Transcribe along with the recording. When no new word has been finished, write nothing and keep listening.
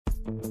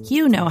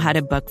You know how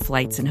to book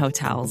flights and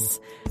hotels.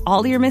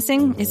 All you're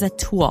missing is a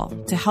tool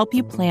to help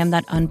you plan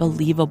that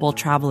unbelievable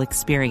travel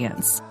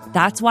experience.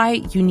 That's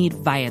why you need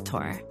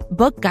Viator.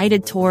 Book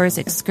guided tours,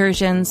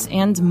 excursions,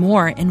 and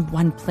more in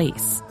one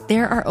place.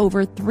 There are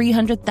over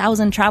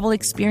 300,000 travel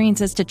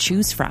experiences to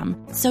choose from,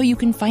 so you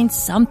can find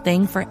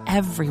something for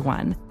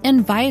everyone.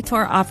 And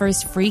Viator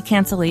offers free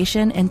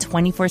cancellation and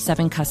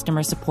 24/7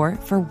 customer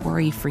support for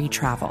worry-free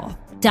travel.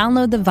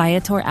 Download the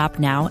Viator app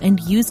now and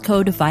use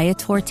code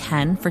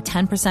Viator10 for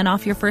 10%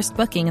 off your first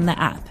booking in the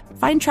app.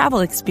 Find travel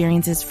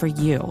experiences for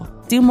you.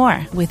 Do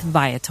more with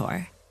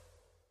Viator.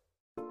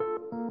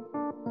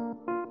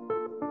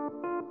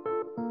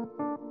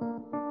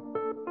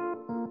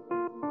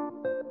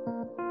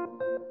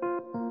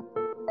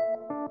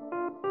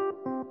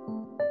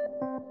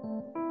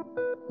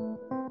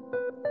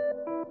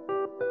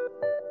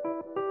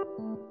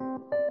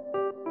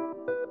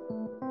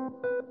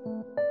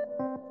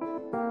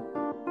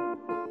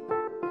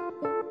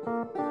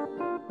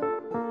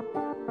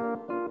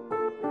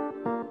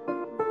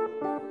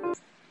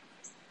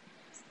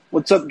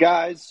 What's up,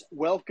 guys?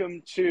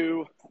 Welcome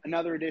to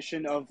another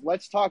edition of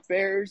Let's Talk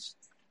Bears,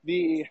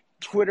 the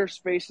Twitter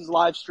Spaces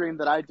live stream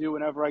that I do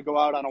whenever I go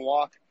out on a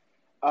walk.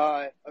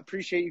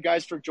 Appreciate you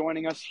guys for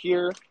joining us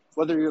here,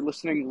 whether you're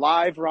listening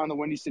live or on the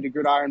Windy City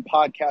Gridiron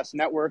Podcast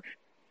Network.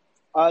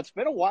 It's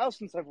been a while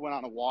since I've went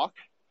on a walk,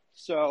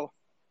 so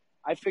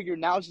I figured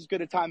now's as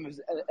good a time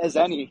as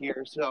any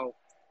here. So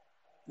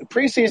the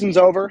preseason's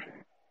over,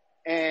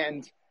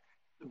 and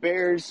the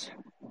Bears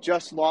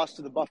just lost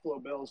to the Buffalo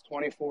Bills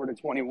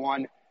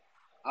 24-21.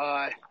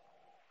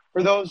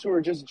 For those who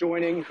are just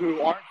joining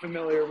who aren't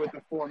familiar with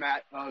the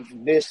format of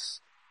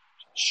this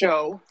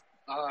show,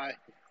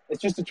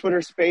 it's just a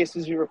Twitter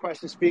Spaces. You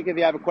request to speak if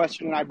you have a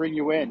question, and I bring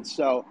you in.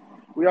 So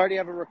we already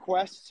have a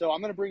request, so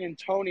I'm going to bring in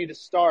Tony to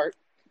start.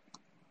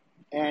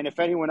 And if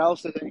anyone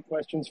else has any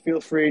questions,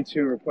 feel free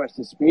to request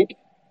to speak.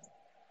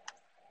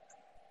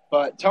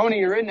 But Tony,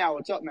 you're in now.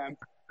 What's up, man?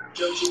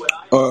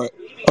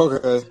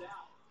 Okay.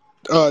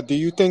 Do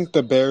you think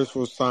the Bears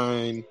will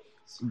sign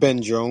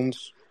Ben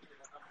Jones?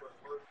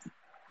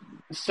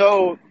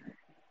 So,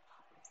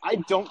 I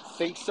don't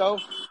think so.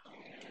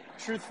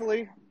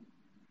 Truthfully,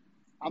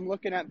 I'm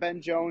looking at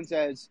Ben Jones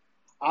as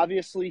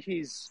obviously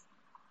he's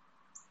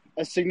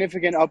a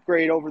significant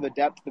upgrade over the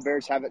depth the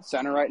Bears have at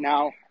center right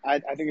now. I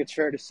think it's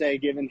fair to say,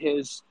 given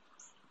his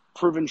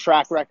proven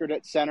track record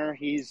at center,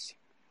 he's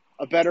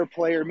a better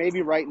player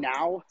maybe right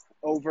now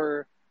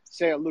over,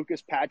 say, a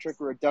Lucas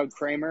Patrick or a Doug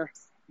Kramer.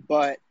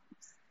 But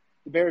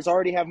the Bears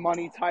already have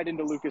money tied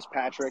into Lucas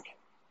Patrick.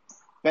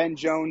 Ben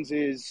Jones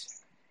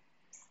is,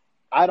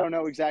 I don't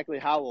know exactly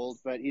how old,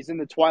 but he's in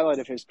the twilight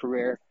of his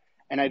career,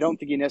 and I don't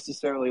think he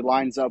necessarily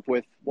lines up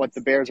with what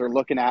the Bears are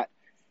looking at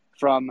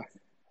from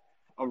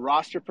a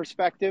roster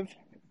perspective.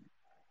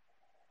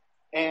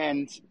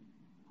 And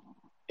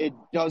it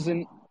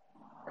doesn't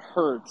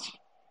hurt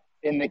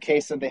in the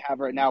case that they have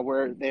right now,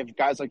 where they have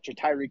guys like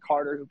Ja'Tyre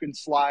Carter who can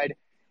slide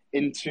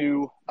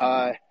into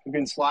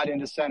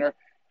center,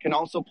 can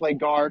also play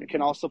guard,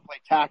 can also play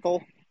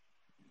tackle.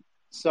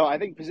 So I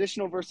think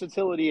positional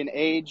versatility and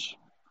age,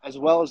 as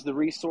well as the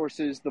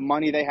resources, the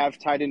money they have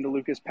tied into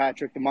Lucas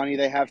Patrick, the money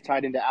they have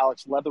tied into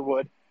Alex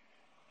Leatherwood,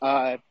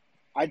 I'd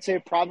say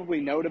probably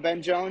no to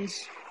Ben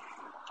Jones.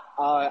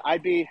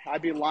 I'd be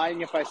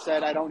lying if I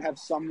said I don't have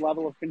some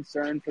level of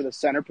concern for the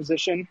center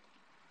position.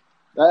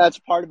 That's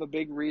part of a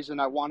big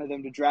reason I wanted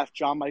them to draft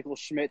John Michael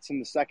Schmitz in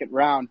the second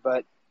round,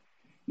 but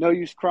no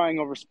use crying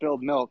over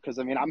spilled milk because,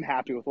 I'm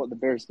happy with what the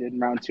Bears did in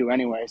round 2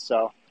 anyway.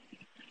 So,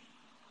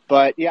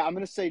 but, yeah, I'm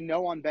going to say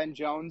no on Ben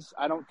Jones.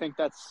 I don't think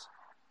that's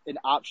an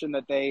option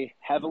that they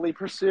heavily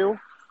pursue.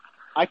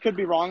 I could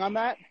be wrong on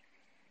that,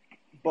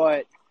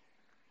 but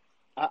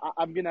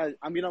I'm gonna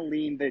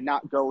lean to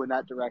not go in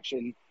that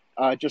direction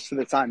just for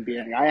the time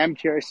being. I am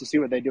curious to see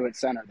what they do at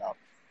center, though.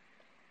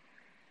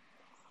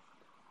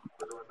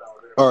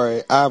 All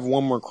right, I have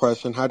one more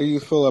question. How do you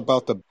feel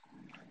about the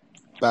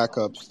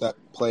backups that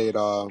played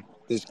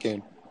this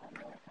game?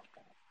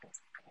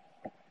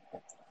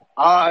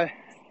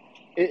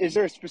 Is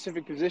there a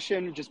specific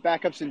position, just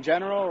backups in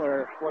general,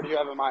 or what do you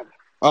have in mind?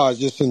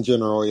 Just in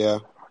general, yeah.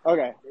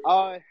 Okay.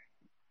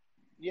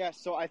 Yeah,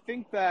 so I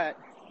think that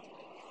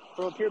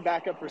from a pure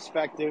backup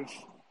perspective,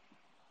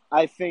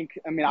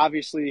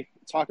 obviously,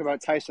 talk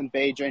about Tyson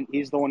Bagent.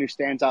 He's the one who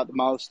stands out the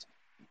most.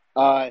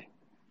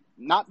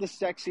 Not the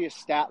sexiest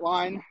stat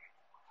line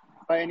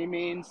by any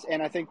means,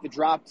 and I think the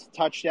dropped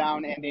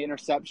touchdown and the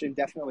interception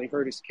definitely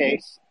hurt his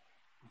case.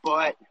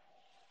 But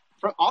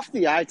off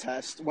the eye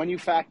test, when you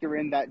factor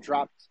in that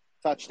dropped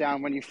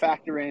touchdown, when you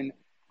factor in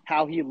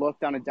how he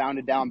looked on a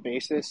down-to-down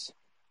basis,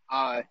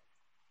 I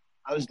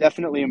was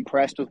definitely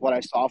impressed with what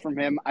I saw from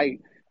him.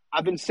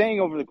 I've been saying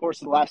over the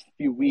course of the last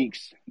few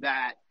weeks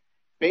that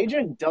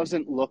Bagent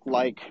doesn't look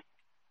like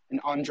an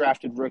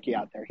undrafted rookie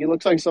out there. He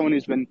looks like someone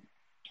who's been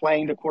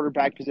playing the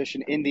quarterback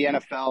position in the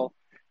NFL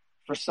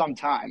for some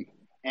time.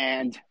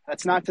 And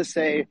that's not to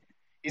say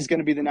he's going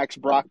to be the next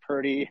Brock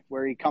Purdy,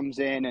 where he comes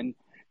in and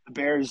the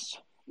Bears,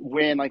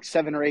 win like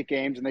 7 or 8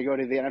 games and they go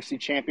to the NFC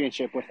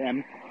Championship with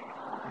him.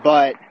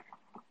 But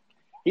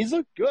he's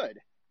looked good.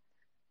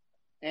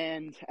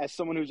 And as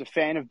someone who's a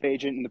fan of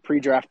Bagent in the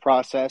pre-draft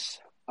process,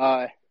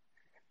 I'm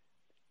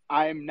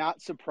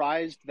not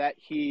surprised that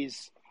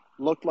he's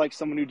looked like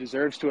someone who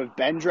deserves to have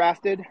been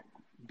drafted,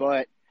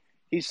 but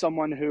he's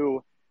someone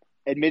who,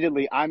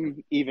 admittedly,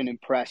 I'm even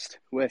impressed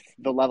with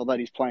the level that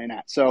he's playing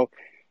at. So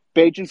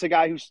Bagent's a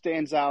guy who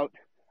stands out.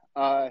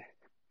 I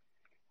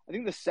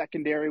think the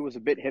secondary was a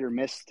bit hit or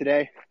miss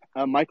today.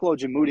 Michael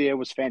Ojemudia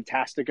was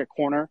fantastic at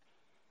corner,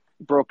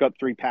 broke up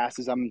 3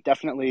 passes. I'm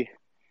definitely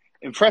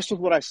impressed with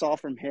what I saw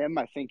from him.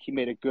 I think he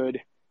made a good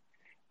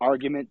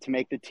argument to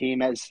make the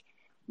team as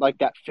like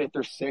that 5th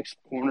or 6th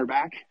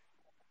cornerback.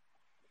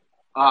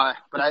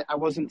 But I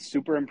wasn't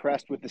super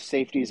impressed with the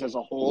safeties as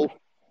a whole.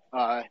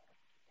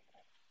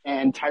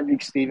 And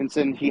Tyreek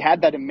Stevenson, he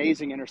had that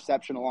amazing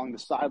interception along the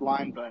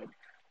sideline, but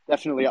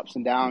definitely ups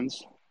and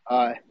downs.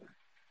 I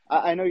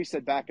know you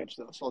said backups,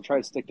 though, so I'll try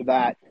to stick to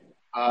that.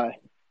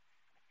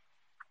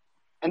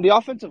 And the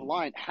offensive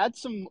line had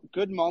some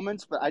good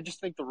moments, but I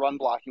just think the run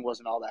blocking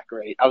wasn't all that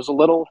great. I was a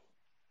little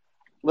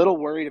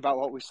worried about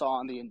what we saw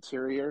on the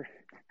interior.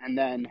 And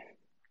then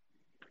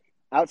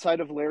outside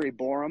of Larry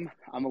Borum,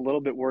 I'm a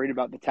little bit worried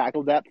about the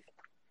tackle depth.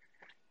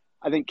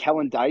 I think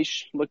Kellen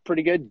Deich looked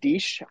pretty good.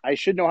 Deich, I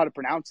should know how to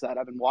pronounce that.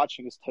 I've been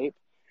watching his tape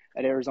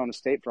at Arizona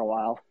State for a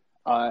while.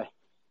 But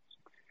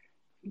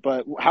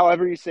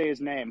however you say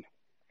his name,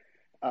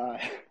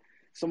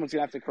 someone's going to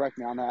have to correct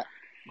me on that.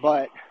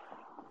 But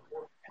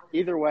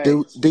either way.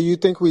 Do you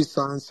think we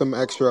signed some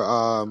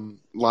extra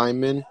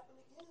linemen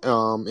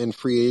in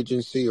free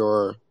agency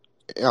or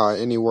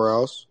anywhere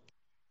else?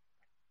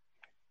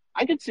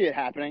 I could see it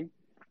happening.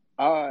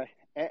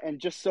 And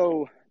just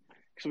so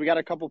we got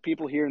a couple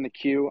people here in the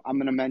queue, I'm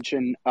going to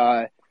mention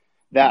that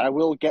I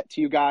will get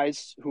to you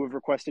guys who have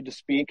requested to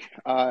speak.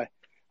 I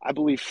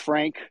believe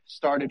Frank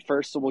started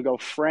first, so we'll go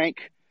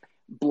Frank,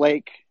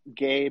 Blake,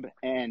 Gabe,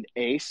 and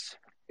Ace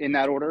in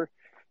that order.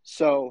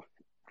 So,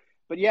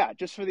 but yeah,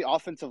 just for the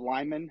offensive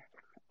linemen,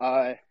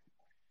 I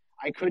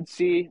could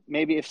see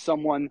maybe if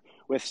someone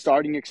with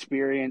starting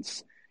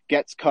experience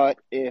gets cut,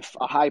 if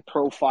a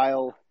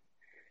high-profile,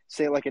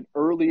 say like an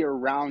earlier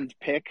round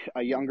pick,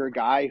 a younger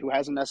guy who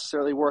hasn't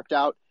necessarily worked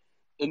out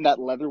in that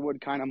Leatherwood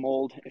kind of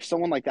mold, if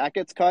someone like that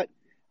gets cut,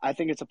 I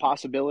think it's a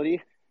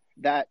possibility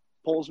that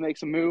Poles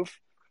makes a move.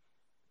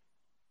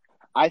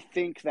 I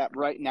think that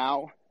right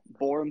now,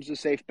 Borum's a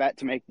safe bet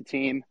to make the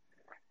team,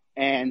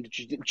 and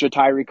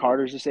Jatiri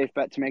Carter's a safe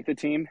bet to make the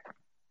team.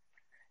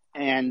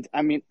 And,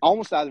 I mean,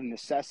 almost out of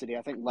necessity,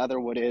 I think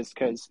Leatherwood is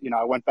because,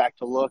 I went back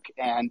to look,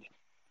 and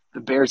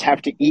the Bears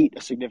have to eat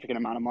a significant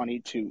amount of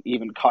money to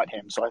even cut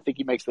him. So I think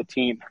he makes the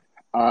team.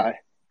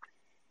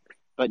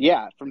 But,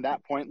 yeah, from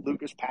that point,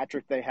 Lucas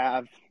Patrick they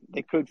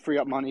could free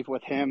up money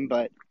with him,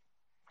 but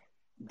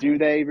do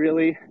they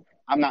really?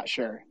 I'm not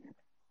sure.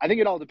 I think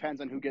it all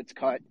depends on who gets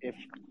cut. If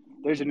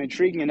there's an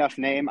intriguing enough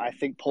name, I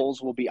think Poles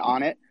will be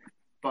on it,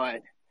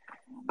 but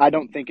I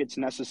don't think it's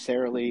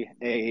necessarily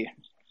a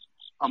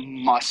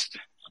must.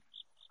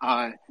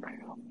 Let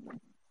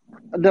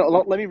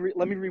me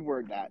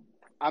reword that.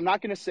 I'm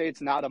not going to say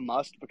it's not a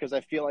must because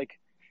I feel like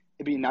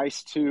it'd be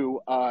nice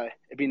to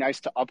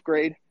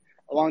upgrade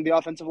along the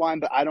offensive line,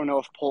 but I don't know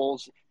if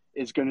Poles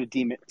is going to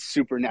deem it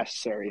super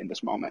necessary in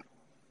this moment.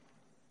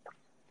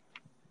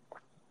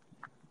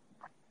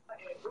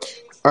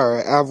 All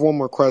right, I have one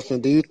more question.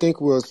 Do you think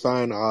we'll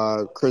sign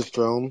Chris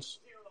Jones?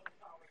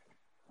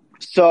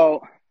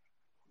 So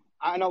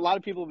I know a lot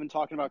of people have been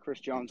talking about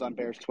Chris Jones on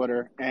Bears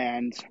Twitter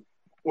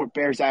or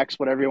Bears X,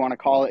 whatever you want to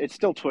call it. It's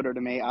still Twitter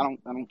to me. I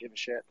don't give a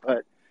shit.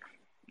 But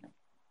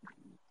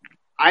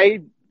I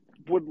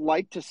would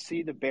like to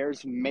see the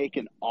Bears make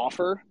an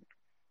offer,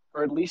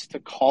 or at least to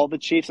call the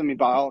Chiefs. I mean,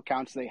 by all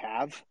accounts, they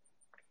have.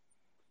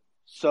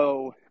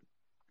 So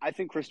I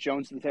think Chris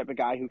Jones is the type of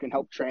guy who can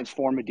help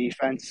transform a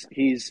defense.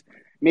 He's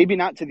maybe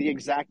not to the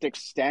exact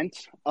extent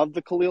of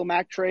the Khalil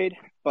Mack trade,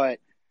 but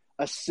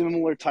a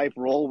similar type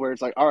role where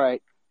it's like, all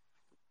right,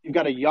 you've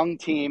got a young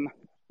team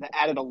that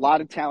added a lot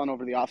of talent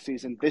over the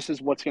offseason. This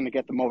is what's going to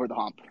get them over the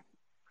hump.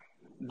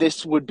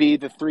 This would be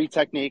the 3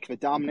 technique, the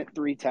dominant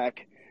 3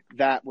 tech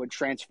that would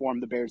transform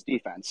the Bears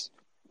defense.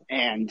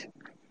 And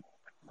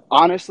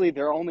honestly,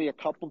 there are only a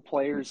couple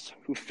players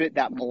who fit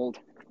that mold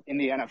in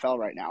the NFL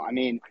right now. I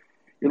mean,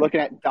 you're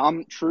looking at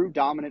true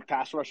dominant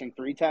pass rushing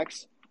 3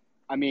 techs.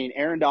 I mean,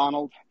 Aaron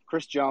Donald,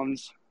 Chris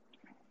Jones,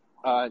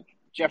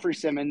 Jeffrey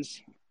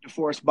Simmons,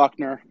 DeForest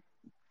Buckner.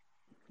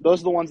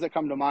 Those are the ones that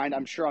come to mind.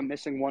 I'm sure I'm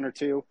missing 1 or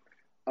 2.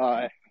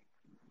 But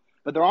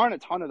there aren't a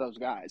ton of those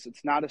guys.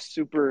 It's not a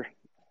super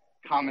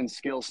common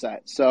skill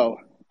set. So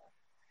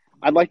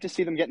I'd like to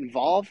see them get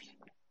involved.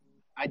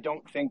 I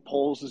don't think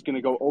Poles is going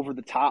to go over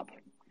the top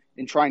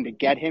in trying to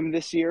get him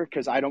this year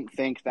because I don't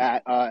think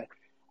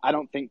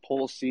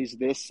Poles sees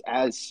this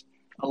as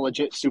a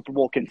legit Super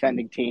Bowl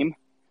contending team.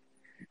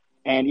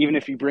 And even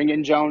if you bring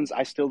in Jones,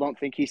 I still don't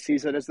think he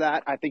sees it as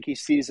that. I think he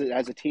sees it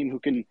as a team who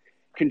can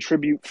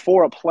contribute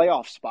for a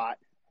playoff spot,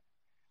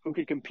 who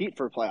could compete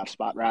for a playoff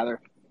spot,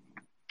 rather.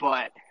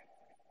 but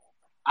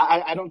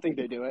I don't think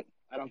they do it.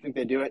 I don't think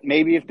they do it.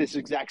 Maybe if this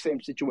exact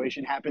same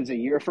situation happens a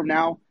year from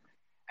now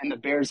and the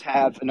Bears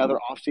have another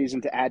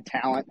offseason to add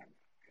talent,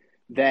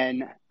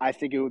 then I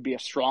think it would be a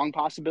strong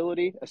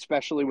possibility,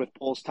 especially with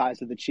Poles' ties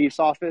to the Chiefs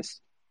office.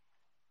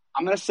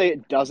 I'm going to say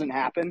it doesn't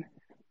happen,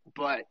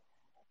 but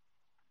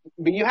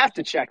you have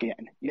to check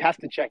in. You have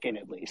to check in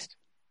at least.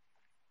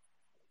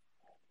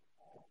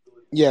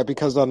 Yeah,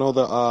 because I know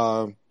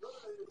the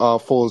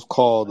Foles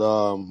called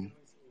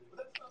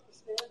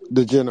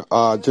the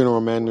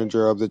general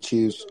manager of the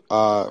Chiefs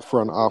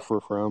for an offer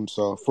for him,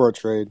 so for a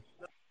trade.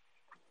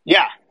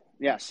 Yeah.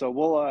 So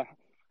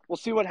we'll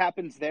see what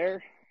happens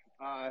there.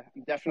 I'm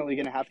definitely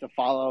going to have to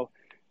follow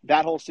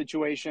that whole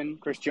situation.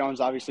 Chris Jones,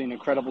 obviously an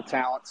incredible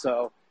talent,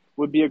 so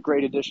would be a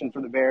great addition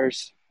for the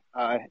Bears,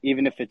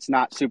 even if it's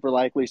not super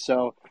likely.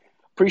 So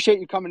appreciate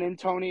you coming in,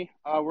 Tony.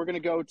 We're going to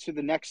go to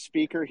the next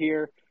speaker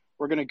here.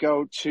 We're going to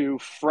go to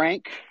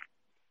Frank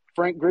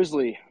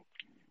Grizzly.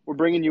 We're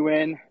bringing you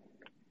in.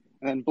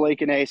 And then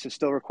Blake and Ace have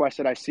still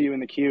requested I see you in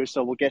the queue,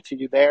 so we'll get to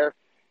you there.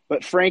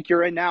 But Frank,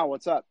 you're in now.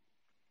 What's up?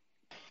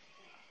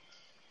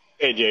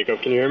 Hey,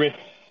 Jacob, can you hear me?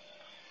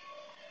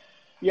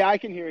 Yeah, I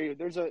can hear you.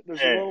 There's a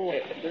little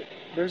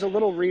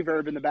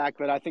reverb in the back,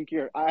 but I can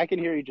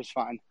hear you just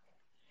fine.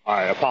 All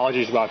right,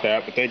 apologies about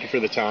that, but thank you for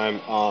the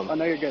time. Oh,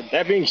 no, you're good.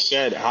 That being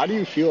said, how do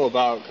you feel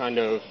about kind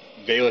of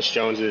Velus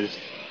Jones's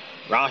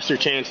roster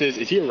chances?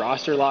 Is he a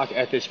roster lock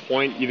at this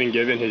point, even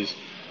given his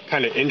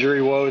kind of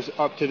injury woes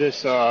up to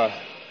this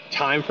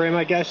time frame,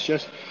 I guess?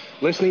 Just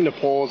listening to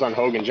polls on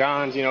Hogan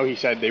Johns, he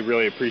said they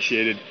really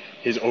appreciated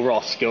his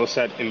overall skill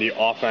set in the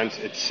offense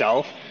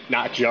itself,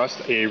 not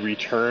just a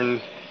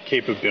return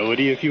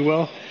capability, if you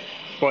will.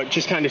 But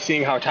just kind of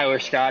seeing how Tyler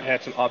Scott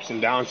had some ups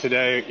and downs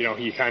today,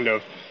 he kind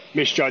of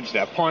misjudged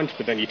that punt,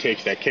 but then he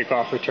takes that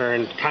kickoff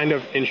return. Kind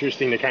of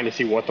interesting to kind of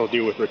see what they'll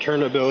do with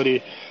return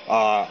ability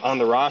on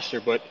the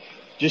roster. But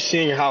just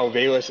seeing how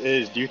Velus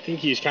is, do you think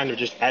he's kind of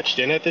just etched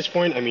in at this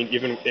point? I mean,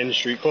 even in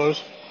street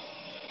clothes?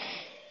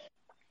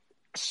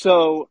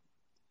 So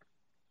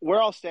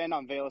where I'll stand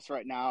on Velus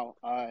right now,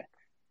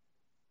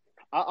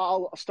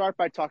 I'll start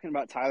by talking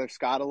about Tyler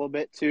Scott a little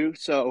bit too.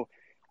 So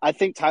I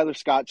think Tyler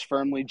Scott's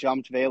firmly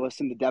jumped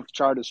Velus in the depth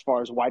chart as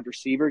far as wide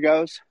receiver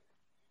goes.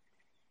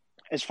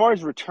 As far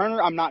as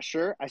returner, I'm not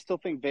sure. I still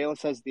think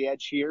Velus has the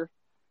edge here.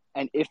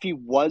 And if he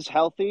was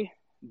healthy,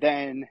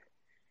 then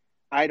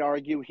I'd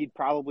argue he'd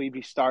probably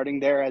be starting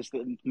there as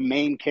the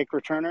main kick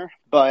returner.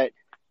 But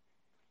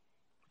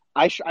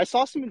I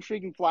saw some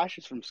intriguing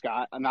flashes from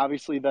Scott. And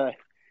obviously the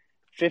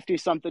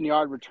 50-something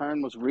yard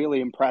return was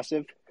really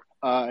impressive.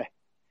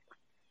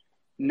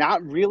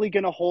 Not really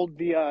going to hold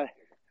the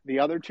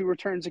other two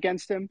returns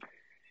against him.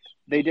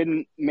 They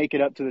didn't make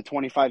it up to the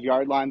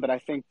 25-yard line, but I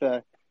think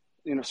the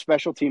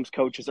special teams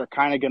coaches are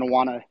kind of going to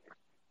want to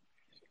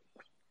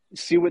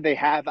see what they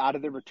have out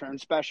of the return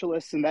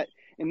specialists in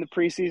the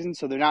preseason,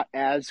 so they're not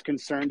as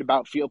concerned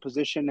about field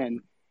position and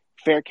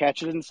fair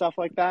catches and stuff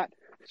like that.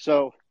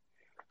 So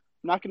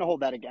I'm not going to hold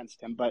that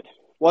against him, but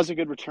was a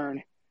good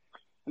return,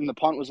 and the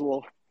punt was a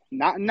little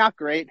not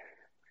great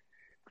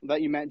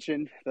that you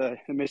mentioned, the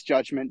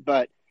misjudgment,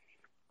 but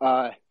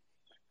there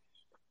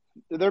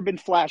have been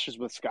flashes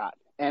with Scott.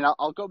 And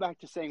I'll go back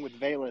to saying with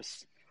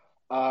Velus,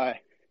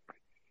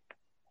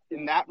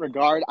 in that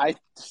regard, I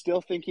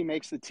still think he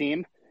makes the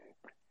team.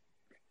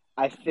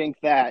 I think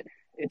that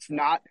it's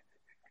not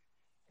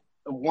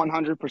a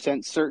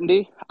 100%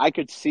 certainty. I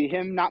could see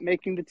him not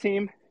making the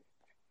team.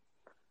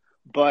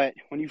 But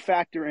when you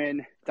factor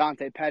in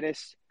Dante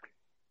Pettis,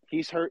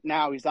 he's hurt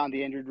now. He's on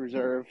the injured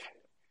reserve.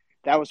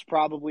 That was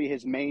probably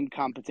his main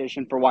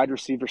competition for wide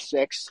receiver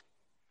 6.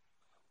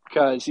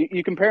 Because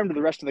you compare him to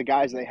the rest of the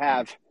guys they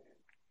have,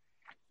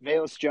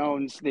 Velus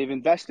Jones, they've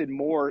invested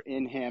more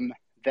in him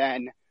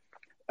than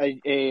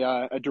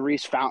a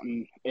Darius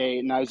Fountain,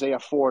 an Isaiah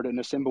Ford, and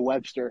a Simba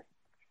Webster.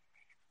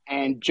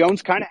 And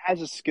Jones kind of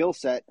has a skill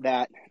set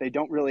that they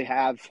don't really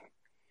have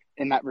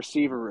in that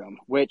receiver room,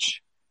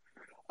 which,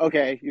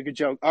 okay, you could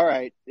joke, all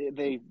right,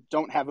 they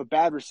don't have a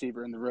bad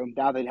receiver in the room.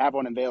 Now they'd have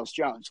one in Velus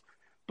Jones.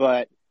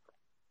 But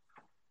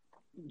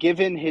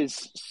given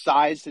his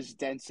size, his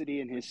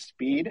density, and his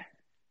speed,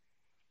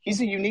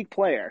 he's a unique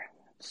player.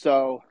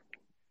 So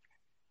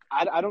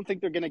I don't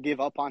think they're going to give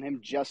up on him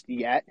just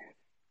yet.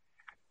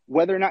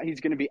 Whether or not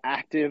he's going to be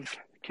active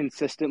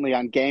consistently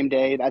on game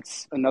day,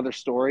 that's another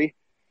story.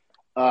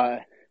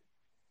 But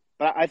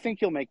I think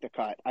he'll make the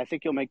cut. I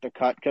think he'll make the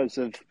cut because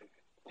of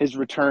his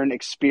return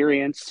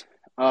experience,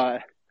 the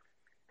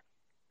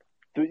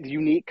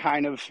unique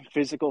kind of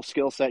physical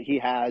skill set he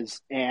has,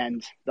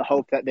 and the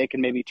hope that they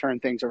can maybe turn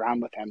things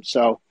around with him.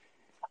 So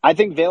I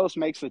think Velus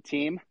makes the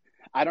team.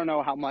 I don't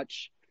know how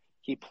much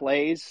he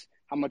plays,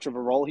 how much of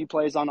a role he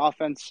plays on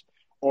offense,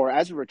 or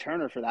as a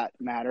returner for that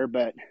matter.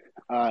 But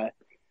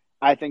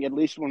I think at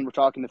least when we're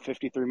talking the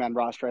 53-man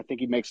roster, I think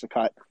he makes the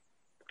cut.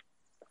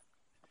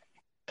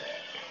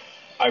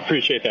 I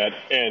appreciate that.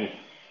 And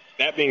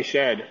that being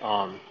said,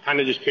 kind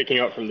of just picking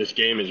up from this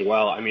game as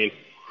well, I mean,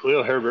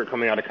 Khalil Herbert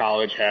coming out of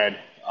college had,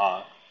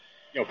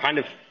 kind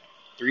of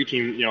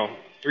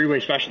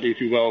three-wing specialty, if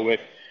you will, with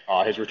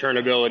his return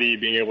ability,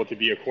 being able to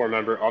be a core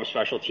member of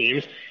special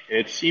teams. And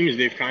it seems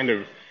they've kind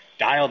of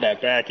dialed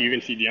that back. You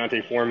even see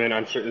Deontay Foreman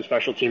on certain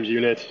special teams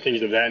units,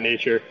 things of that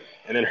nature,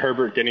 and then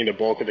Herbert getting the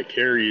bulk of the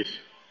carries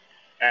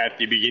at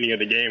the beginning of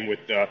the game with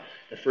the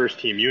first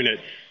team unit.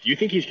 Do you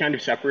think he's kind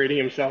of separating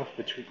himself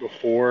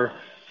before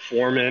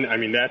Foreman? I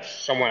mean, that's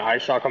someone I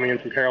saw coming in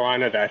from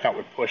Carolina that I thought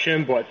would push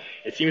him, but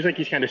it seems like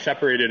he's kind of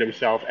separated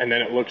himself, and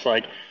then it looks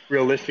like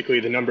realistically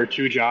the number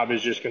 2 job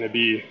is just going to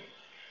be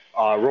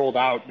rolled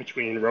out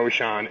between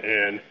Roschon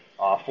and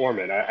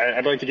Foreman.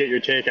 I'd like to get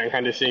your take on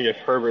kind of seeing if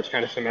Herbert's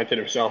kind of cemented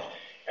himself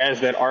as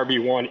that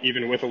RB1,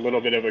 even with a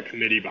little bit of a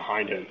committee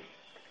behind him.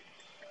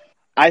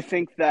 I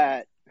think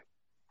that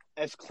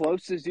as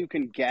close as you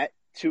can get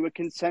to a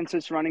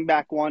consensus running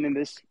back 1 in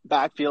this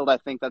backfield, I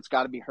think that's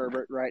got to be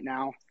Herbert right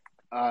now.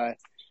 I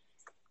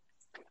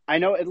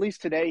know at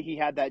least today he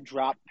had that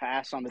drop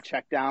pass on the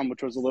check down,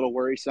 which was a little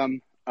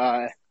worrisome.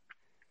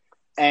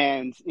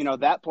 And,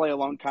 that play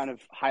alone kind of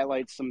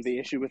highlights some of the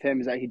issue with him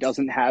is that he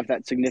doesn't have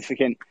that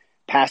significant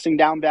passing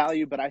down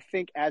value. But I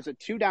think as a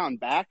 2-down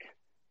back,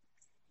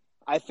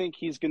 I think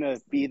he's going to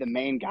be the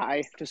main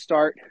guy to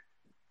start.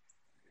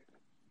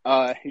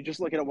 You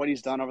just look at what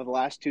he's done over the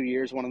last 2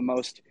 years, one of the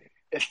most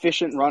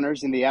efficient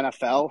runners in the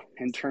NFL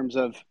in terms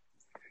of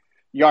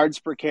yards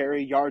per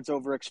carry, yards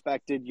over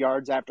expected,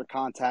 yards after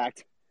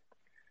contact.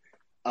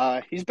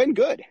 He's been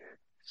good.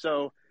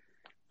 So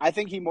I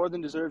think he more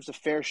than deserves a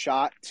fair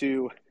shot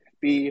to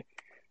be,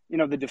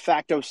 the de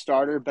facto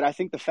starter. But I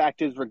think the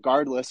fact is,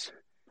 regardless,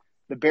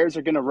 the Bears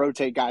are going to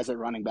rotate guys at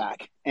running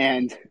back.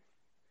 And,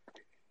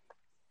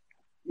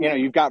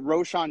 you've got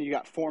Roschon, you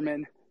got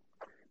Foreman.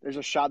 There's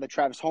a shot that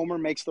Travis Homer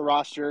makes the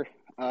roster.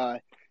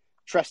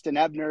 Treston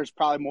Ebner is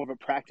probably more of a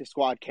practice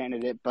squad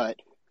candidate, but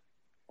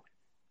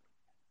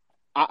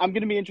I'm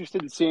going to be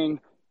interested in seeing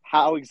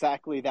how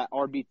exactly that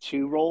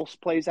RB2 role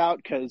plays out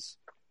because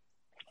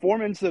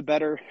Foreman's the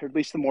better, or at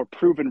least the more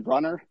proven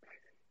runner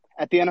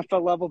at the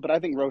NFL level, but I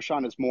think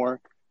Roschon is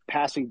more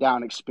passing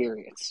down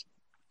experience.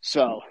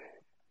 So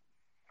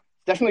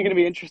definitely going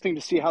to be interesting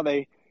to see how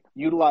they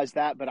utilize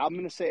that, but I'm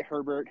going to say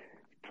Herbert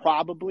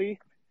probably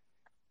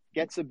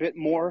gets a bit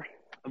more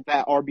of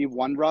that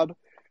RB1 rub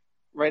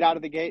right out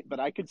of the gate, but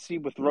I could see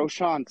with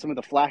Roschon some of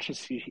the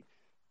flashes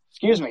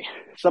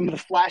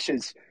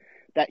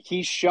that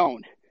he's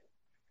shown.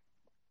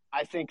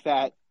 I think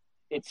that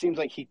it seems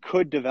like he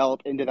could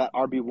develop into that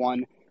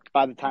RB1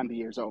 by the time the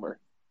year's over.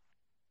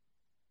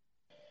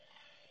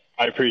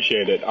 I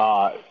appreciate it.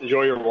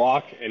 Enjoy your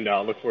walk and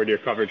look forward to your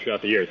coverage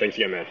throughout the year. Thanks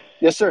again, man.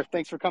 Yes, sir.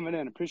 Thanks for coming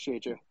in.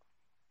 Appreciate you.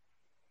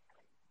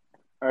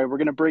 All right, we're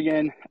going to bring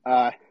in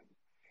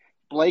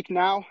Blake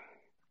now.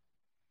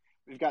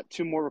 We've got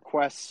 2 more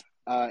requests.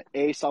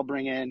 Ace, I'll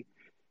bring in.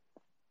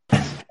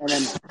 And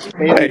then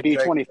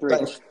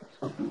B23.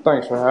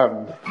 Thanks for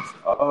having me.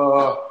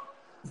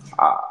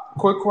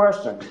 Quick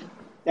question.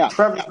 Yeah.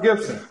 Travis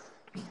Gibson.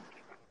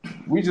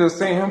 We just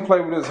seen him play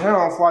with his hair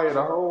on fire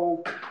the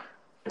whole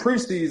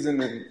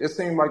preseason, and it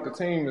seemed like the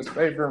team is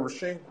favoring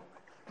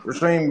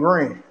Rasheem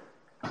Green.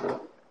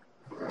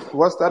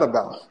 What's that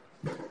about?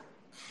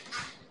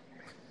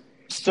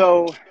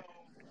 So,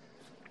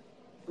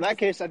 in that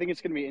case, I think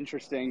it's going to be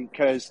interesting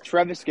because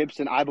Travis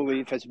Gibson, I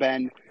believe, has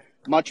been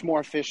much more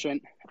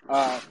efficient.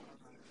 Was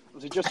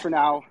it just for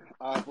now?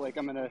 Blake,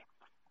 I'm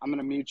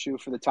gonna mute you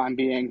for the time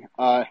being,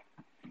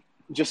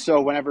 just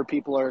so whenever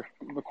people are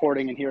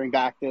recording and hearing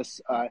back this,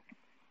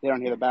 they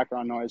don't hear the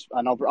background noise,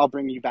 and I'll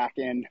bring you back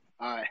in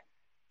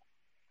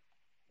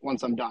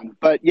once I'm done.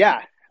 But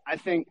yeah, I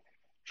think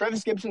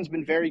Travis Gibson's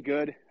been very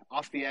good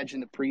off the edge in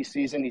the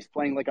preseason. He's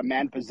playing like a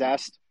man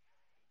possessed.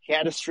 He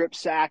had a strip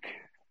sack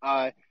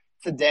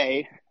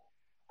today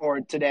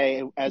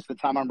as the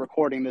time I'm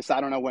recording this.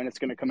 I don't know when it's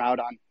going to come out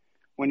on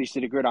when you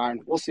see the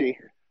gridiron. We'll see.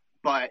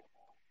 But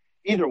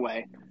either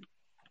way,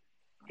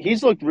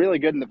 he's looked really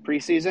good in the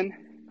preseason.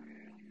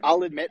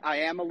 I'll admit I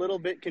am a little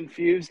bit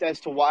confused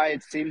as to why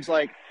it seems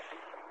like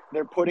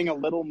they're putting a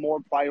little more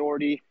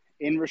priority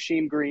in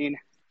Rasheem Green,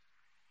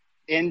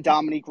 in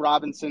Dominique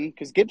Robinson,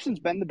 because Gibson's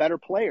been the better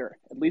player,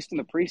 at least in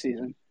the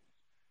preseason.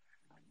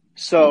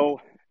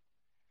 So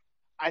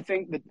I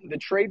think the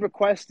trade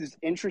request is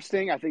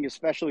interesting. I think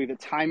especially the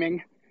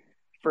timing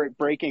for it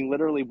breaking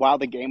literally while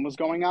the game was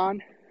going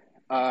on.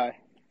 I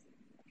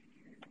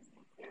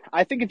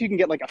think if you can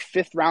get like a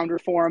 5th rounder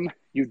for him,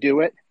 you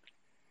do it.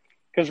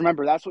 Because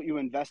remember, that's what you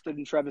invested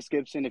in Travis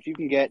Gibson. If you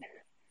can get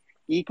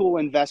equal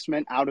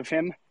investment out of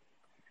him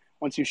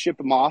once you ship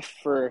him off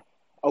for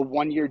a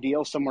 1-year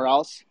deal somewhere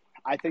else,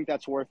 I think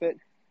that's worth it.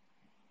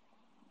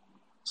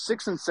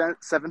 6th and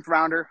 7th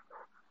rounder,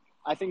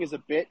 I think, is a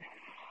bit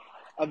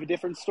of a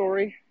different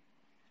story.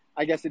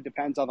 I guess it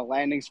depends on the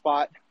landing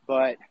spot,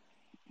 but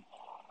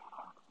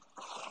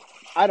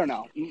I don't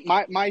know.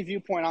 My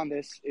viewpoint on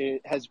this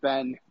has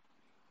been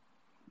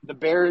the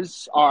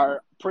Bears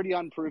are pretty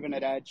unproven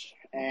at edge,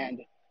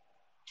 and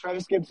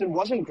Travis Gibson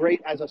wasn't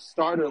great as a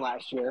starter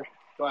last year,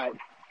 but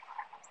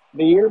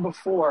the year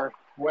before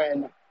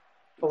when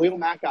Khalil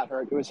Mack got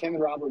hurt. It was him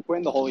and Robert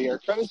Quinn the whole year.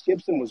 Travis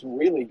Gibson was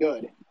really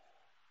good,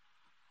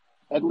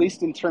 at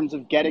least in terms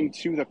of getting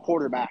to the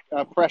quarterback.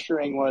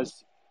 Pressuring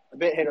was a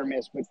bit hit or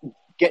miss, but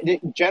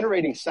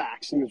generating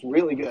sacks, he was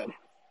really good.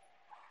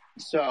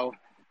 So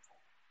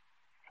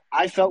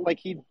I felt like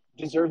he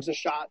deserves a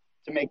shot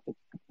to make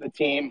the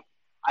team.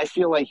 I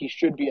feel like he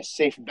should be a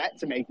safe bet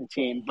to make the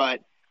team,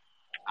 but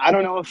I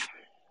don't know if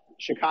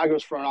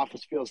Chicago's front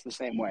office feels the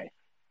same way.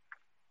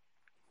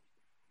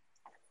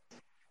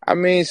 I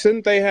mean,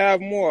 shouldn't they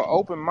have more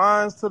open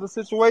minds to the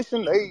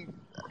situation?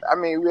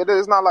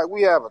 It's not like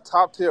we have a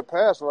top-tier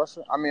pass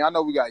rusher. I mean, I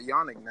know we got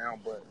Yannick now,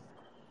 but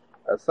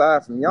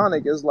aside from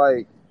Yannick,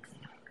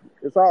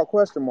 it's all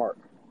question mark.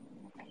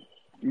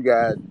 You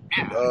got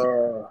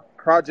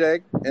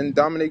Project and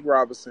Dominique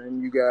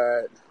Robinson. You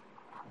got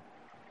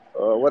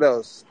what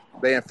else?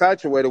 They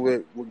infatuated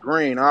with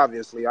Green,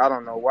 obviously. I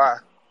don't know why.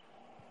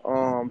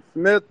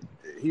 Smith,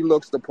 he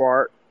looks the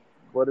part,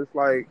 but it's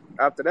like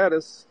after that,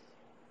 it's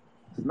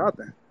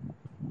nothing.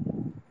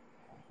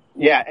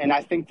 Yeah, and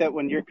I think that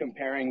when you're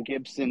comparing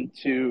Gibson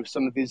to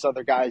some of these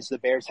other guys the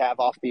Bears have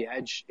off the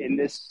edge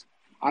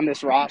on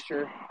this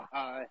roster,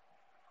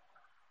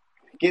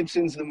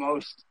 Gibson's the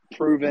most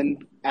proven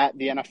at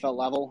the NFL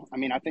level. I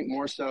mean, I think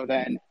more so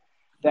than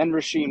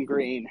Rasheem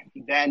Green,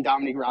 then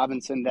Dominique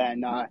Robinson,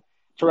 then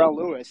Terrell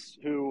Lewis,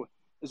 who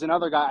is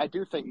another guy I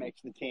do think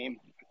makes the team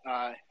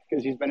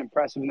because he's been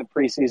impressive in the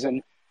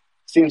preseason.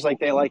 Seems like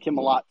they like him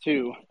a lot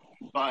too,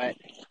 but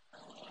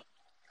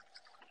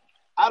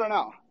I don't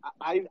know.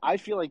 I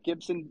feel like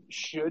Gibson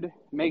should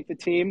make the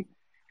team.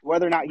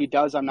 Whether or not he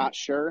does, I'm not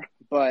sure,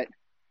 but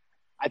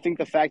I think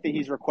the fact that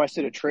he's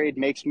requested a trade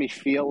makes me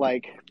feel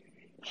like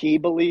he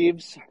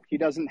believes he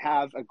doesn't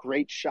have a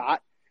great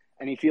shot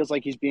and he feels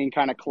like he's being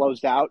kind of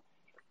closed out.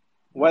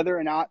 Whether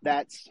or not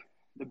that's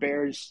the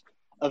Bears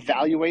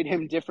evaluate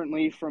him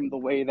differently from the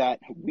way that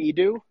we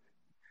do,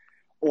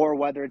 or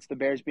whether it's the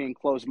Bears being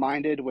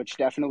closed-minded, which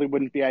definitely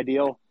wouldn't be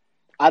ideal.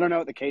 I don't know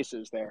what the case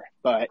is there,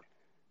 but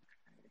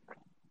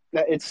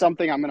it's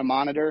something I'm going to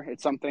monitor.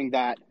 It's something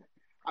that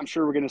I'm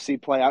sure we're going to see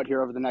play out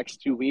here over the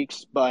next 2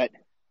 weeks. But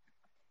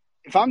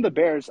if I'm the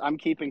Bears, I'm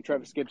keeping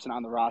Travis Gibson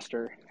on the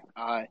roster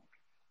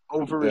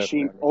over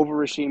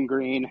Rasheem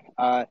Green.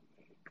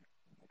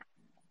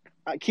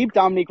 Keep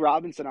Dominique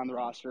Robinson on the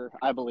roster,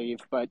 I believe,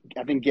 but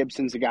I think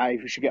Gibson's a guy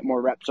who should get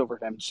more reps over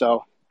him.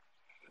 So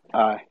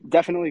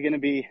definitely going to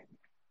be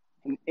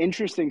an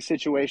interesting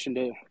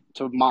situation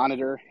to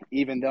monitor,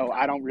 even though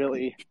I don't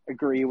really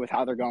agree with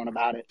how they're going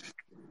about it.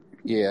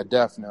 Yeah,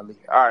 definitely.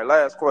 All right,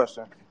 last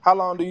question. How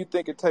long do you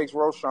think it takes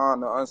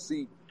Roschon to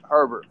unseat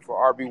Herbert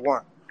for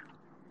RB1?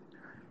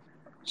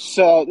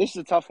 So this is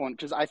a tough one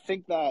because I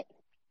think that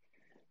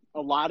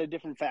a lot of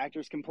different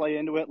factors can play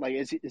into it. Like,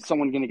 is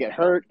someone going to get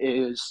hurt?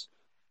 Is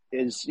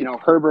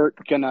Herbert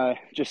going to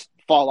just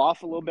fall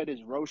off a little bit? Is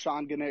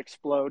Roschon going to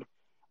explode?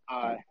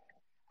 I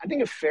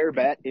think a fair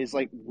bet is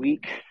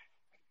week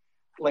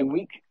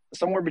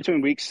somewhere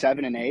between week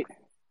 7 and 8.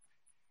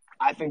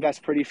 I think that's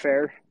pretty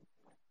fair.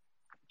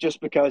 Just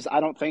because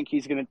I don't think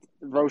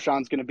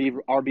Roschon's going to be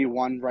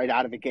RB1 right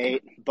out of the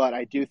gate, but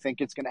I do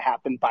think it's going to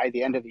happen by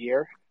the end of the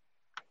year.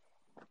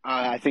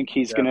 I think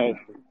he's going to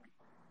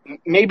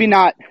maybe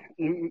not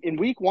in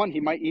week 1. He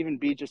might even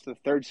be just the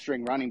third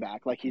string running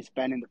back like he's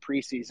been in the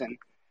preseason.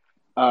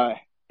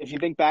 If you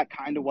think back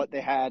kind of what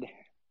they had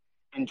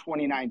in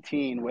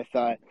 2019 with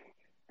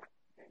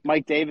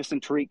Mike Davis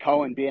and Tariq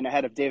Cohen being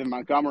ahead of David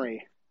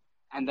Montgomery,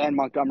 and then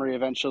Montgomery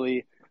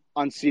eventually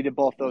unseated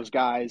both those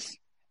guys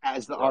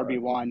as the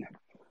RB1.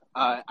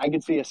 I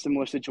could see a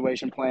similar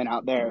situation playing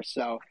out there.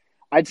 So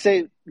I'd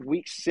say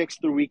week 6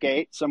 through week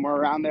 8, somewhere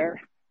around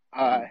there.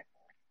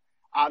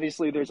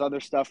 Obviously, there's other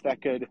stuff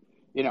that could,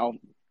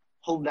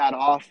 hold that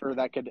off or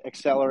that could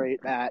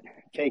accelerate that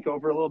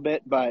takeover a little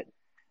bit. But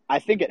I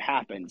think it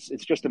happens.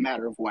 It's just a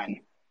matter of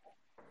when.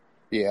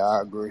 Yeah,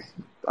 I agree.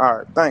 All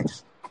right,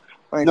 thanks.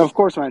 No, of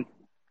course, man.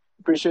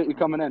 Appreciate you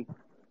coming in.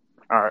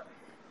 All right.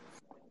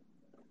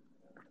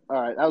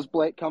 All right, that was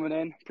Blake coming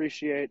in.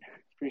 Appreciate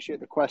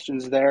the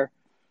questions there.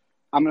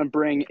 I'm going to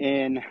bring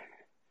in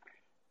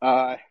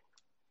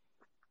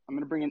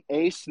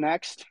Ace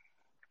next.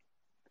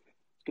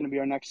 It's going to be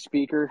our next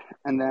speaker.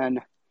 And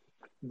then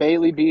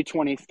Bailey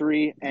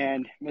B23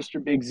 and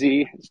Mr. Big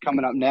Z is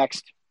coming up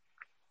next.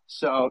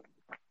 So,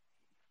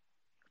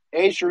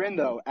 Ace, you're in,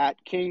 though,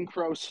 at King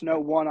Crow Snow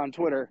 1 on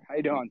Twitter. How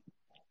you doing?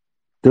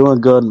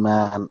 Doing good,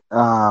 man.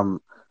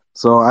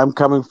 So I'm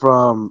coming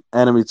from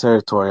enemy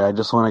territory. I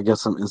just want to get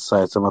some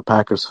insights. I'm a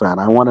Packers fan.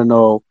 I want to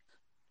know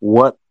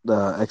what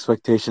the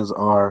expectations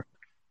are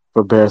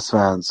for Bears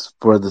fans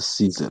for this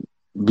season,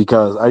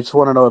 because I just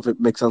want to know if it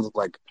makes sense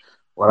with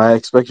what I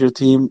expect your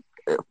team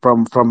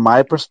from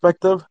my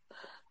perspective.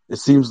 It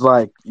seems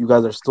like you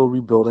guys are still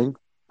rebuilding.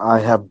 I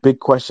have big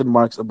question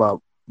marks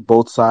about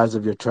both sides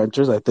of your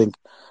trenches. I think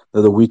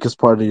they're the weakest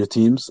part of your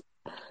teams.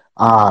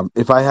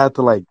 If I had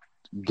to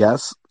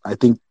guess, I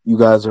think you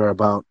guys are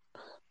about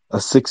a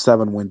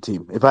 6-7 win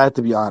team. If I had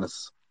to be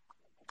honest,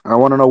 I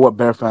want to know what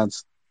Bear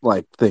fans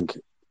think.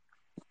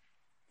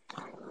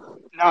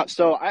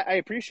 So I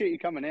appreciate you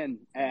coming in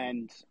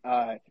and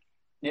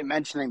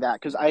mentioning that,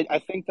 because I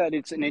think that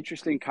it's an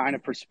interesting kind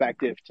of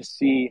perspective to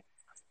see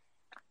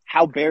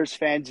how Bears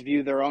fans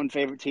view their own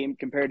favorite team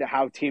compared to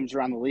how teams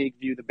around the league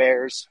view the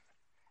Bears.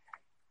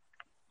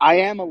 I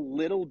am a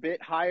little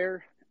bit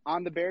higher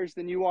on the Bears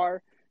than you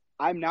are.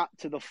 I'm not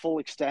to the full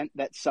extent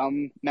that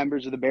some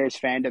members of the Bears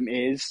fandom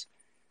is.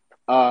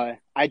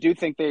 I do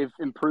think they've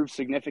improved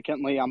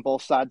significantly on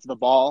both sides of the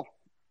ball.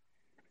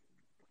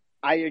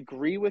 I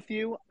agree with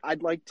you. I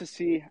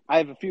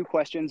have a few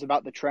questions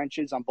about the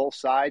trenches on both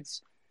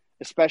sides,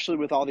 especially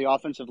with all the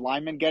offensive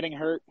linemen getting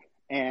hurt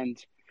and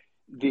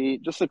the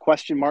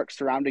question mark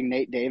surrounding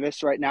Nate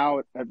Davis right now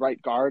at right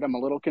guard. I'm a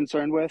little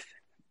concerned with,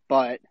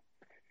 and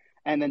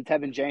then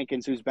Tevin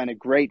Jenkins, who's been a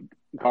great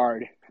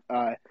guard.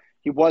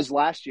 He was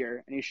last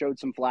year, and he showed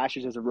some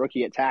flashes as a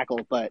rookie at tackle,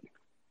 but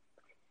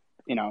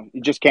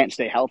you just can't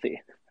stay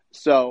healthy.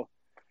 So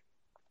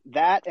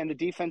that and the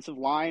defensive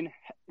line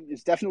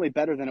is definitely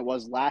better than it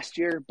was last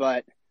year,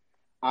 but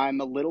I'm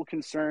a little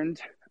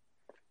concerned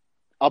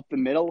up the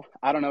middle.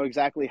 I don't know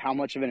exactly how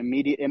much of an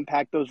immediate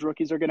impact those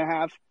rookies are going to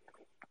have.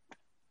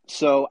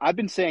 So I've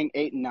been saying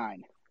 8 and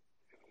 9.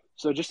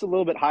 So just a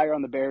little bit higher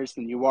on the Bears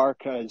than you are,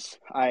 because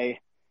I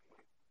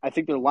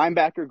think their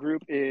linebacker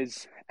group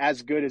is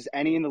as good as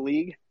any in the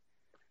league.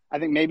 I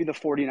think maybe the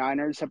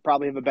 49ers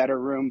probably have a better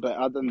room, but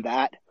other than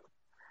that,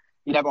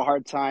 you'd have a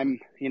hard time,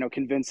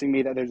 convincing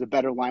me that there's a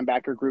better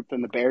linebacker group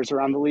than the Bears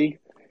around the league.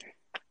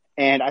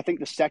 And I think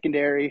the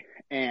secondary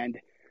and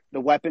the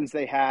weapons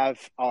they have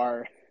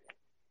are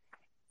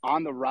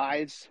on the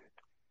rise,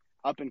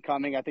 up and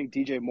coming. I think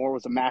DJ Moore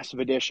was a massive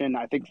addition.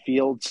 I think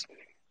Fields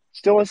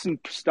still has some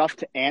stuff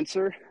to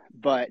answer,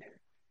 but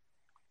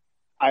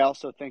I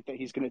also think that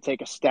he's going to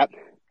take a step.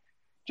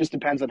 Just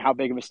depends on how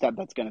big of a step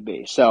that's going to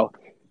be. So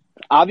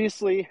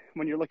obviously,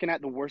 when you're looking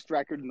at the worst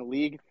record in the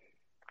league,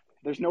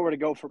 there's nowhere to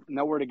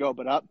go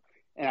but up.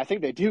 And I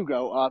think they do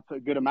go up a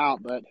good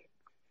amount, but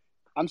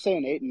I'm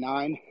saying 8 and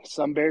 9.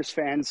 Some Bears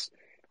fans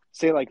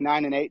say like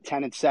 9 and 8,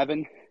 10 and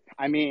 7.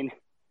 I mean,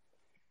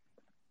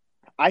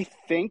 I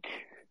think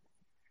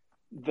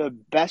the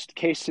best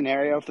case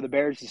scenario for the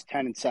Bears is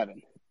 10 and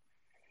 7.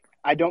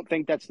 I don't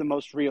think that's the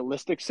most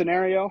realistic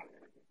scenario,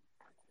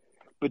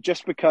 but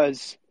just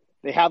because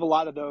they have a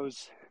lot of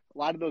those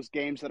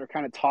games that are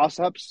kind of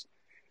toss-ups,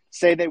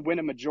 say they win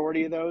a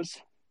majority of those,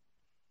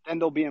 then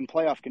they'll be in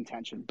playoff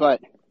contention. But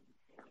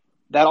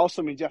that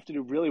also means you have to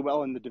do really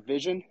well in the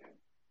division.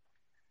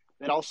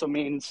 That also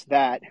means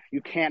that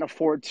you can't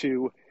afford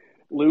to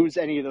lose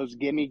any of those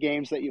gimme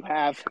games that you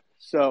have.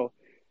 So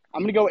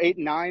I'm going to go 8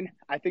 and 9.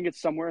 I think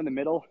it's somewhere in the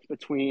middle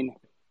between,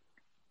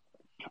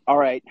 all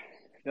right,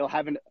 they'll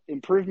have an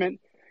improvement,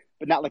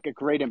 but not like a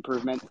great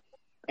improvement,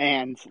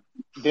 and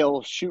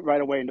they'll shoot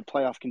right away into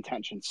playoff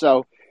contention.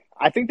 So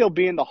I think they'll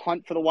be in the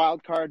hunt for the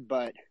wild card,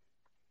 but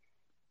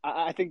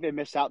I think they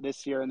miss out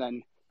this year, and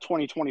then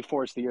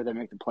 2024 is the year they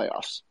make the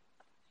playoffs.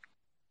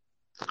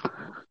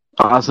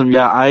 Awesome.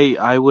 Yeah,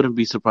 I wouldn't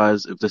be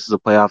surprised if this is a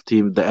playoff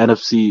team. The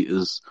NFC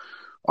is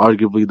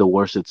arguably the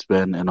worst it's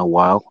been in a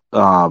while.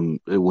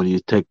 When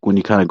you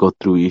kind of go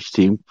through each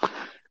team,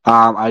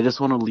 I just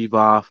want to leave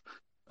off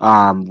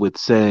with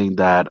saying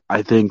that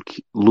I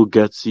think Luke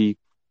Getsy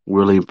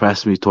really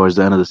impressed me towards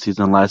the end of the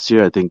season last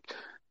year. I think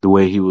the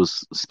way he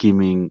was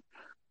scheming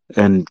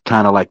and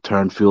kind of like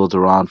turned Fields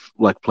around,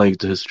 like playing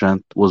to his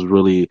strength, was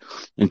really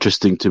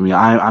interesting to me.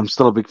 I'm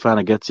still a big fan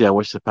of Getsy. I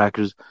wish the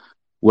Packers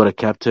would have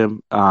kept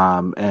him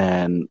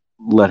and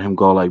let him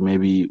go, like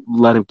maybe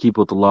let him keep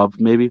with the love,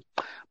 maybe.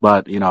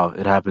 But,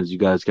 it happens. You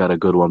guys got a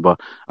good one.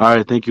 But, all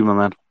right, thank you, my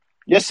man.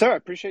 Yes, sir. I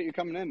appreciate you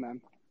coming in,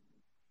 man.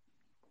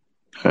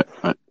 All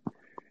right.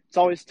 It's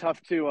always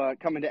tough to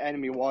come into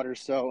enemy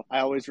waters, so I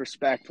always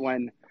respect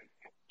when,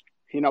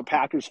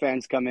 Packers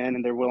fans come in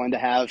and they're willing to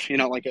have,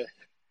 like a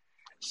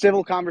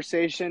civil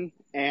conversation.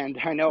 And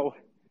I know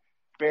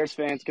Bears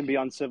fans can be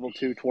uncivil,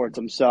 too, towards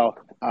them. So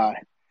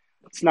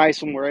it's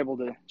nice when we're able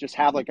to just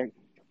have, like,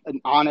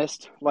 an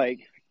honest,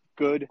 like,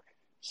 good,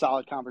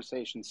 solid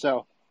conversation.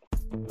 So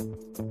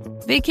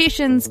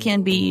vacations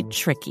can be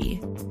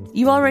tricky.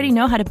 You already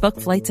know how to book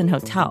flights and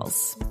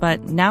hotels,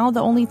 but now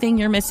the only thing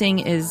you're missing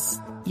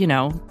is,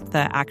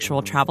 the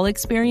actual travel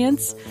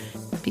experience.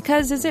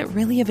 Because is it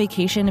really a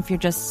vacation if you're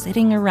just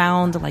sitting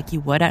around like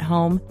you would at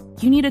home?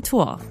 You need a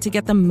tool to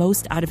get the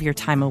most out of your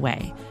time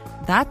away.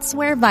 That's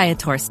where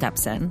Viator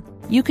steps in.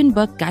 You can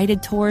book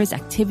guided tours,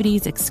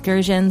 activities,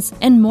 excursions,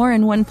 and more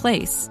in one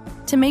place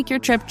to make your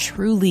trip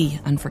truly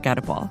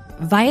unforgettable.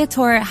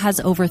 Viator has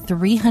over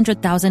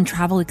 300,000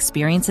 travel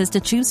experiences to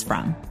choose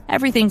from.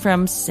 Everything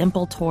from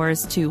simple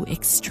tours to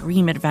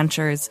extreme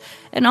adventures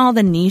and all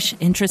the niche,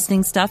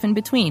 interesting stuff in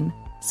between.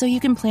 So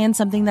you can plan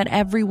something that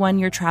everyone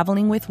you're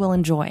traveling with will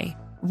enjoy.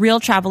 Real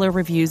traveler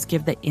reviews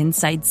give the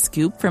inside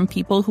scoop from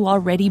people who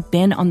already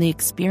been on the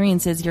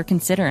experiences you're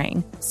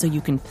considering, so you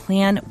can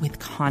plan with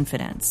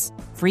confidence.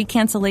 Free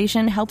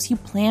cancellation helps you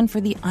plan for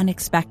the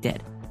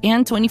unexpected.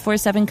 And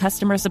 24/7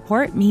 customer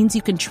support means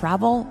you can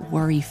travel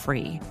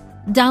worry-free.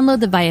 Download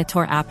the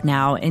Viator app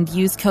now and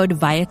use code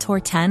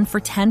Viator10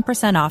 for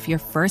 10% off your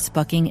first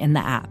booking in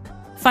the app.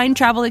 Find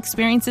travel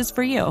experiences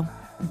for you.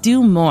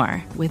 Do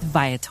more with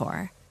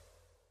Viator.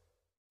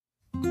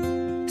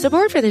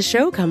 Support for this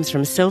show comes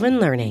from Sylvan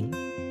Learning.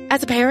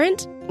 As a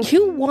parent,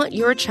 you want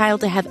your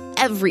child to have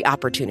every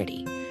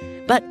opportunity.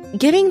 But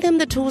giving them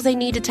the tools they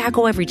need to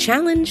tackle every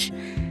challenge,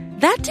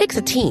 that takes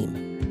a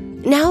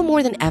team. Now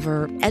more than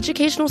ever,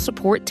 educational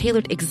support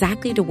tailored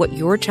exactly to what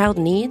your child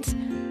needs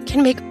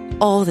can make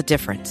all the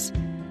difference.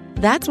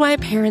 That's why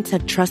parents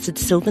have trusted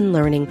Sylvan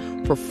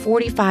Learning for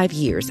 45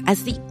 years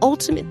as the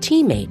ultimate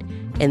teammate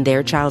in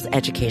their child's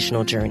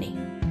educational journey,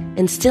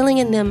 instilling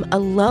in them a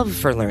love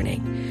for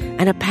learning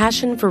and a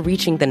passion for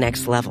reaching the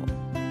next level.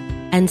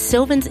 And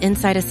Sylvan's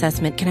Insight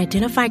Assessment can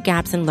identify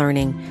gaps in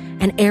learning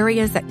and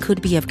areas that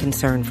could be of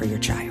concern for your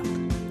child.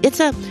 It's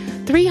a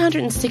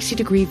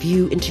 360-degree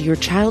view into your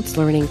child's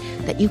learning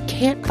that you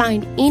can't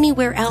find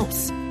anywhere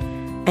else,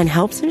 and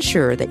helps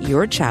ensure that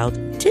your child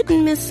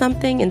didn't miss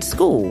something in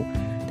school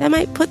that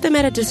might put them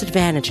at a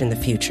disadvantage in the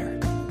future.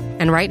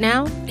 And right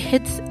now,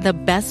 it's the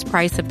best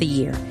price of the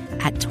year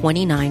at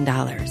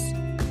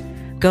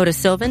 $29. Go to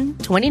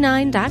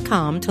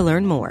sylvan29.com to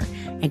learn more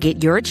and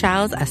get your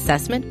child's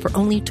assessment for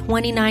only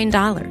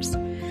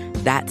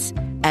 $29. That's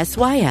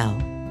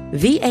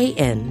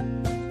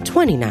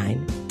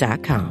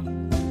SYLVAN29.com.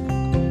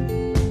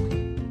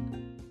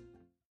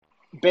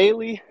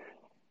 Bailey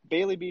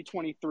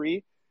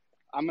B23.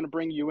 I'm going to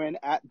bring you in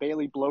at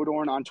Bailey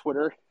Blowdorn on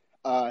Twitter.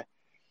 Got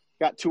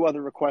two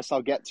other requests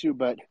I'll get to,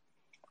 but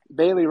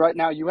Bailey, right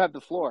now you have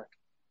the floor.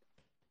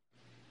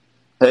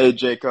 Hey,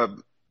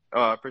 Jacob.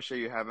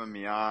 Appreciate you having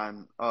me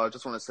on.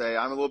 Just want to say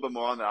I'm a little bit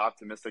more on the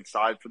optimistic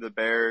side for the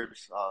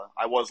Bears.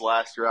 I was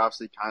last year,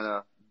 obviously kind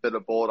of bit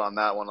of bold on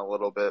that one a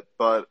little bit,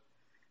 but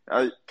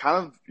kind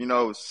of,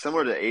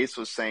 similar to Ace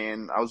was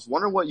saying, I was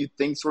wondering what you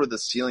think sort of the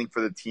ceiling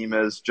for the team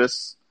is,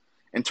 just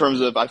in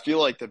terms of, I feel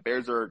like the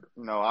Bears are,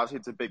 obviously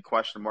it's a big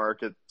question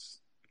mark.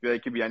 They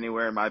could be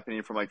anywhere, in my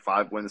opinion, from like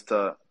 5 wins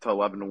to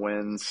 11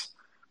 wins.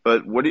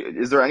 But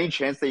is there any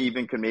chance they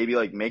even could maybe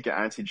like make an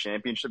NFC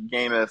Championship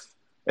game if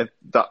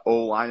the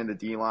O-line and the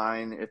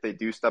D-line, if they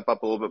do step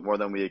up a little bit more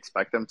than we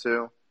expect them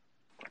to?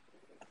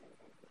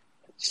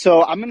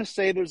 So I'm going to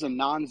say there's a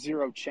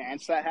non-zero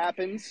chance that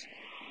happens,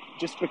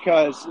 just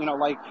because,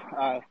 like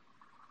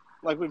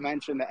we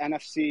mentioned, the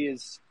NFC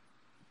is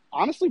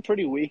honestly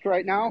pretty weak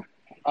right now.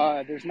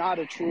 There's not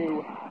a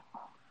true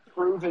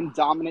proven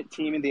dominant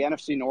team in the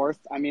NFC North.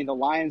 I mean, the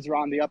Lions are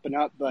on the up and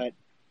up, but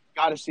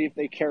got to see if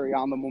they carry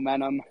on the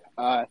momentum.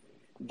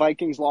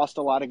 Vikings lost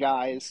a lot of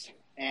guys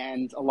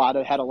and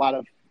had a lot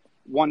of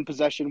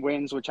one-possession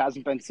wins, which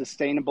hasn't been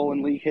sustainable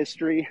in league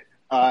history.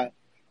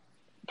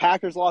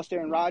 Packers lost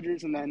Aaron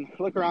Rodgers, and then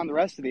look around the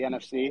rest of the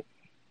NFC.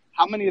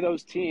 How many of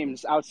those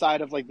teams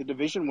outside of like the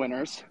division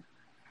winners,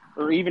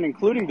 or even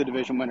including the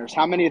division winners,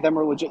 how many of them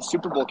are legit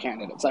Super Bowl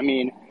candidates? I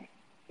mean,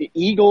 the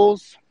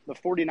Eagles, the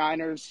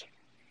 49ers,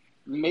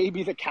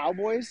 maybe the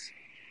Cowboys.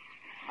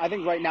 I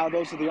think right now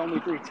those are the only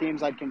three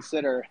teams I'd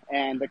consider,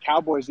 and the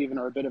Cowboys even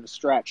are a bit of a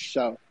stretch.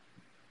 So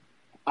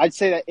I'd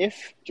say that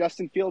if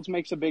Justin Fields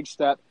makes a big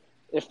step,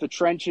 if the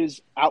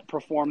trenches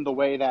outperform the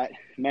way that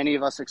many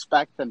of us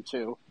expect them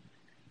to,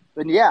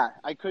 then yeah,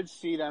 I could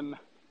see them,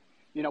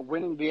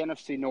 winning the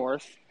NFC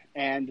North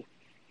and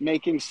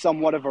making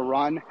somewhat of a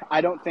run.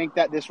 I don't think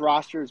that this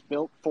roster is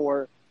built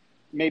for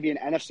maybe an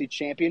NFC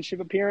Championship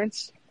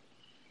appearance.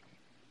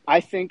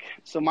 I think,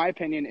 so my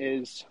opinion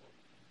is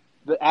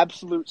the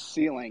absolute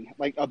ceiling,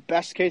 like a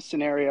best case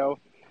scenario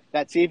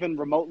that's even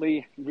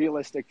remotely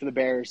realistic for the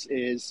Bears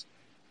is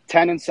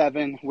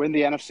 10-7, win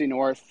the NFC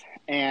North,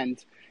 and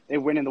they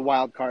win in the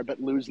wild card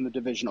but lose in the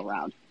divisional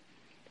round.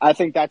 I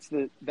think that's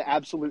the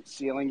absolute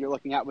ceiling you're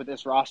looking at with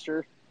this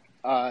roster.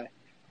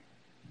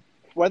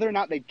 Whether or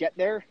not they get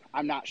there,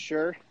 I'm not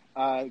sure.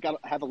 Got to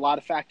have a lot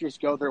of factors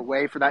go their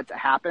way for that to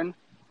happen.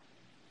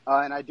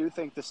 And I do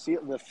think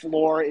the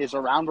floor is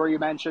around where you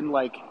mentioned,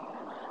 like,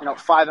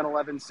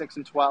 5-11,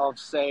 6-12.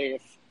 Say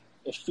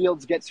if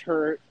Fields gets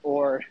hurt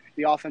or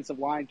the offensive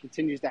line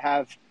continues to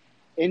have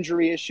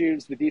injury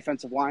issues, the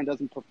defensive line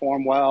doesn't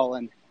perform well,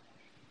 and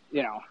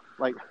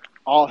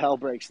all hell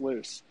breaks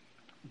loose.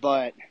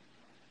 But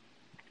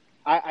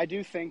I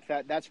do think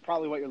that that's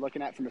probably what you're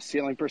looking at from a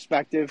ceiling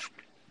perspective.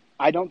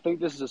 I don't think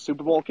this is a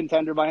Super Bowl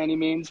contender by any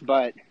means,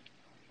 but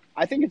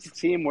I think it's a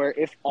team where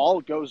if all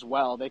goes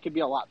well, they could be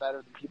a lot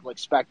better than people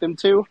expect them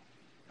to.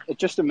 It's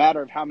just a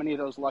matter of how many of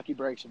those lucky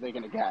breaks are they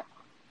going to get.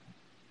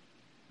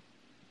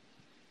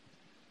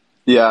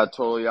 Yeah,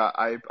 totally.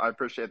 I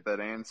appreciate that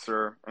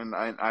answer, and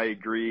I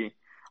agree.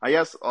 I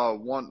guess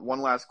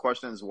one last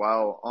question as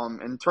well.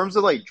 In terms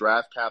of like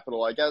draft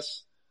capital, I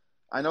guess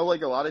I know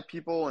like a lot of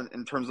people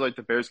in terms of like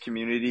the Bears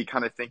community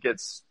kind of think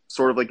it's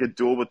sort of like a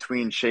duel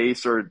between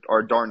Chase or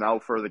Darnell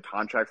for the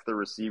contract for the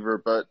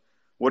receiver. But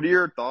what are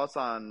your thoughts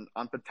on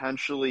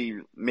potentially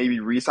maybe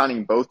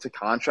re-signing both to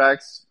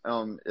contracts?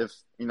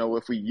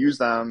 If we use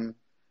them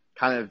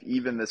kind of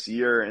even this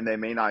year and they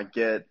may not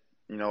get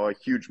a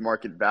huge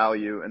market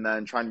value, and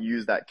then trying to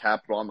use that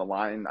capital on the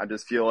line. I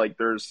just feel like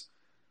there's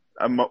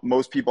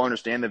most people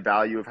understand the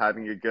value of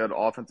having a good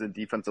offensive and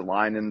defensive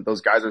line, and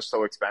those guys are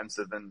so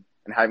expensive, and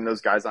having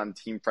those guys on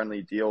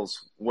team-friendly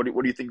deals. What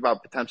do you think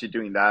about potentially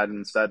doing that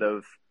instead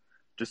of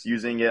just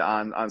using it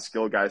on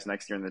skill guys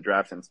next year in the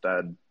draft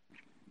instead?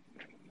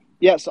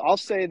 Yeah, so I'll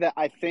say that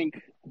I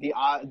think the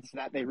odds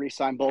that they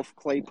re-sign both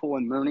Claypool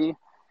and Mooney,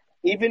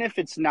 even if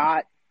it's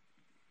not,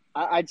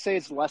 I'd say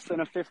it's less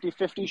than a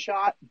 50-50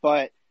 shot,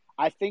 but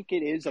I think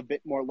it is a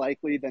bit more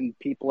likely than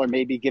people are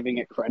maybe giving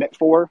it credit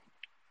for.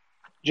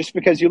 Just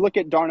because you look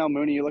at Darnell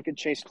Mooney, you look at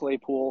Chase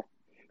Claypool.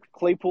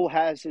 Claypool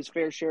has his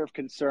fair share of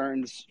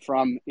concerns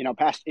from,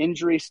 past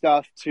injury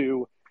stuff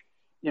to,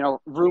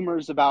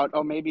 rumors about,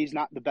 maybe he's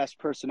not the best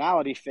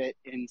personality fit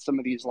in some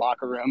of these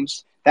locker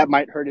rooms. That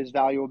might hurt his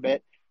value a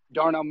bit.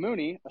 Darnell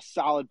Mooney, a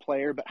solid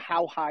player, but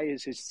how high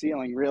is his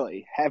ceiling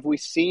really? Have we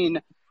seen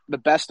the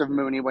best of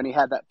Mooney when he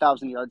had that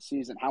 1,000-yard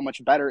season? How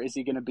much better is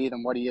he going to be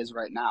than what he is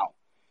right now?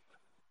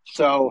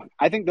 So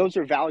I think those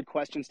are valid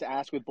questions to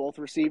ask with both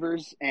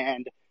receivers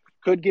and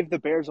could give the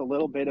Bears a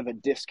little bit of a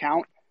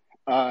discount.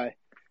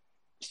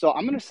 So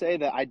I'm going to say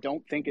that I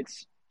don't think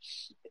it's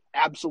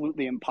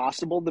absolutely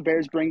impossible the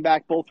Bears bring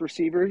back both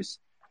receivers.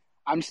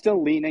 I'm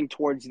still leaning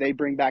towards they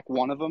bring back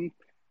one of them.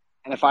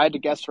 And if I had to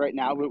guess right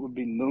now, it would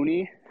be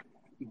Mooney.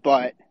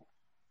 But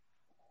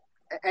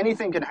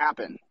anything can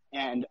happen.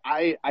 And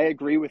I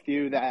agree with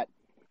you that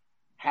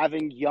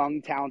having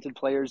young, talented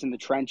players in the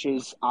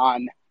trenches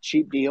on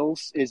cheap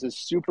deals is a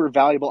super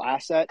valuable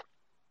asset.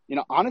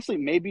 Honestly,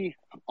 maybe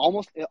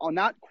almost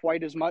not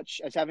quite as much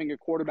as having a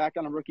quarterback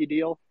on a rookie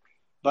deal,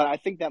 but I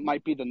think that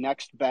might be the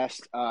next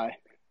best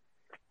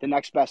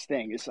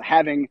thing is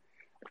having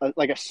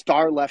a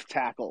star left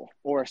tackle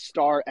or a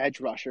star edge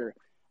rusher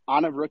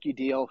on a rookie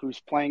deal who's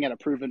playing at a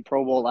proven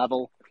Pro Bowl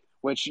level,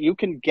 which you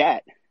can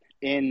get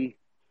in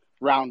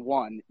round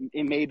one,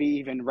 and maybe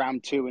even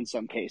round two in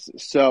some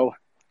cases. So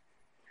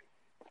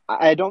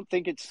I don't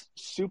think it's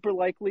super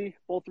likely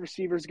both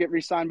receivers get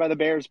re-signed by the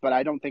Bears, but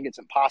I don't think it's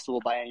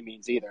impossible by any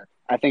means either.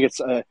 I think it's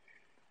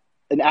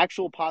an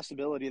actual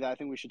possibility that I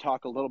think we should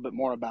talk a little bit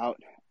more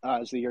about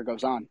as the year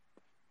goes on.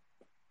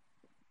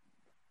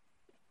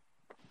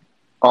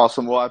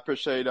 Awesome. Well, I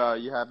appreciate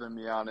you having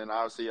me on, and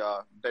obviously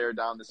bear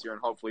down this year,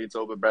 and hopefully it's a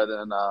little bit better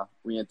than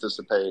we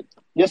anticipate.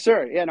 Yes,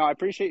 sir. Yeah, no, I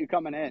appreciate you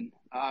coming in.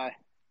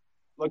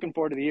 Looking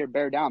forward to the year.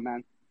 Bear down,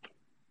 man.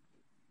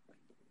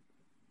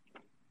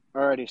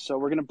 Alrighty, so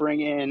we're going to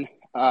bring in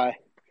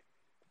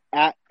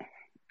at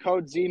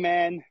Code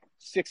Z-Man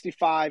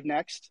 65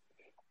 next.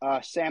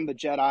 Sam the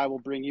Jedi will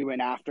bring you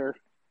in after.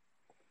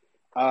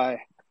 For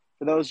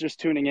those just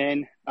tuning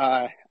in,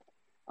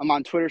 I'm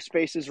on Twitter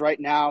Spaces right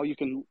now. You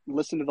can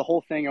listen to the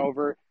whole thing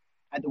over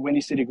at the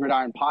Windy City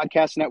Gridiron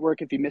Podcast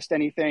Network if you missed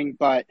anything.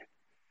 But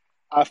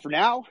for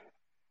now,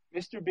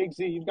 Mr. Big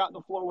Z, you've got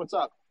the floor. What's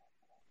up?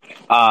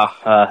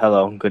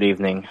 Hello. Good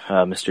evening,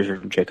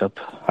 Mr. Jacob.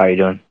 How are you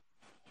doing?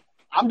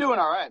 I'm doing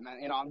all right,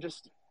 man. I'm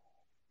just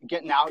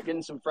getting out,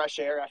 getting some fresh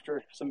air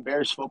after some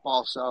Bears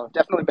football. So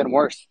definitely been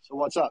worse. So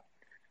what's up?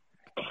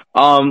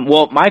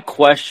 Well, my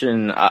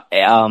question,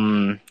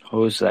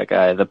 who's that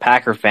guy? The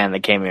Packer fan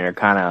that came in here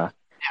kind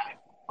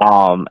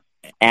of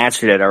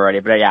answered it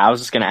already. But yeah, I was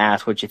just going to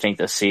ask what you think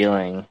the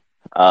ceiling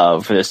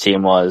for this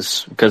team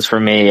was. Because for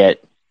me,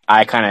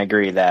 I kind of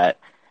agree that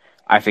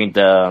I think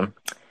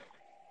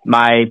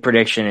my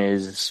prediction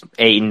is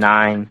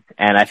 8-9,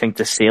 and I think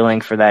the ceiling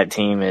for that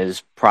team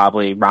is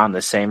probably around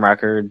the same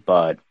record,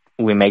 but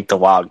we make the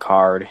wild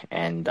card,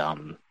 and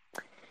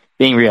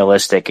being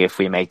realistic, if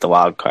we make the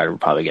wild card, we're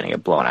probably going to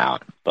get blown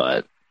out.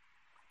 But,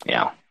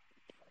 yeah.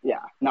 Yeah.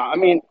 No, I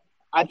mean,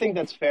 I think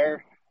that's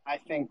fair. I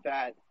think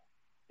that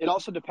it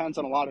also depends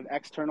on a lot of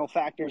external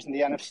factors in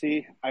the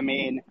NFC. I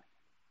mean,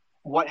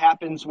 what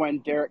happens when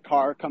Derek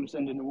Carr comes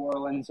into New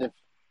Orleans if,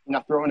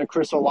 throw in a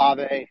Chris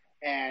Olave,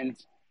 and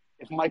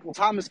if Michael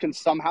Thomas can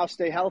somehow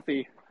stay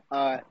healthy,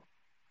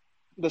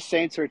 the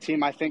Saints are a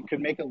team I think could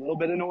make a little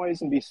bit of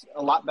noise and be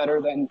a lot better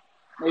than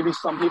maybe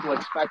some people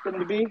expect them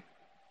to be.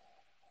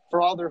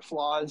 For all their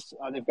flaws,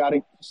 they've got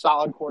a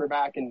solid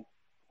quarterback and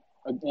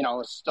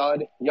a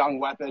stud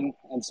young weapon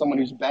and someone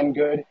who's been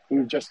good,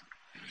 who just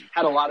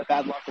had a lot of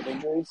bad luck with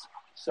injuries.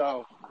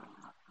 So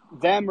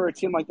them or a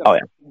team like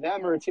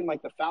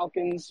the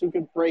Falcons who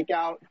could break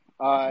out.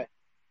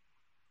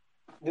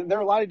 There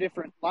are a lot of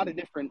different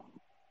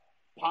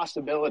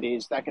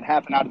possibilities that could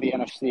happen out of the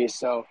NFC.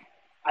 So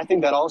I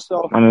think that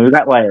also. I mean, we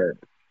got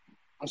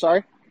I'm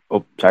sorry?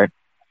 Oh, sorry.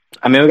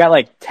 I mean, we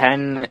got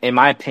 10, in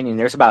my opinion,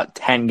 there's about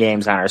 10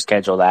 games on our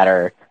schedule that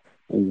are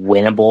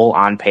winnable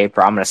on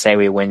paper. I'm going to say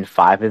we win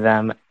 5 of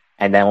them,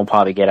 and then we'll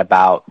probably get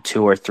about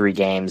 2 or 3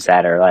 games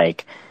that are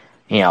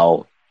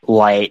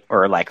light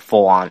or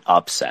full-on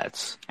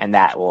upsets, and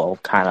that will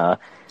kind of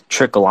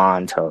trickle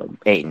on to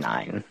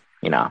 8-9,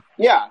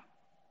 Yeah.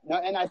 No,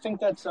 and I think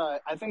that's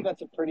a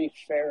pretty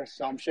fair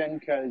assumption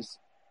because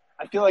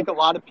I feel like a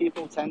lot of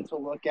people tend to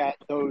look at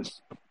those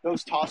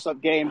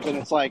toss-up games and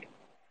it's like,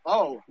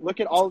 oh, look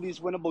at all these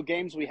winnable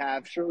games we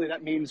have. Surely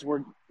that means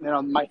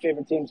my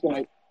favorite team's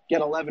going to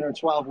get 11 or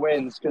 12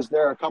 wins because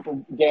there are a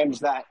couple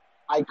games that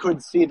I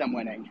could see them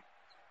winning.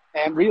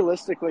 And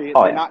realistically,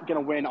 Oh they're yeah. not going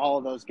to win all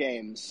of those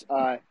games.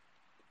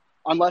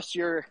 Unless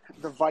you're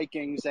the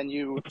Vikings and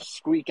you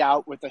squeak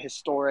out with a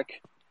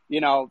historic,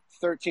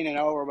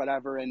 13-0 or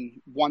whatever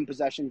in one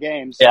possession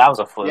games. Yeah, that was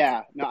a fluke.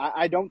 Yeah, no,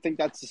 I don't think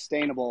that's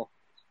sustainable.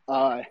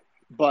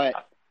 But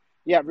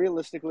yeah,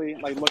 realistically,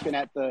 like looking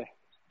at the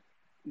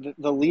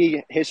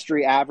league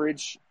history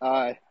average,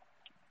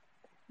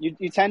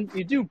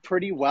 you do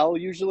pretty well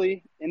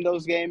usually in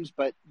those games,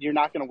 but you're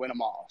not going to win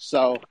them all.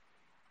 So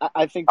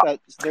I think that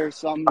there's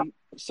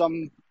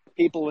some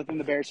people within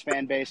the Bears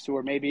fan base who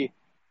are maybe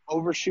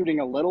overshooting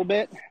a little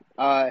bit.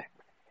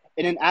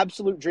 In an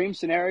absolute dream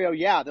scenario,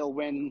 yeah, they'll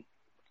win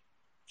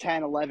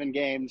 10, 11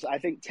 games. I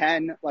think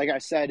 10, like I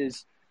said,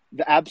 is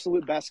the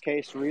absolute best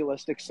case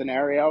realistic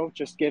scenario,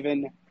 just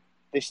given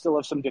they still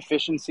have some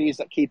deficiencies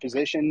at key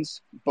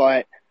positions.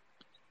 But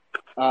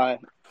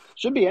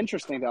should be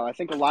interesting, though. I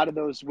think a lot of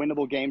those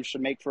winnable games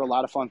should make for a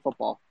lot of fun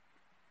football.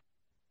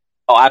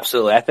 Oh,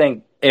 absolutely. I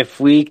think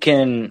we're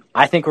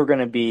going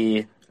to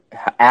be,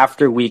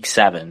 after week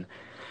 7,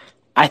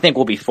 I think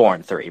we'll be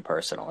 4-3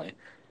 personally.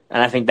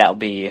 And I think that'll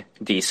be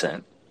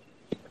decent.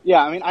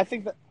 Yeah, I mean, I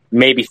think that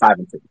maybe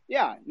 5-2.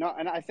 Yeah, no,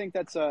 and I think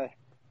that's a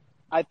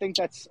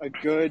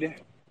good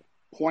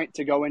point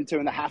to go into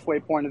in the halfway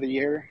point of the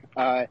year.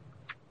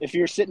 If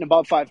you're sitting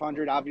above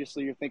 500,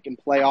 obviously you're thinking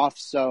playoffs,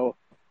 so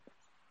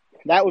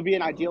that would be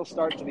an ideal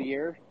start to the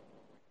year.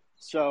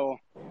 So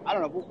I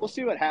don't know. We'll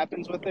see what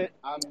happens with it.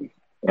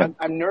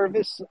 I'm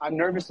nervous. I'm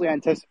nervously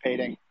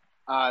anticipating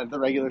the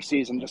regular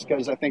season just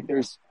because I think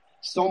there's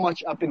so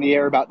much up in the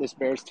air about this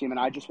Bears team, and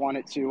I just want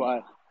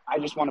to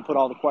put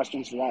all the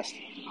questions to rest.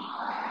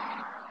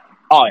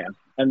 Oh yeah,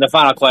 and the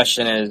final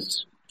question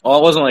is, well,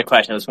 it wasn't really a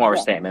question; it was more of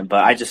a statement.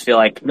 But I just feel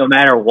like no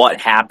matter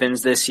what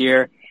happens this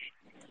year,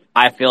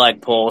 I feel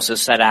like Poles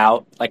has set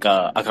out like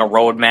a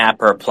roadmap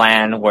or a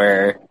plan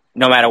where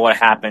no matter what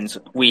happens,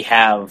 we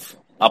have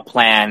a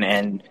plan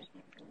and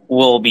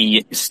we'll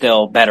be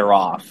still better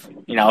off.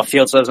 If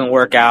Fields doesn't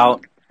work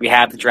out, we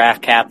have the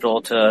draft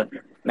capital to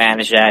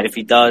manage that. If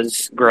he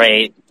does,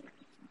 great.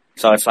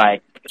 So it's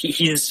like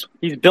he's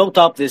built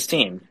up this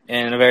team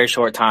in a very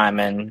short time,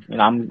 and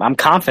I'm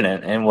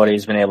confident in what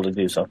he's been able to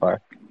do so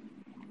far.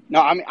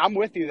 No, I'm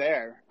with you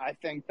there. I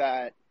think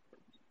that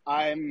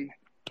I'm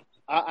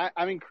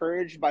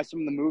encouraged by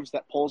some of the moves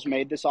that Poles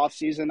made this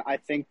offseason. I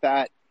think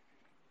that,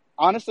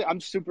 honestly,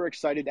 I'm super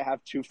excited to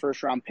have 2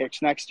 first-round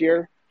picks next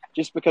year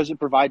just because it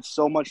provides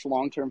so much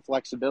long-term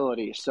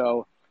flexibility.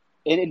 So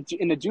in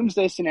a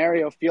doomsday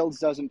scenario, Fields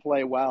doesn't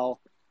play well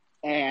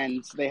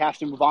and they have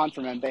to move on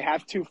from him. They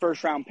have 2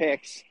 first-round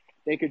picks.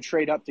 They could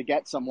trade up to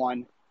get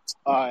someone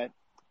and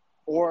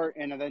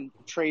then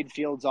trade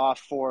Fields off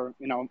for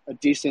a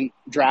decent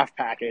draft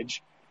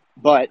package.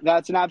 But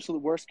that's an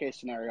absolute worst-case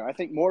scenario. I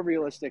think more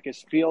realistic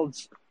is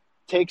Fields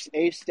takes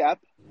a step.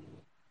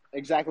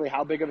 Exactly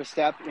how big of a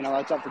step,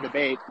 that's up for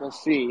debate. We'll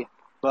see.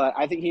 But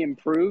I think he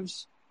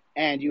improves,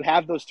 and you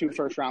have those 2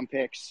 first-round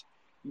picks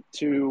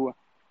to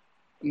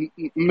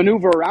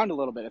maneuver around a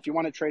little bit. If you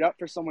want to trade up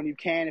for someone, you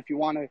can. If you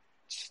want to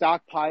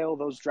stockpile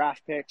those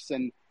draft picks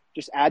and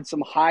just add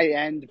some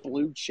high-end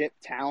blue-chip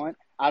talent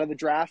out of the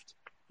draft,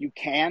 you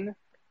can.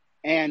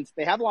 And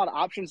they have a lot of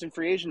options in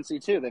free agency,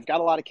 too. They've got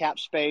a lot of cap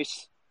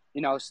space.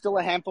 Still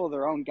a handful of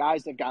their own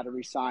guys they've got to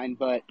re-sign,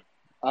 but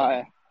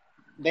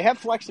they have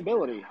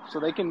flexibility, so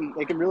they can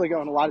really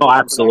go in a lot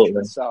of different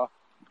directions. So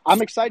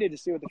I'm excited to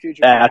see what the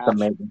future has. That's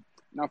amazing.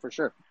 No, for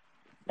sure.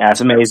 Yeah,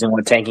 it's amazing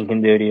what tanking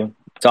can do to you.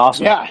 It's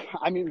awesome. Yeah,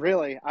 I mean,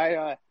 really,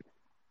 I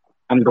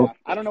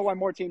don't know why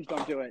more teams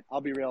don't do it.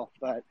 I'll be real,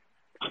 but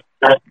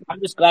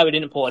I'm just glad we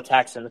didn't pull a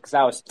Texan because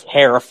I was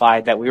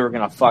terrified that we were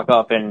going to fuck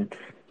up and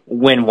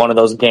win one of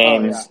those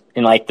games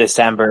in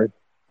December.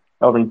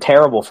 That would have been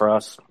terrible for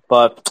us.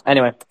 But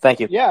anyway,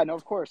 thank you. Yeah, no,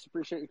 of course.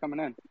 Appreciate you coming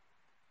in.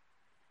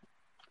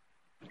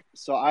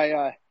 So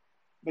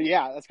but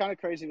yeah, that's kind of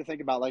crazy to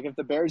think about. Like if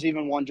the Bears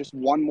even won just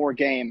one more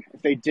game,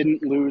 if they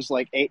didn't lose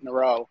 8 in a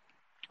row,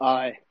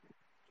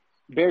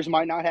 Bears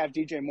might not have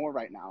DJ Moore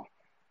right now.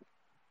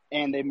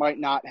 And they might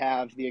not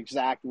have the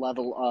exact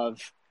level of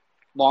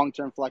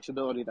long-term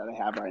flexibility that they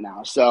have right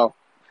now. So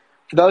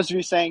for those of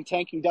you saying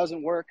tanking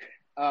doesn't work,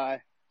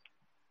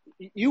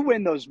 you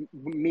win those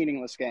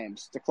meaningless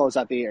games to close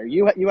out the year.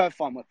 You have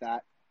fun with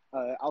that.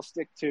 I'll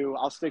stick to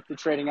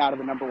trading out of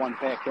the number 1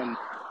 pick and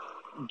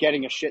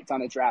getting a shit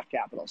ton of draft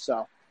capital.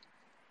 So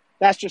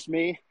that's just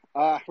me.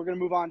 We're going to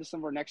move on to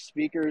some of our next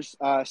speakers.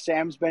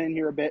 Sam's been in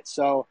here a bit,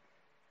 so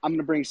I'm going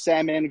to bring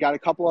Sam in. Got a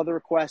couple other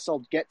requests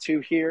I'll get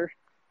to here.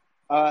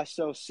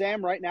 So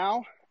Sam, right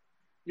now,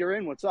 you're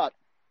in. What's up?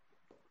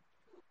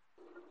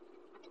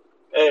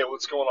 Hey,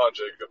 what's going on,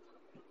 Jacob?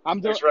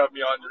 Thanks for having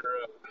me on your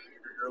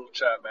little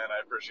chat, man.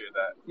 I appreciate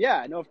that.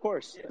 Yeah, no, of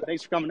course.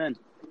 Thanks for coming in.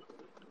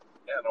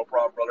 Yeah, no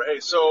problem, brother. Hey,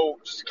 so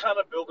just kind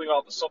of building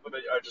off of something that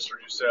I just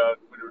heard you say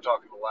when you were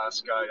talking to the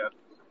last guy, I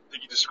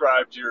think you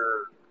described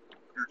your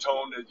your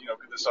tone is,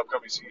 this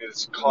upcoming season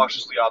is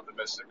cautiously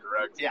optimistic,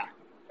 correct? Yeah.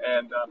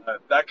 And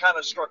that kind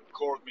of struck a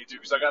chord with me too,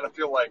 because I kind of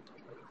feel like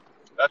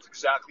that's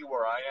exactly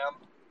where I am,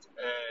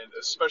 and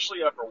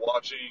especially after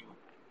watching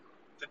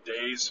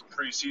today's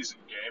preseason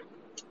game,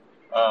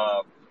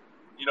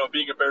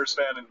 being a Bears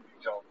fan and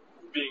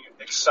being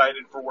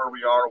excited for where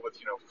we are with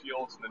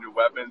Fields and the new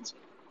weapons.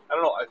 I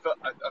don't know. I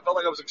felt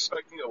like I was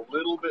expecting a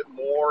little bit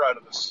more out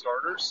of the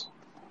starters,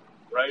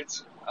 right?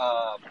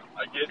 I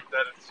get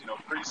that it's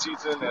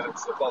preseason and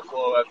it's the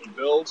Buffalo at the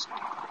Bills,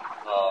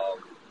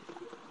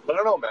 but I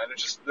don't know, man.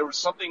 It's just there was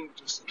something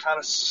just kind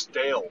of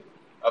stale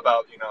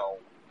about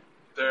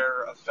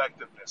their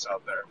effectiveness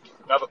out there.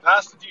 Now the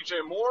pass to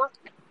DJ Moore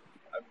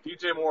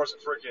is a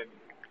freaking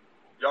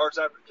yards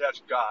after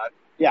catch god.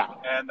 Yeah.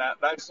 And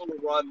that nice little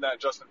run that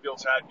Justin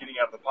Fields had getting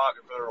out of the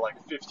pocket for like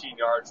 15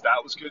 yards,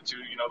 that was good too.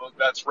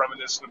 That's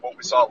reminiscent of what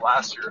we saw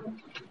last year.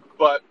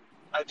 But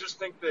I just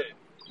think that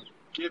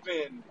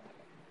given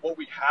what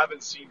we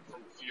haven't seen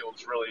from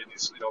Fields really in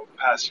these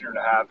past year and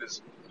a half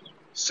is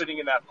sitting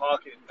in that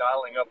pocket and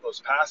dialing up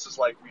those passes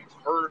like we've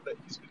heard that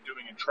he's been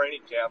doing in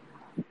training camp.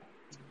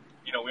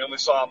 We only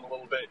saw him a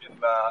little bit in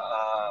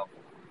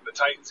the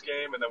Titans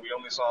game, and then we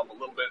only saw him a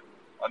little bit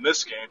on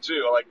this game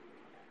too. Like,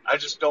 I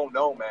just don't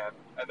know, man.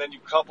 And then you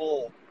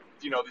couple,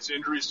 these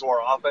injuries to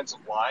our offensive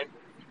line,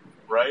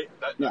 right?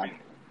 Yeah. I mean,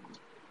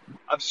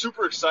 I'm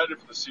super excited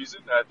for the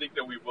season, and I think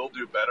that we will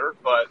do better,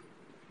 but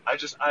I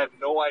have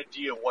no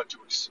idea what to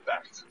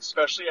expect,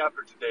 especially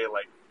after today.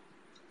 Like,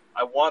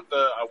 I want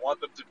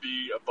them to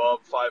be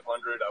above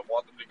 500. I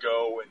want them to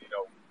go and,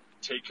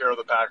 take care of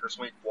the Packers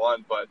week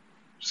 1, but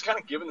just kind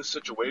of given the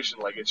situation,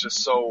 like, it's just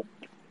so,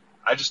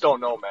 I just don't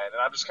know, man. And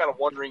I'm just kind of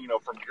wondering,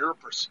 from your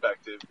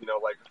perspective,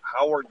 like,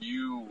 how are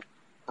you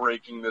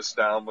breaking this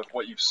down with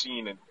what you've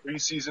seen in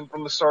preseason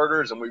from the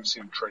starters and what you've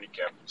seen in training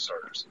camp from the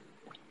starters?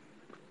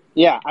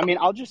 Yeah, I mean,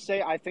 I'll just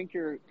say I think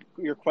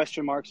your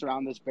question marks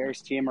around this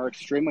Bears team are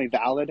extremely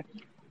valid.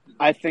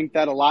 I think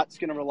that a lot's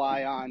going to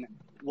rely on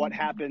what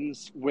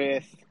happens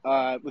with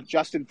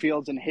Justin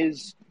Fields and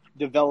his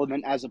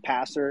development as a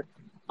passer.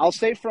 I'll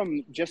say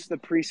from just the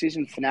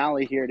preseason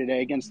finale here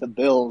today against the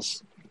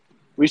Bills,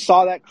 we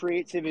saw that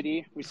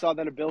creativity. We saw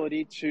that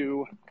ability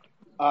to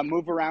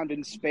move around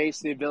in space,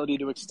 the ability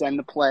to extend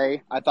the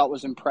play, I thought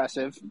was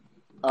impressive.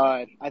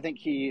 I think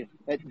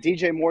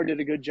DJ Moore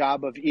did a good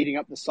job of eating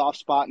up the soft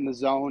spot in the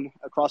zone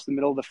across the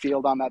middle of the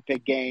field on that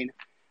big gain,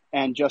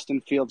 and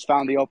Justin Fields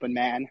found the open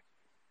man.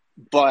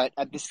 But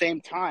at the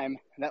same time,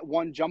 that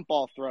one jump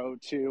ball throw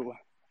to,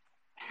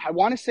 I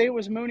want to say it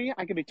was Mooney.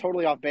 I could be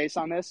totally off base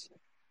on this.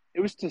 It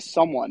was to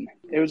someone.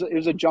 It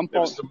was a jump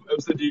ball. It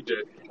was the DJ.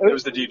 It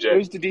was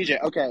the DJ.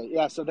 Okay,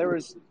 yeah. So there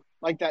was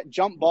like that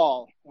jump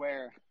ball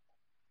where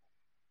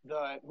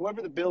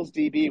whoever the Bills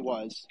DB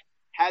was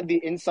had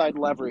the inside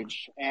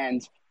leverage,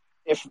 and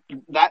if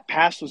that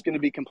pass was going to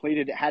be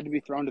completed, it had to be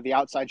thrown to the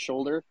outside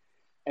shoulder,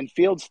 and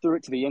Fields threw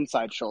it to the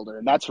inside shoulder,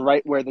 and that's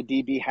right where the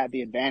DB had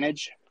the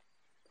advantage.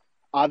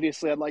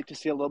 Obviously, I'd like to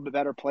see a little bit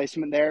better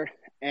placement there,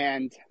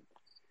 and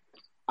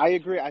I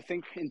agree. I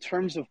think in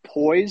terms of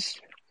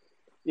poise,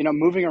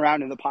 moving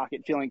around in the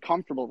pocket, feeling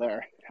comfortable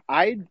there,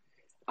 I'd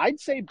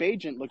say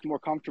Bagent looked more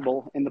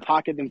comfortable in the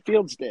pocket than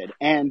Fields did.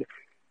 And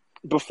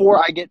before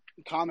I get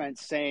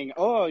comments saying,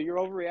 "Oh, you're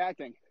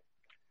overreacting,"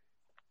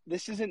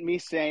 this isn't me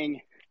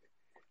saying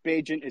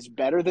Bagent is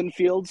better than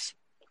Fields.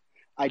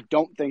 I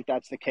don't think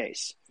that's the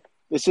case.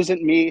 This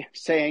isn't me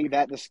saying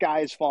that the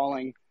sky is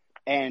falling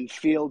and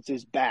Fields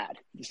is bad.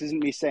 This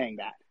isn't me saying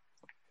that.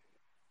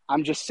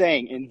 I'm just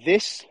saying in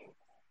this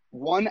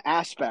one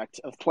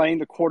aspect of playing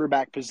the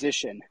quarterback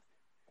position,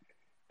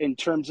 in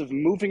terms of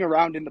moving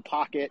around in the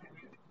pocket,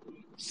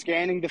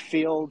 scanning the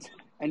field,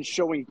 and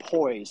showing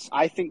poise,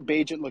 I think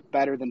Bagent looked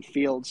better than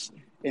Fields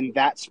in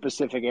that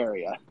specific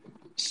area.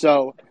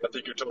 So I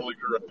think you're totally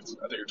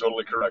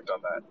correct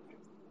on that.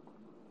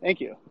 Thank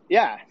you.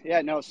 Yeah,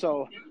 no,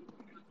 so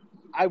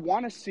I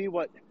want to see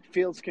what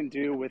Fields can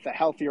do with a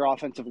healthier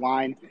offensive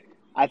line.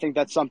 I think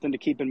that's something to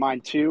keep in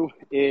mind too,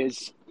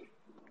 is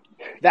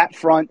that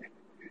front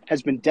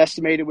has been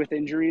decimated with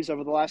injuries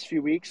over the last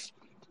few weeks.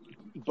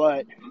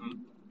 But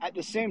at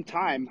the same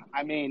time,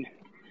 I mean,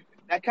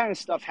 that kind of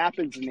stuff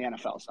happens in the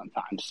NFL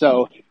sometimes.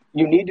 So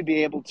you need to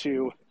be able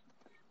to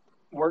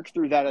work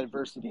through that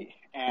adversity.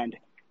 And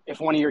if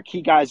one of your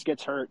key guys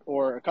gets hurt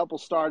or a couple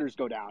starters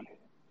go down,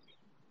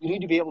 you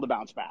need to be able to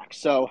bounce back.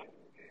 So,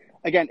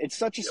 again, it's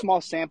such a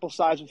small sample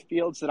size with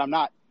Fields that I'm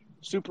not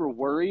super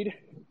worried.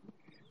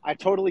 I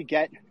totally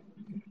get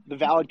the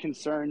valid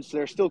concerns.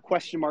 There are still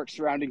question marks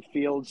surrounding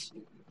Fields,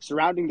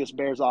 surrounding this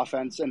Bears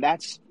offense, and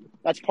that's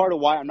part of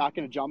why I'm not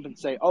going to jump and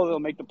say, oh, they'll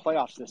make the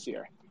playoffs this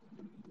year.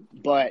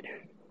 But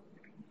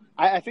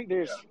I think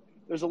there's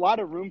a lot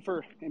of room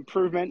for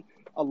improvement,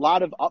 a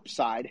lot of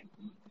upside.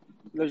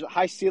 There's a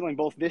high ceiling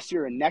both this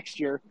year and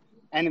next year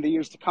and in the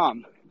years to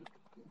come.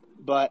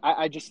 But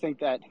I just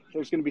think that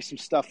there's going to be some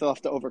stuff they'll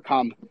have to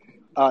overcome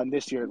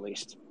this year at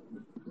least.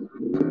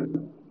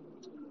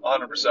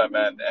 100%,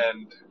 man.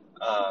 And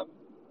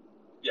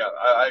Yeah,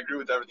 I agree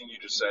with everything you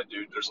just said,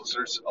 dude.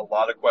 There's a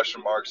lot of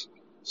question marks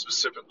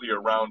specifically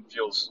around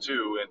Fields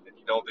too, and if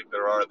you don't think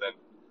there are, then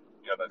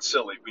that's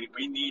silly.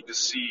 We need to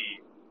see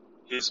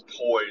his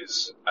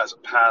poise as a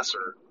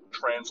passer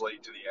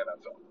translate to the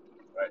NFL,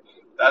 right?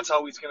 That's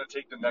how he's going to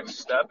take the next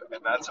step,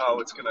 and that's how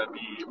it's going to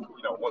be.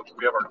 Once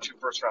we have our 2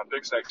 first-round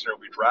picks next year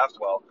and we draft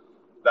well,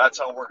 that's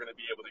how we're going to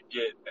be able to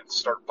get and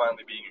start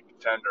finally being a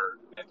contender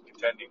and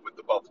contending with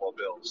the Buffalo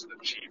Bills,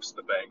 the Chiefs,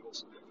 the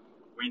Bengals.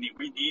 We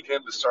need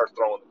him to start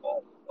throwing the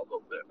ball a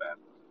little bit, man.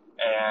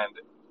 And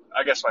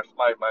I guess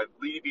my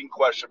leading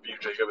question for you,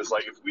 Jacob, is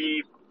like,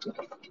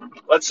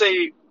 let's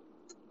say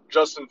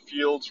Justin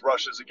Fields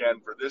rushes again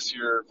for this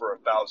year for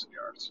 1,000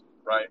 yards,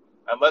 right?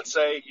 And let's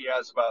say he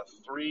has about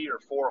 300 or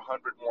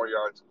 400 more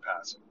yards in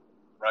passing,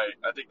 right?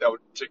 I think that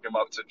would tick him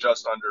up to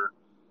just under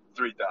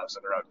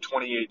 3,000, around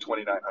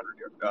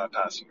 2,900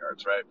 passing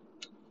yards, right?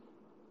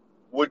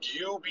 Would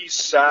you be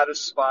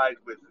satisfied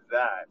with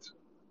that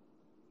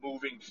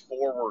moving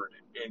forward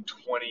in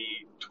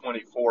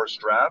 2024's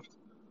draft,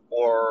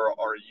 or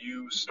are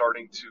you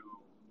starting to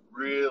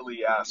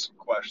really ask some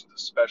questions,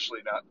 especially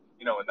not,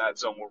 in that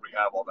zone where we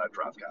have all that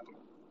draft capital?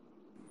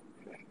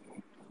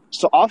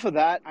 So off of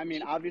that, I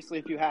mean, obviously,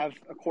 if you have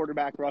a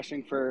quarterback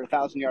rushing for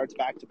 1,000 yards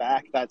back to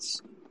back,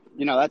 that's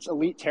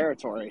elite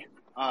territory.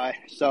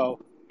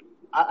 So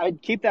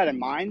I'd keep that in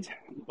mind,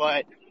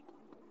 but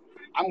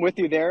I'm with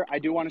you there. I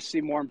do want to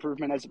see more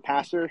improvement as a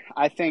passer.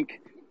 I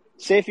think,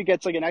 say if he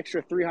gets like an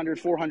extra 300,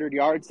 400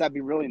 yards, that'd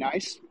be really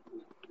nice.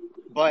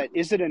 But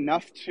is it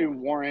enough to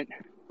warrant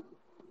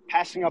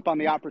passing up on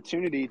the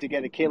opportunity to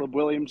get a Caleb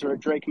Williams or a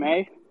Drake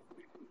May?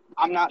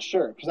 I'm not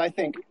sure, because I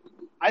think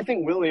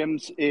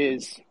Williams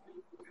is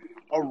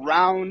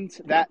around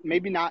that,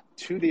 maybe not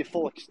to the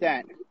full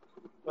extent,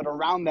 but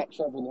around that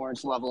Trevor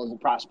Lawrence level as a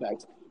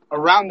prospect,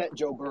 around that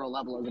Joe Burrow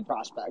level as a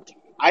prospect.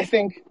 I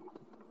think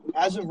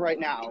as of right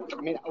now,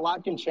 I mean, a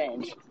lot can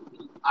change.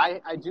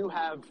 I do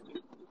have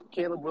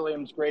Caleb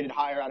Williams graded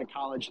higher out of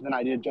college than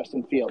I did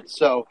Justin Fields.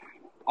 So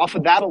off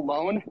of that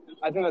alone,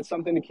 I think that's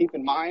something to keep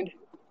in mind,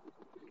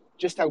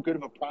 just how good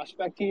of a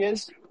prospect he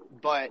is.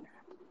 But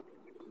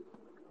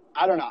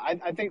I don't know.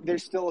 I think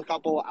there's still a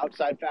couple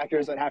outside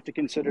factors I'd have to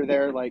consider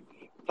there, like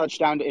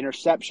touchdown to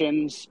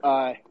interceptions,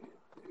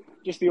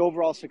 just the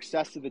overall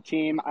success of the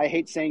team. I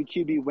hate saying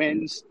QB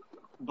wins,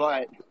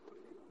 but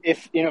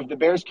if the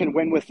Bears can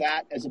win with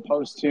that, as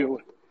opposed to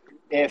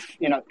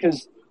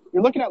because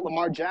you're looking at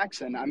Lamar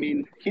Jackson. I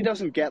mean, he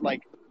doesn't get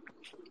like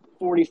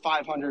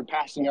 4,500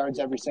 passing yards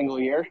every single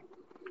year.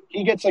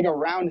 He gets like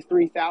around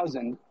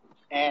 3,000,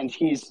 and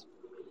he's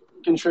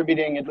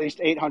contributing at least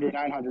 800,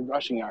 900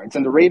 rushing yards,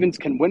 and the Ravens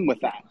can win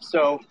with that.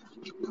 So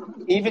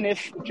even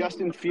if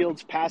Justin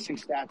Fields' passing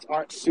stats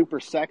aren't super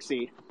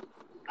sexy,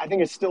 I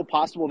think it's still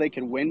possible they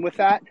can win with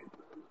that.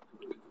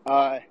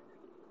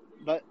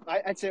 But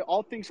I'd say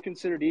all things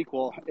considered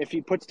equal, if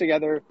he puts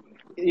together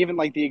even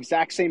like the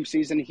exact same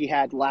season he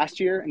had last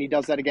year and he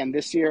does that again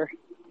this year,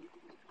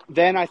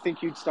 then I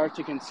think you'd start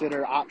to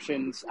consider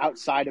options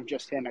outside of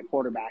just him at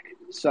quarterback.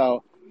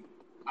 So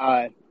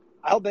I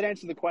hope that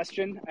answered the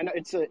question. I know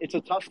it's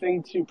a tough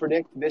thing to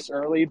predict this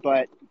early,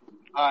 but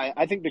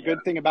I think the good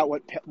thing about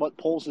what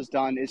Poles has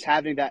done is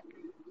having that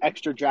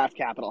extra draft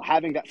capital,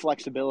 having that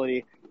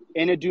flexibility.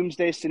 In a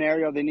doomsday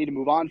scenario, they need to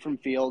move on from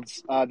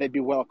Fields. They'd be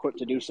well equipped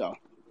to do so.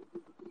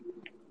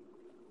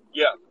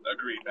 Yeah,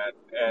 agreed, man.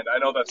 And I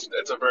know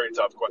it's a very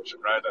tough question,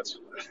 right? That's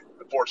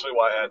unfortunately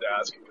why I had to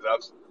ask it, because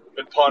I've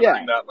been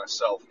pondering that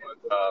myself.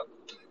 But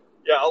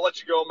yeah, I'll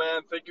let you go,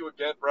 man. Thank you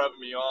again for having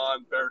me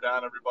on. Bear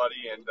down,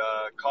 everybody, and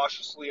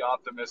cautiously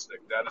optimistic.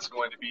 That is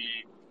going to be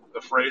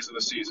the phrase of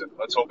the season.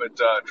 Let's hope it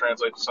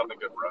translates to something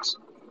good for us.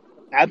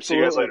 Absolutely. See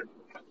you guys later.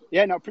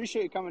 Yeah, no,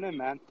 appreciate you coming in,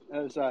 man. It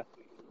was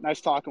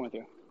nice talking with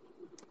you.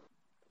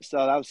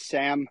 So that was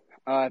Sam.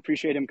 I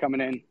appreciate him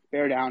coming in.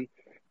 Bear down.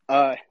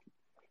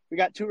 We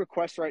got 2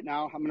 requests right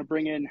now. I'm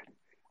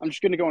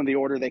just going to go in the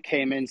order they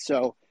came in.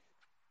 So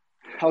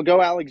I'll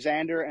go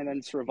Alexander and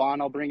then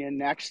Sravan I'll bring in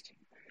next.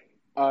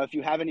 If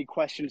you have any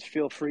questions,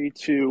 feel free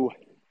to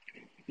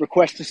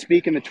request to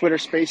speak in the Twitter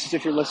spaces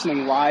if you're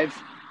listening live.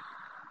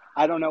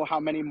 I don't know how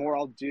many more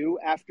I'll do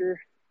after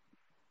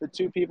the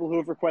 2 people who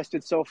have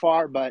requested so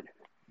far, but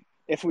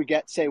if we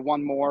get, say,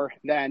 1 more,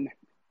 then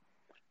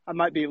I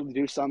might be able to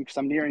do some, because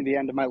I'm nearing the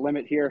end of my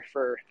limit here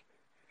for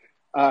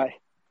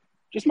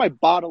just my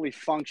bodily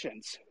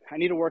functions. I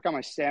need to work on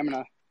my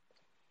stamina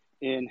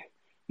in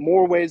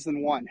more ways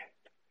than one.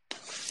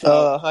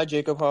 So, Hi,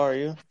 Jacob. How are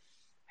you?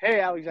 Hey,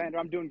 Alexander.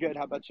 I'm doing good.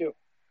 How about you?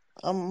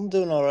 I'm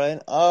doing all right.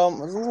 I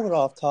was a little bit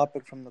off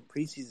topic from the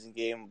preseason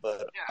game,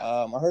 but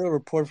I heard a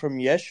report from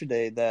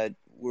yesterday that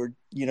we're,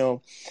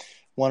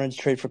 wanted to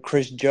trade for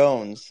Chris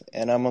Jones,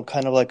 and I'm a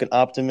kind of like an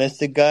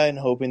optimistic guy and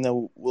hoping that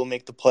we'll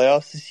make the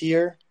playoffs this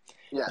year.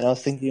 Yeah. And I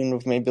was thinking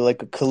of maybe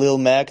like a Khalil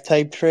Mack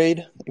type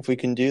trade, if we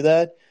can do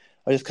that.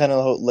 I was just kind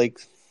of like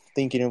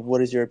thinking of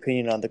what is your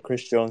opinion on the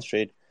Chris Jones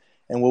trade,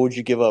 and what would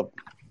you give up?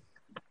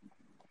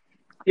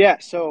 Yeah,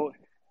 so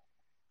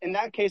in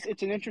that case,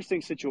 it's an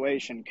interesting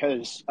situation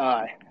because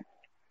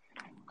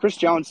Chris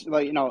Jones,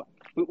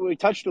 we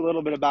touched a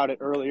little bit about it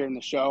earlier in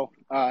the show.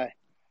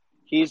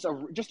 He's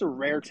just a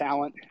rare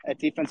talent at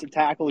defensive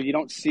tackle. You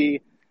don't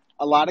see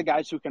a lot of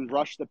guys who can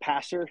rush the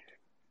passer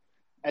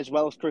as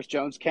well as Chris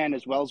Jones can,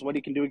 as well as what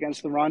he can do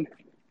against the run.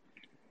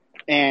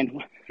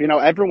 And,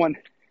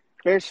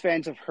 Bears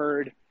fans have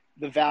heard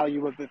the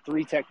value of the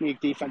 3-technique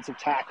defensive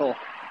tackle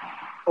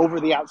over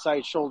the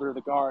outside shoulder of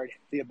the guard,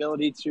 the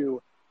ability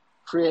to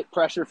create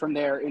pressure from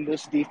there in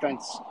this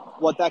defense,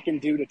 what that can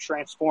do to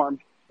transform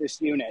this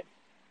unit.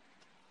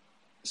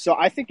 So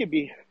I think it'd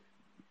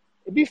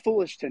be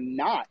foolish to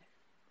not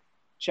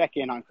check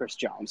in on Chris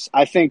Jones.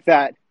 I think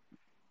that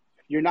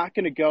you're not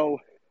going to go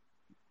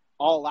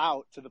all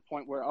out to the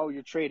point where,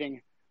 you're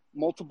trading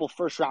multiple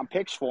first-round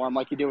picks for him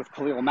like you did with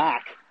Khalil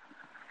Mack.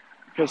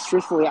 Because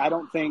truthfully, I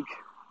don't think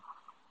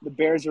the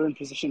Bears are in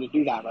position to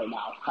do that right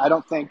now. I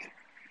don't think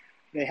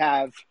they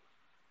have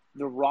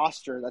the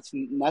roster that's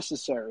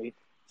necessary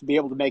to be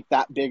able to make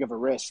that big of a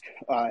risk.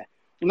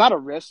 Not a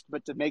risk,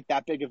 but to make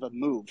that big of a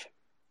move.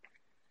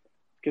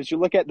 Because you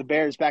look at the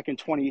Bears back in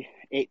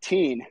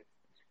 2018,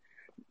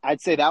 I'd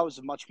say that was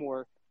a much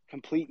more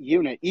complete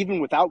unit, even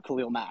without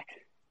Khalil Mack.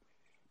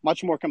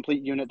 Much more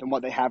complete unit than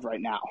what they have right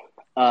now.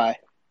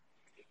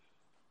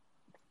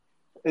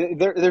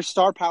 There's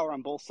star power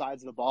on both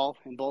sides of the ball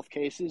in both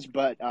cases,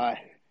 but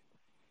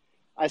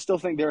I still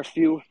think there are a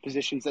few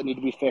positions that need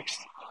to be fixed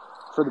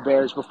for the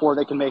Bears before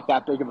they can make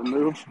that big of a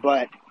move.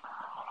 But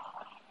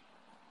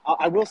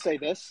I will say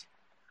this.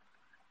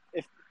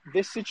 If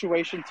this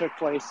situation took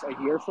place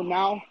a year from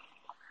now,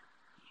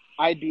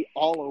 I'd be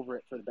all over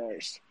it for the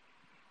Bears.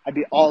 I'd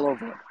be all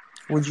over it.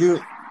 Would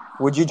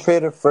you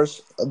trade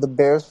the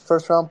Bears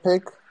first round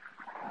pick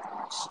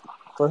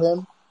for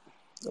him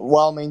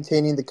while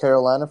maintaining the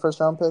Carolina first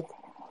round pick?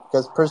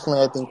 Because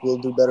personally, I think we'll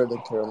do better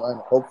than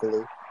Carolina.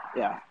 Hopefully.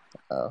 Yeah.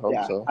 Hope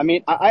so. I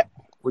mean,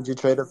 would you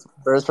trade a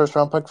Bears first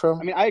round pick for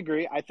him? I mean, I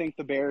agree. I think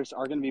the Bears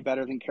are going to be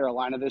better than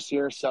Carolina this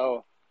year.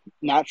 So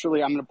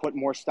naturally, I'm going to put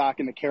more stock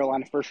in the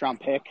Carolina first round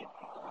pick.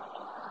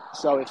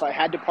 So if I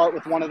had to part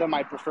with one of them,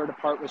 I'd prefer to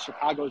part with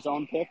Chicago's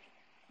own pick.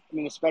 I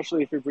mean,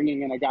 especially if you're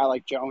bringing in a guy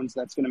like Jones,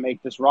 that's going to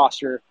make this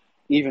roster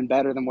even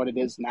better than what it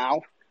is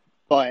now.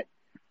 But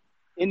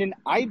in an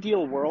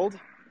ideal world,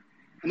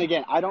 and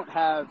again, I don't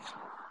have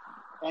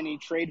any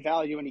trade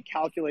value, any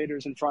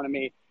calculators in front of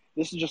me.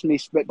 This is just me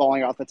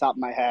spitballing off the top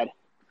of my head.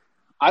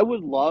 I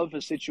would love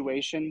a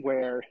situation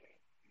where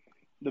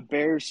the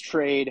Bears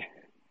trade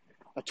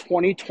a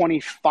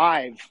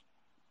 2025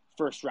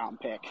 first-round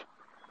pick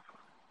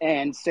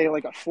and say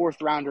like a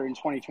fourth-rounder in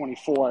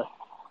 2024.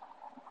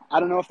 I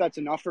don't know if that's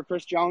enough for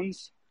Chris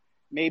Jones.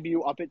 Maybe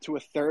you up it to a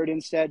third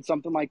instead,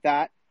 something like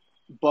that.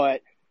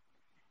 But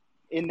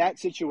in that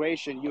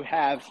situation, you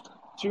have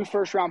 2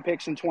 first-round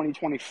picks in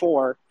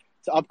 2024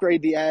 to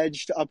upgrade the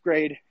edge, to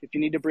upgrade if you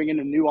need to bring in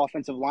a new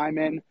offensive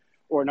lineman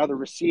or another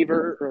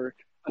receiver or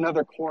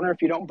another corner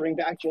if you don't bring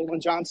back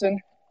Jalen Johnson.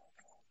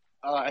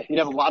 You'd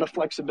have a lot of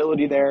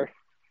flexibility there.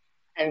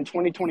 And in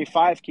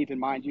 2025, keep in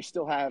mind, you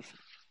still have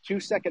 2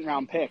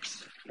 second-round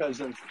picks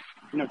because of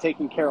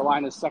taking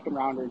Carolina's second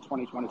rounder in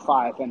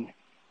 2025. And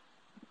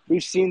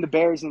we've seen the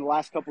Bears in the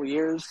last couple of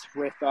years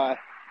with that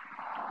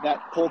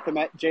Cole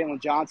Kmet,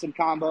 Jalen Johnson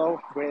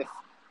combo, with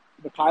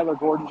the Kyler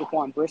Gordon,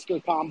 Jaquan Brisker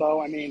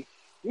combo. I mean,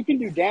 you can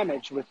do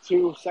damage with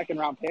 2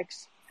 second-round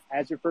picks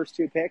as your first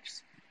 2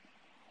 picks.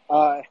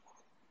 But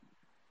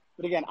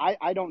again,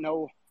 I don't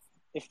know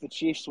if the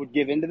Chiefs would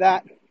give into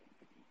that.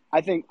 I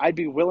think I'd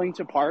be willing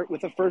to part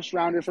with a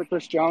first-rounder for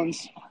Chris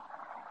Jones.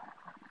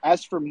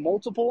 As for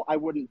multiple, I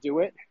wouldn't do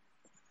it.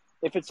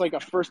 If it's like a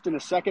first and a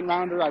second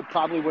rounder, I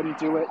probably wouldn't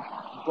do it.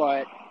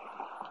 But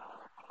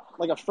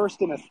like a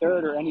first and a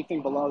third or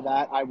anything below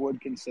that, I would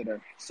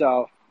consider.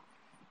 So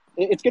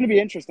it's going to be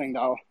interesting,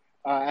 though.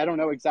 I don't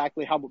know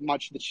exactly how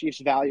much the Chiefs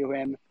value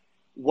him,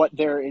 what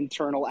their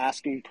internal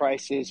asking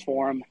price is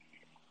for him.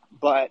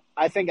 But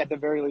I think at the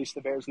very least,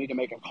 the Bears need to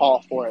make a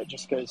call for it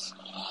just because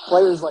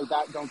players like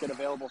that don't get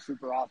available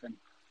super often.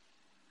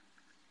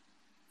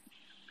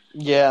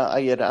 Yeah,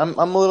 I get it. I'm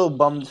a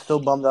little still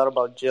bummed out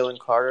about Jalen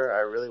Carter. I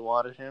really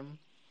wanted him.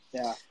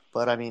 Yeah.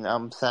 But, I mean,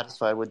 I'm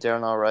satisfied with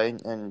Darren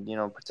Allright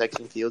and,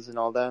 protecting Fields and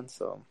all that.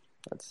 So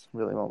that's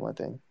really not my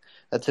thing.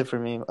 That's it for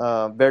me.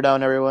 Bear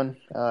down, everyone.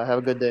 Have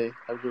a good day.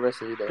 Have a good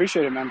rest of your day.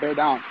 Appreciate it, man. Bear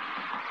down.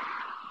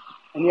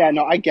 And, yeah,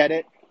 no, I get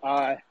it.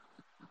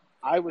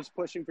 I was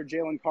pushing for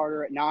Jalen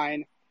Carter at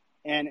 9.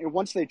 And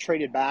once they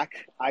traded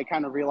back, I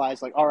kind of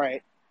realized, all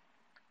right,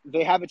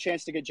 they have a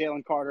chance to get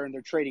Jalen Carter, and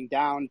they're trading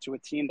down to a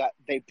team that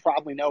they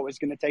probably know is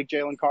going to take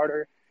Jalen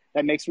Carter.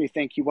 That makes me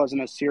think he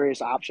wasn't a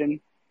serious option.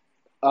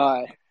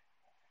 I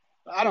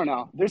don't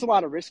know. There's a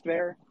lot of risk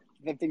there.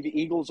 I think the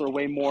Eagles are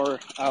way more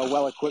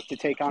well-equipped to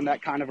take on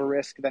that kind of a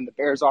risk than the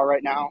Bears are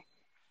right now.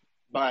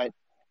 But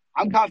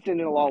I'm confident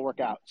it'll all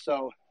work out.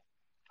 So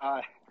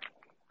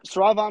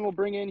Sravan will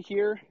bring in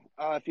here.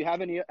 If you have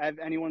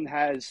anyone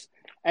has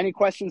any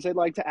questions they'd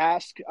like to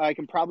ask, I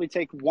can probably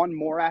take one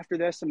more after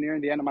this. I'm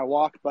nearing the end of my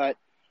walk, but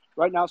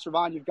right now,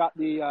 Sravan, you've got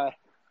the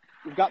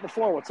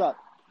floor. What's up?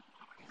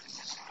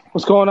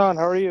 What's going on?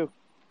 How are you?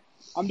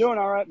 I'm doing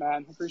all right,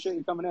 man. Appreciate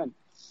you coming in.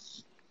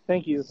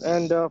 Thank you.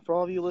 And for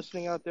all of you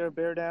listening out there,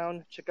 bear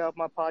down. Check out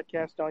my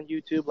podcast on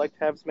YouTube. Like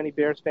to have as many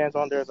Bears fans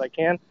on there as I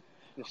can.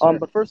 Yes, sir.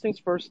 But first things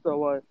first,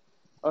 though,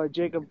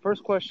 Jacob,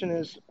 first question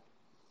is,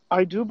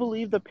 I do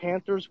believe the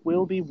Panthers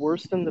will be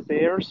worse than the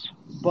Bears,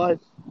 but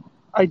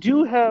I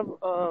do have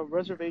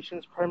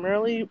reservations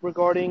primarily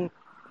regarding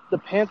the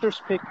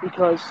Panthers pick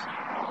because,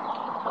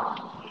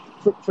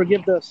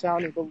 forgive the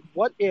sounding, but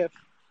what if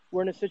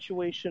we're in a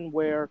situation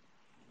where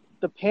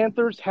the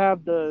Panthers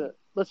have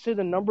let's say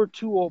the number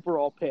 2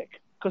 overall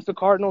pick, because the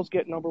Cardinals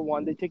get number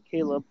 1, they take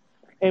Caleb,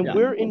 and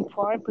we're in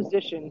prime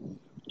position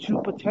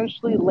to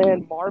potentially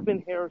land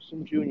Marvin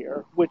Harrison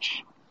Jr.,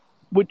 which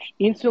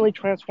instantly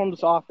transforms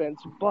this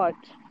offense, but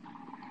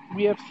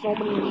we have so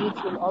many needs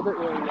in other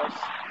areas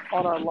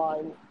on our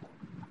line,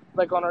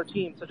 like on our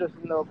team, such as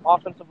in the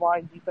offensive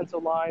line,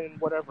 defensive line, and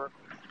whatever.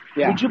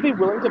 Yeah. Would you be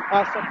willing to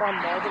pass up on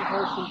Marvin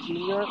Harrison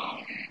Jr.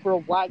 for a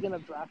wagon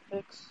of draft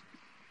picks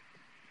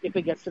if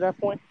it gets to that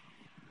point?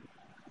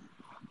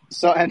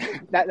 So, and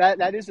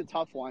that is a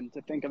tough one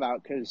to think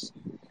about because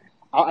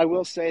I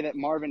will say that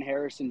Marvin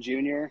Harrison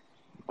Jr.,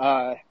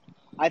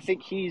 I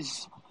think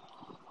he's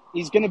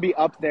going to be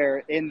up there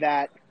in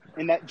that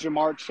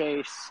Jamar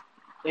Chase,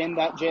 in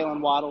that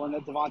Jalen Waddle, and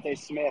that Devontae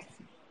Smith.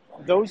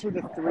 Those were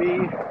the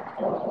 3,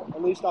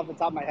 at least off the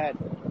top of my head,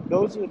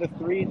 those are the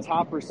 3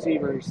 top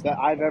receivers that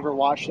I've ever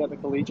watched at the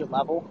collegiate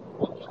level,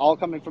 all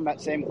coming from that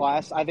same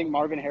class. I think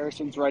Marvin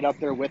Harrison's right up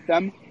there with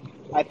them.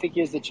 I think he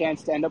has the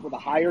chance to end up with a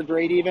higher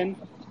grade even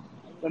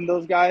than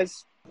those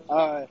guys.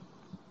 Let's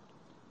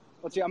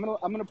see. I'm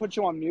gonna put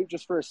you on mute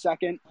just for a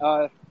second,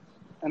 and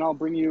I'll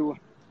bring you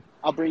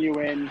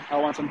in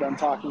once I'm done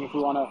talking if we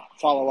want to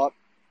follow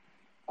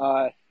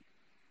up.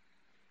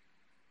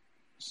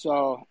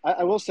 So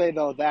I will say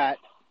though that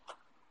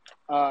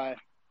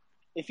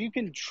if you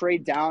can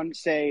trade down,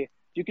 say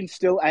you can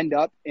still end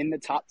up in the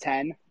top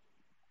 10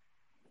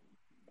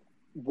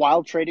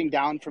 while trading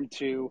down from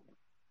 2,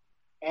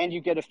 and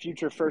you get a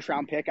future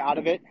first-round pick out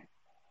of it,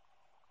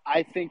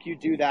 I think you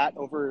do that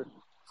over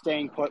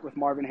staying put with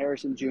Marvin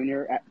Harrison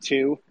Jr. at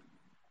 2,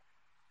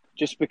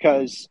 just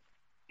because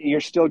you're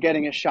still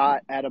getting a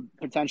shot at a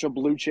potential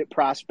blue-chip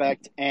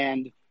prospect,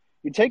 and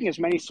you're taking as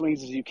many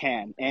swings as you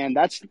can. And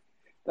that's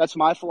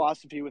my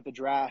philosophy with the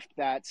draft.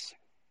 That's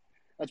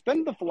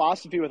been the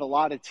philosophy with a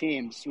lot of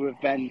teams who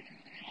have been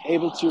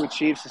able to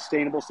achieve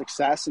sustainable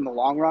success in the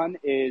long run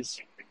is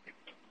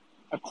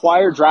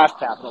acquire draft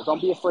capital.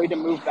 Don't be afraid to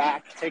move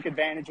back, take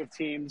advantage of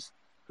teams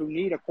who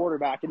need a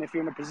quarterback. And if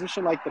you're in a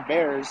position like the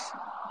Bears,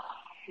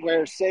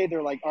 where say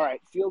they're like, all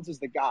right, Fields is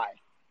the guy.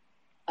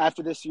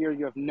 After this year,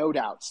 you have no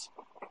doubts.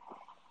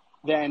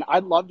 Then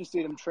I'd love to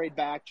see them trade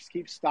back, just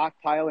keep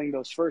stockpiling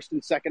those first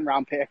and second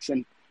round picks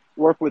and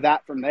work with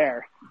that from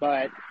there.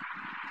 But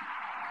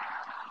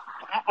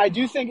I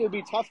do think it would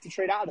be tough to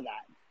trade out of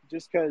that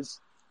just because,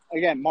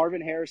 again,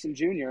 Marvin Harrison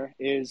Jr.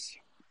 is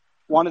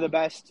one of the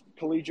best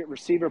collegiate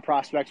receiver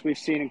prospects we've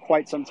seen in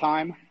quite some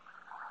time.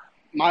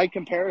 My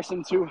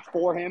comparison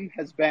for him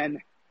has been,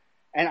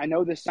 and I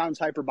know this sounds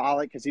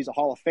hyperbolic because he's a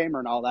Hall of Famer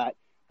and all that,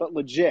 but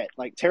legit,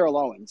 like Terrell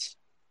Owens.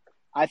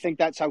 I think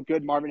that's how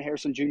good Marvin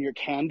Harrison Jr.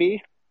 can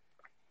be.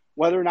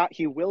 Whether or not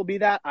he will be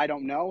that, I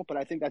don't know, but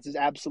I think that's his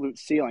absolute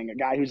ceiling. A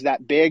guy who's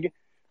that big,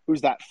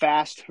 who's that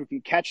fast, who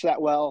can catch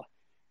that well,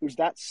 who's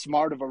that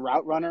smart of a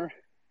route runner,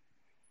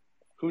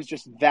 who's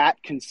just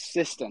that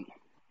consistent.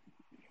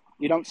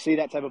 You don't see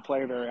that type of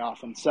player very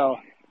often. So,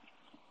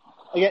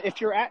 again,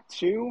 if you're at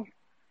 2,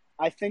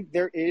 I think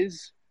there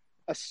is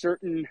a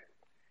certain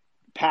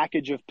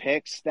package of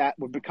picks that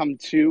would become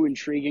too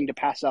intriguing to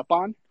pass up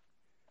on.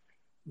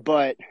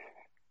 But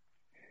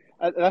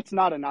that's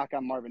not a knock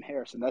on Marvin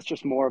Harrison. That's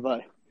just more of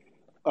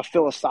a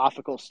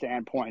philosophical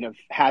standpoint of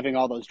having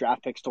all those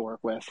draft picks to work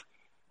with.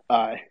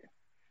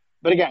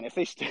 But again, if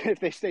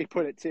they stay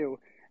put at 2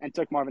 and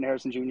took Marvin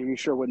Harrison Jr., you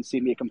sure wouldn't see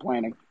me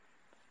complaining.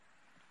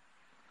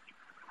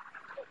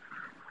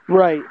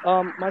 Right.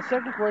 My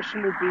second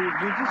question would be,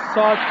 we just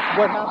saw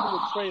what happened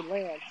with Trey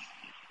Lance.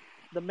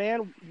 The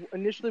man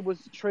initially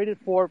was traded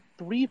for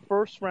 3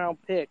 first-round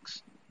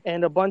picks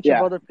and a bunch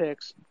of other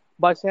picks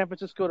by San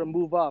Francisco to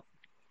move up.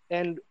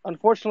 And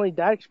unfortunately,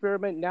 that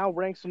experiment now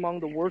ranks among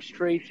the worst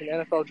trades in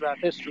NFL draft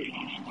history.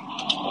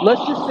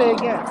 Let's just say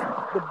again,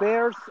 the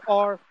Bears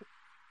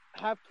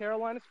have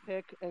Carolina's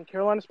pick, and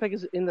Carolina's pick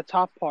is in the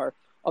top part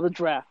of the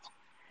draft.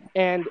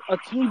 And a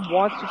team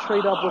wants to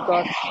trade up with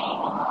us.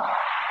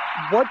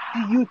 What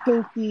do you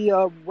think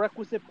the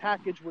requisite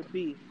package would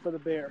be for the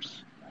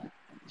Bears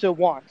to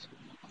want?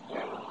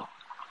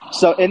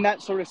 So in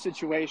that sort of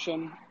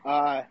situation,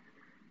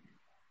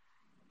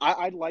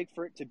 I'd like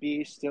for it to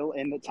be still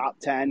in the top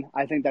 10.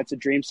 I think that's a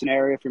dream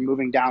scenario if you're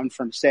moving down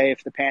from, say,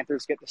 if the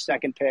Panthers get the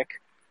second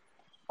pick.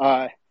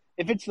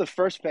 If it's the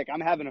first pick,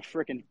 I'm having a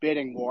freaking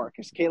bidding war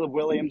because Caleb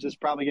Williams is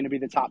probably going to be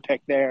the top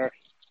pick there,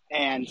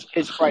 and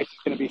his price is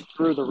going to be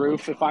through the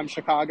roof if I'm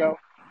Chicago.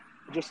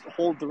 Just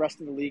hold the rest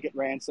of the league at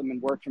ransom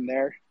and work from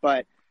there.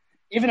 But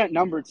even at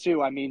number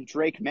 2, I mean,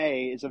 Drake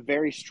May is a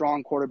very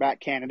strong quarterback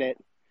candidate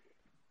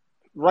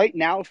right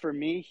now for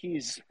me,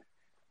 he's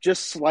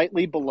just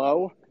slightly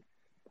below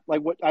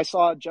like what I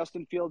saw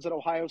Justin Fields at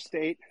Ohio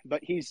State,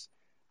 but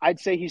I'd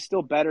say he's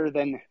still better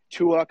than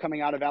Tua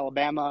coming out of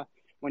Alabama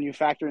when you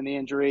factor in the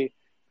injury.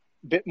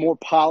 Bit more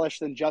polished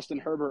than Justin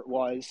Herbert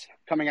was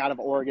coming out of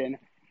Oregon.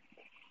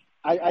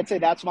 I'd say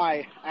that's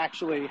my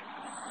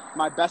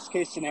best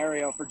case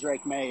scenario for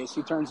Drake May is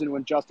he turns into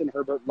a Justin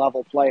Herbert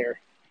level player.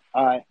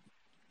 And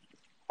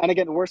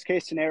again, the worst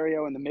case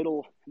scenario in the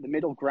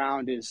middle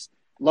ground is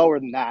lower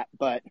than that.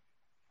 But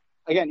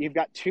again, you've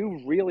got two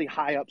really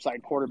high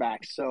upside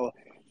quarterbacks. So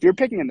if you're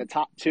picking in the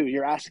top two,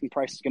 your asking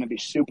price is going to be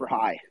super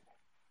high.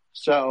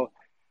 So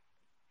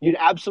you'd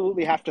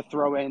absolutely have to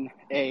throw in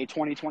a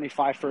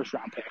 2025 first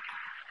round pick,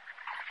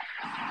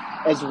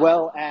 as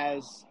well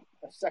as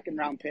a second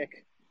round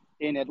pick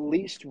in at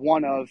least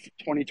one of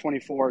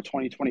 2024 or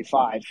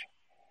 2025.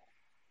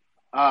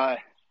 I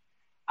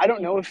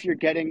don't know if you're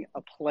getting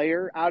a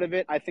player out of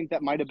it. I think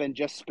that might have been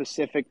just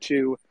specific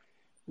to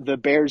the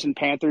Bears and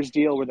Panthers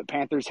deal where the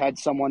Panthers had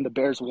someone the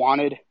Bears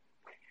wanted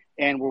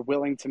and were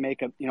willing to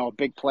make a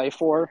big play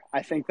for.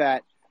 I think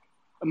that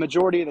a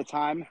majority of the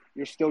time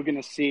you're still going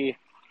to see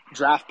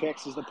draft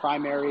picks as the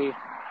primary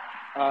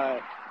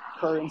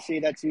currency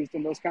that's used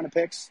in those kind of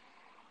picks.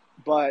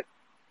 But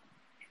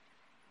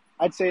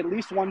I'd say at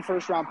least one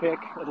first round pick,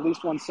 at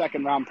least one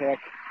second round pick,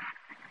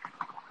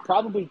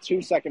 probably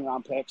 2 second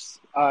round picks.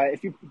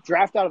 If you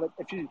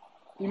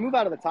move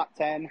out of the top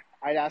 10,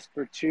 I'd ask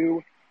for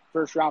 2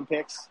 first round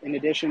picks in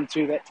addition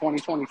to that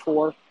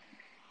 2024.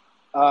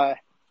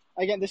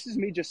 Again, this is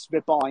me just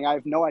spitballing. I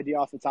have no idea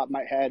off the top of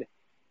my head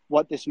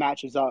what this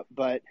matches up,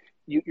 but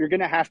you're going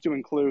to have to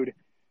include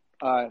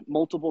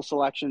multiple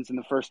selections in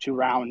the first 2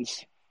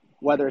 rounds,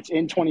 whether it's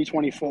in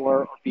 2024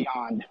 or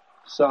beyond.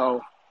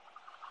 So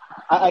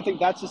I think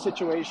that's a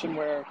situation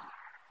where,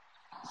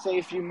 say,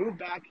 if you move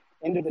back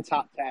into the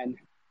top 10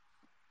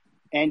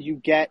 and you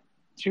get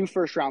 2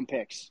 first round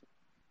picks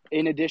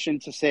in addition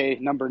to, say,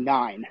 number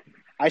 9,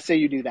 I say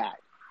you do that.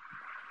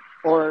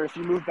 Or if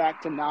you move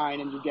back to 9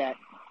 and you get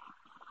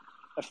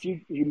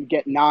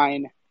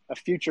 9, a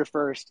future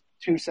first,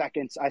 2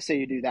 seconds, I say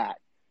you do that.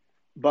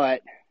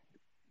 But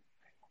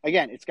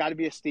again, it's got to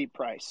be a steep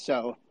price.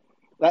 So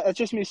that's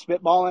just me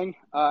spitballing.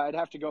 I'd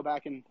have to go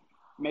back and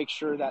make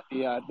sure that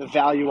the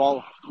value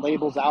all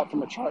labels out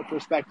from a chart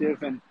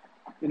perspective and,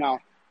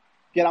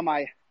 get on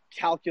my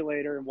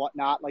calculator and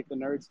whatnot like the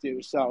nerds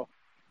do. So,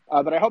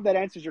 but I hope that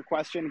answers your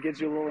question and gives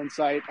you a little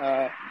insight,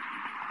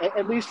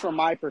 at least from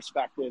my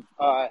perspective,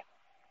 of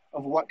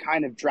what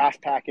kind of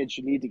draft package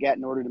you need to get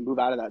in order to move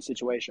out of that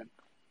situation.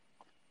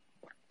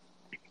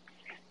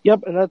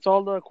 Yep, and that's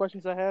all the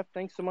questions I have.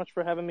 Thanks so much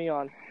for having me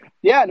on.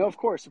 Yeah, no, of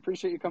course.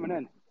 Appreciate you coming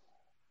in.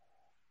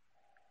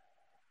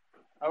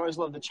 I always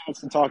love the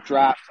chance to talk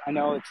draft. I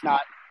know it's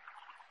not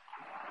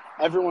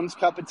everyone's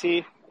cup of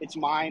tea. It's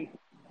mine.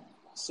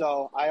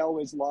 So I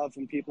always love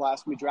when people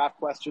ask me draft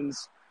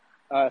questions,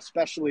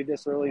 especially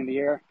this early in the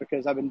year,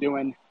 because I've been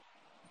doing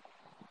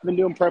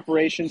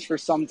preparations for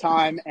some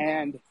time,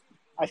 and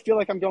I feel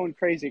like I'm going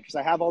crazy because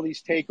I have all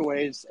these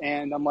takeaways,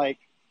 and I'm like,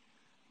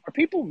 are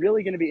people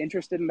really going to be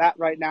interested in that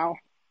right now?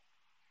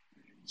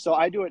 So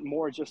I do it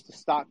more just to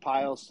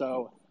stockpile.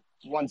 So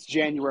once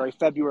January,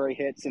 February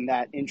hits and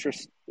that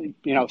interest,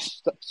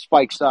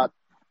 spikes up,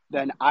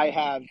 then I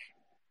have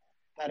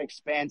that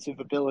expansive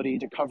ability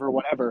to cover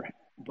whatever.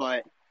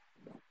 But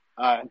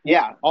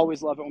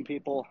always love it when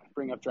people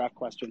bring up draft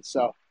questions.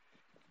 So,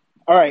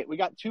 all right, we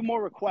got 2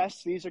 more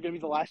requests. These are going to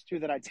be the last 2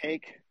 that I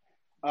take.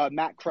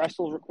 Matt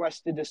Kressel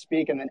requested to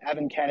speak, and then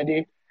Evan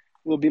Kennedy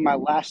will be my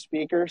last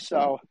speaker.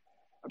 So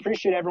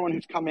appreciate everyone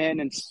who's come in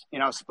and,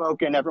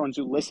 spoken, everyone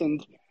who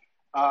listened.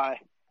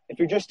 If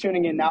you're just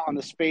tuning in now on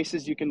the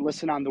Spaces, you can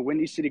listen on the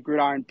Windy City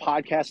Gridiron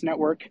Podcast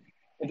Network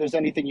if there's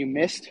anything you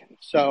missed.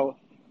 So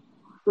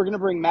we're going to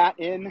bring Matt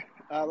in.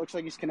 Looks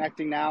like he's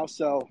connecting now.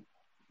 So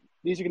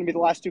these are going to be the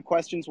last 2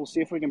 questions. We'll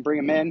see if we can bring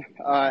him in.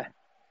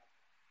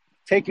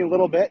 Taking a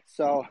little bit,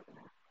 so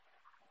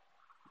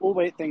we'll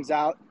wait things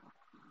out.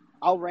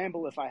 I'll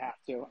ramble if I have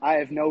to. I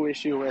have no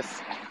issue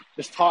with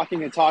just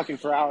talking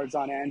for hours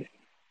on end.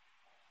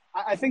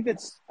 I think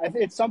it's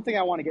something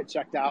I want to get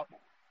checked out.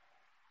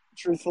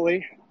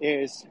 Truthfully,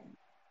 is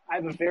I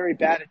have a very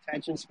bad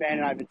attention span,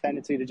 and I have a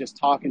tendency to just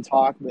talk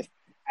with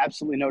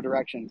absolutely no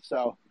direction.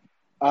 So,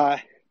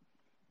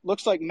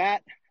 looks like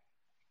Matt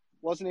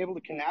wasn't able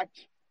to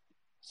connect.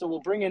 So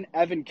we'll bring in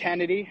Evan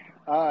Kennedy.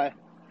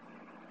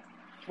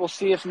 We'll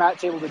see if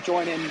Matt's able to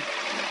join in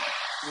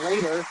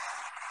later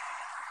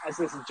as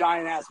this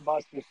giant-ass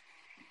bus just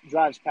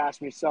drives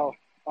past me. So,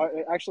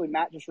 actually,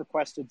 Matt just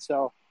requested.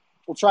 So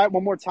we'll try it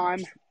one more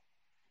time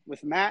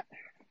with Matt.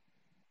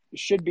 You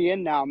should be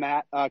in now,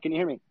 Matt. Can you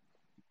hear me?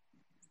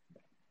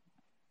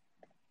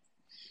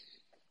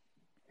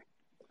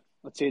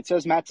 Let's see. It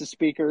says Matt's a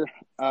speaker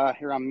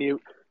here on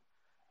mute.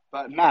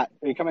 But, Matt,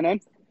 are you coming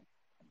in?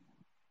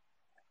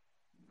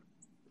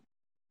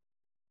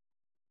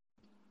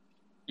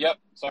 Yep.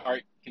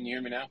 Sorry. Can you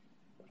hear me now?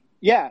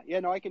 Yeah.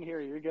 No, I can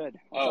hear you. You're good.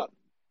 What's up?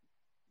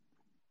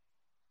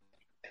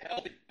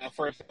 healthy,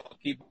 first I'll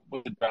keep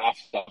with the draft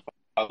stuff.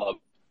 I love,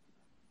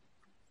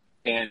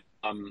 and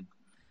I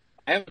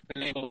haven't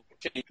been able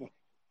to change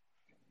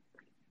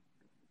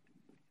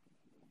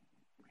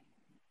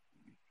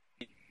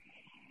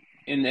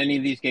in any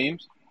of these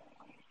games.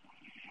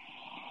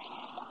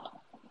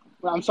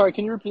 Well, I'm sorry,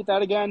 can you repeat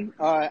that again?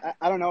 I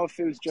don't know if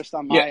it was just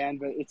on my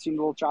end, but it seemed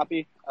a little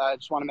choppy. I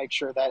just want to make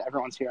sure that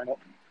everyone's hearing it.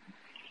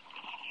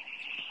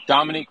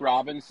 Dominique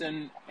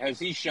Robinson, has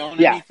he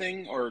shown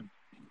anything, or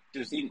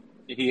does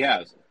he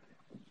has?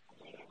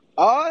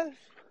 I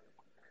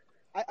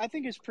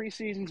think his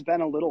preseason's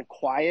been a little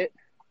quiet.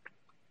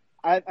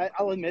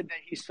 I'll admit that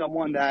he's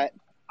someone that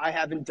I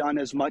haven't done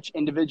as much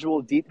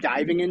individual deep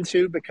diving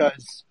into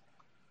because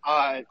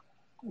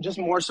just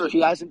more so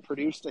he hasn't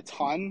produced a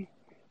ton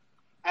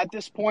at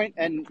this point.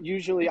 And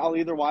usually I'll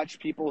either watch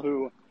people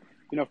who,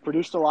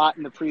 produced a lot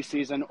in the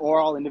preseason,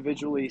 or I'll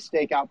individually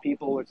stake out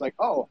people where it's like,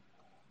 oh,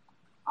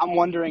 I'm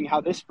wondering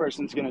how this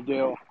person's going to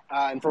do.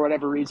 And for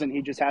whatever reason,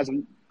 he just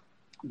hasn't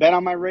been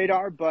on my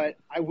radar. But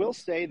I will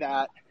say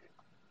that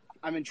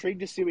I'm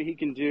intrigued to see what he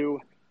can do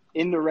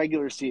in the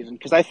regular season,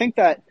 because I think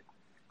that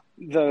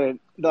the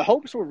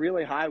hopes were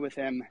really high with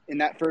him in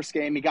that first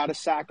game. He got a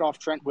sack off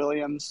Trent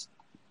Williams,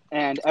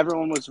 and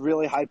everyone was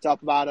really hyped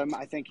up about him.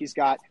 I think he's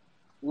got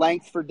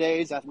length for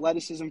days,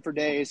 athleticism for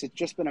days. It's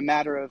just been a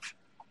matter of,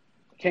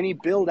 can he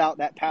build out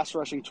that pass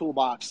rushing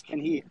toolbox? Can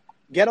he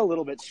get a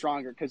little bit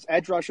stronger? Because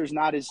edge rusher is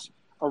not his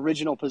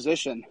original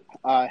position.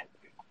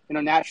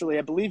 Naturally,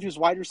 I believe he's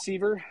wide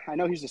receiver. I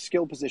know he's a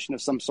skill position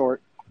of some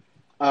sort.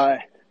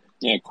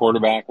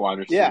 Quarterback, wide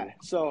receiver. Yeah,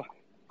 so,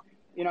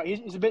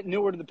 he's a bit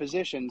newer to the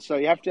position, so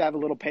you have to have a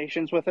little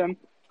patience with him.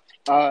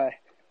 I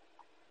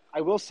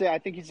will say I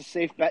think he's a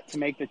safe bet to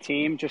make the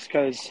team just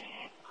because,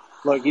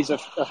 look, he's a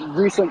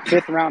recent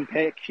fifth-round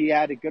pick. He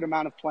had a good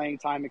amount of playing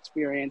time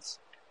experience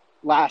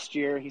last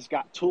year. He's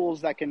got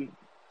tools that can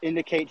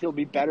indicate he'll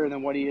be better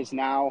than what he is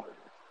now.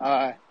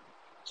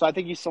 So I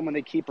think he's someone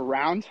they keep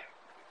around.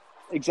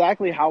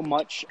 Exactly how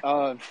much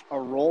of a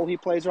role he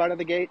plays right out of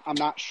the gate, I'm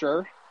not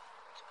sure.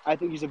 I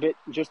think he's a bit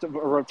just a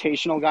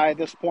rotational guy at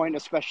this point,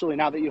 especially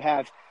now that you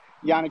have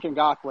Yannick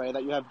Ngakoue,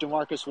 that you have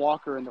DeMarcus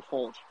Walker in the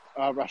fold,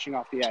 rushing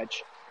off the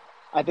edge.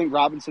 I think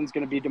Robinson's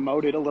going to be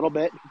demoted a little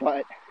bit,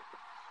 but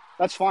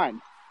that's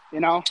fine.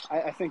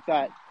 I think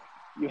that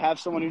you have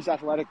someone who's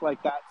athletic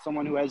like that,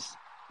 someone who has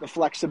the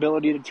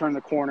flexibility to turn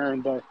the corner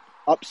and the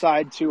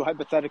upside to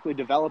hypothetically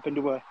develop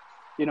into a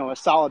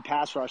solid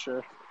pass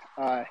rusher.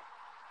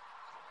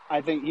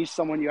 I think he's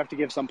someone you have to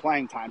give some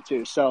playing time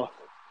to. So,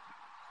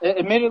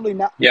 admittedly,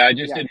 not. Yeah, I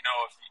just didn't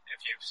know if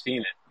you've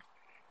seen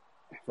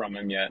it from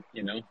him yet.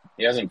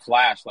 He hasn't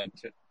flashed like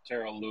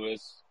Terrell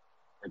Lewis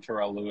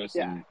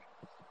and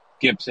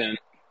Gibson.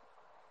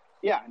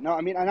 Yeah, no,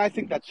 and I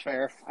think that's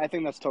fair. I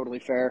think that's totally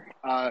fair.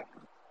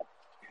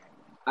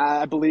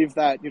 I believe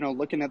that,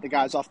 looking at the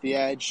guys off the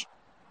edge,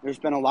 there's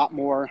been a lot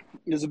more.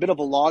 There's a bit of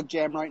a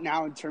logjam right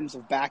now in terms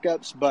of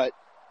backups, but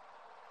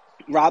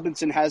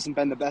Robinson hasn't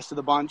been the best of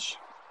the bunch.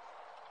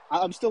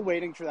 I'm still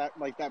waiting for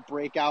that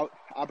breakout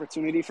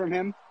opportunity from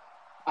him.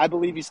 I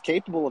believe he's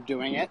capable of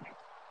doing it.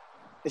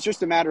 It's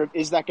just a matter of,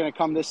 is that going to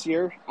come this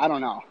year? I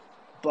don't know.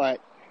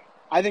 But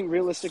I think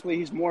realistically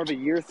he's more of a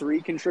year 3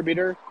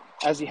 contributor,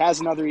 as he has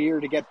another year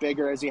to get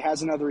bigger, as he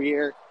has another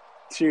year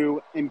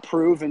to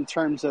improve in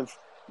terms of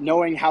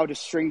knowing how to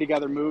string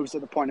together moves at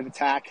the point of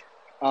attack.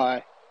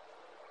 I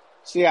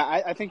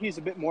think he's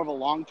a bit more of a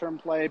long-term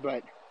play,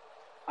 but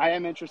I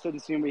am interested in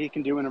seeing what he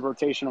can do in a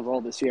rotational role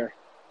this year.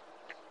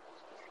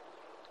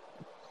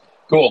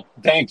 Cool.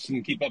 Thanks,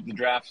 and keep up the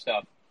draft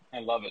stuff. I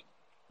love it.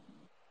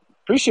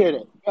 Appreciate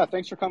it. Yeah,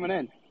 thanks for coming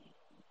in.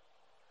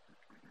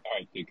 All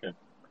right, take care.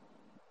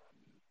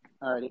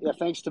 All right. Yeah,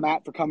 thanks to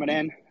Matt for coming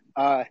in.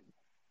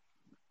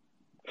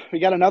 We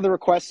got another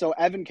request. So,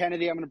 Evan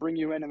Kennedy, I'm going to bring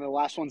you in, and the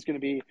last one's going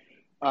to be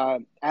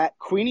at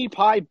Queenie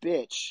Pie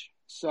Bitch.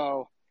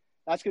 So,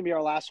 that's going to be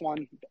our last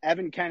one.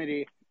 Evan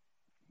Kennedy.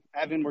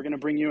 Evan, we're going to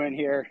bring you in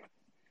here.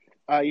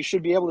 You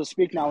should be able to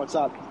speak now. What's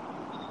up?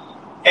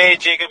 Hey,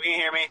 Jacob, can you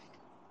hear me?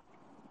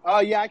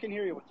 Yeah, I can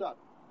hear you. What's up?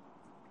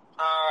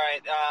 All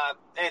right.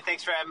 Hey,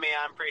 thanks for having me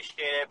on.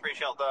 Appreciate it.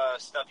 Appreciate all the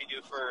stuff you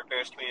do for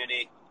Bears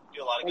community.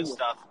 Do a lot of good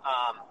stuff.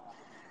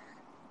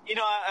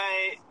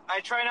 I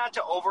try not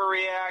to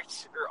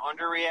overreact or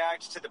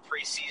underreact to the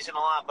preseason a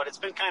lot, but it's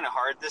been kind of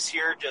hard this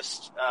year,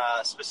 just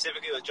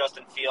specifically with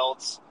Justin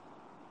Fields.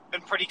 Been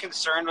pretty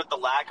concerned with the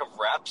lack of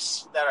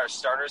reps that our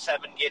starters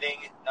have been getting.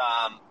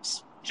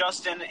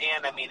 Justin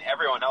and,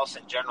 everyone else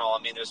in general.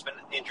 There's been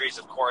injuries,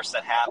 of course,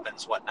 that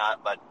happens,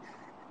 whatnot, but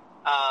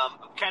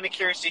I'm kind of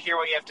curious to hear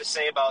what you have to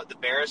say about the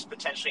Bears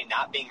potentially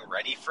not being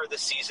ready for the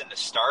season to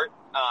start.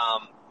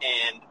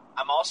 And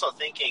I'm also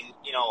thinking,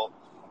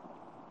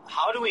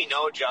 how do we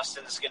know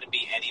Justin's going to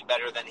be any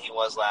better than he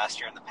was last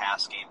year in the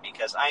pass game?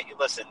 Because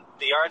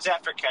the yards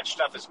after catch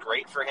stuff is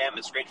great for him.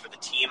 It's great for the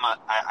team.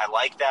 I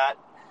like that.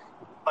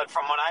 But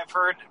from what I've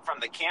heard from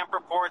the camp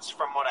reports,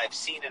 from what I've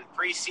seen in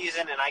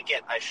preseason, and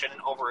I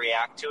shouldn't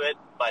overreact to it,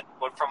 but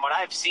from what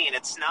I've seen,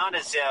 it's not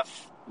as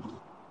if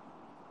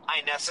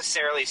I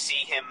necessarily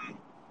see him,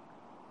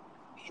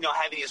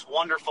 having these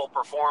wonderful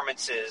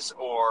performances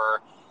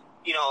or,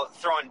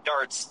 throwing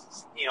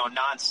darts,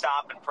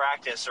 nonstop in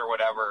practice or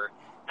whatever.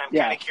 And I'm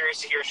kind of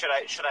curious to hear, should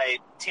I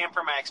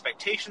tamper my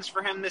expectations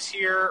for him this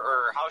year,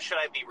 or how should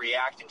I be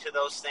reacting to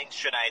those things?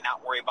 Should I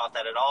not worry about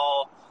that at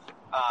all?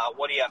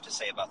 What do you have to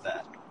say about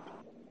that?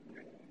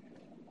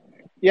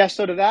 Yeah,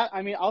 so to that,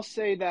 I'll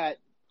say that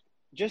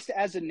just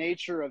as a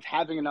nature of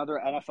having another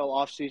NFL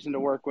offseason to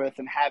work with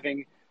and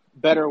having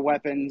better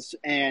weapons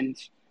and,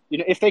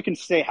 if they can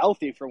stay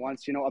healthy for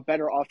once, a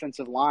better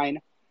offensive line,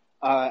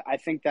 I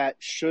think that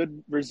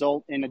should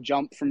result in a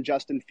jump from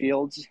Justin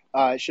Fields.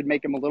 It should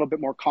make him a little bit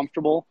more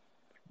comfortable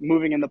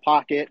moving in the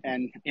pocket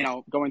and,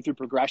 going through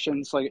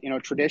progressions like,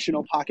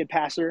 traditional pocket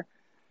passer.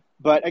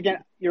 But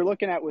again, you're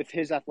looking at with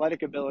his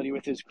athletic ability,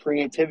 with his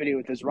creativity,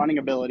 with his running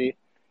ability,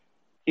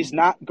 he's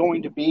not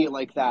going to be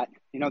like that,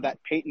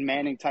 that Peyton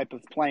Manning type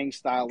of playing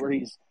style where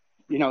he's,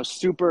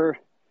 super,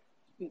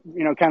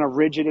 kind of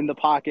rigid in the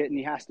pocket, and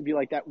he has to be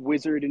like that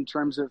wizard in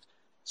terms of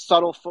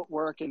subtle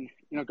footwork and,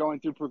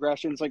 going through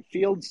progressions. Like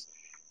Fields,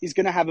 he's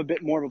going to have a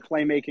bit more of a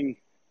playmaking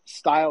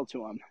style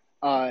to him.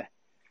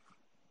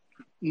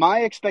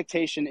 My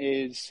expectation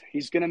is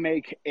he's going to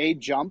make a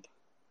jump.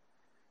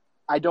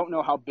 I don't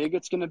know how big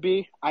it's going to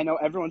be. I know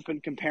everyone's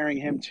been comparing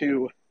him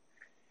to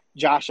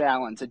Josh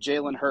Allen, to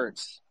Jalen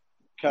Hurts,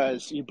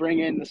 because you bring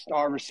in the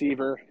star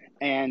receiver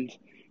and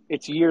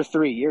it's year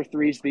 3. Year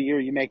 3 is the year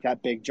you make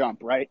that big jump,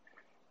 right?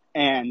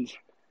 And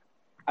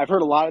I've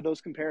heard a lot of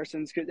those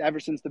comparisons ever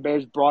since the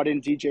Bears brought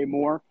in DJ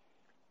Moore.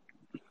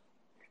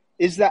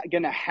 Is that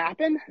going to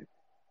happen?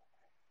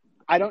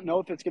 I don't know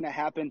if it's going to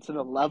happen to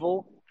the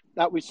level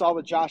that we saw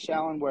with Josh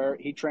Allen, where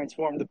he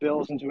transformed the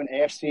Bills into an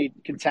AFC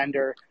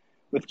contender,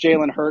 with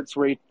Jalen Hurts,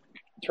 where he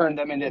turned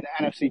them into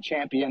the NFC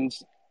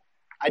champions.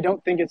 I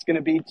don't think it's going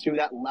to be to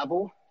that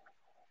level,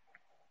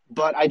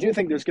 but I do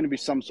think there's going to be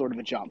some sort of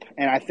a jump.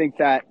 And I think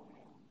that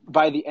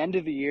by the end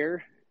of the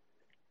year,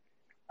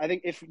 I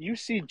think if you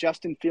see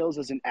Justin Fields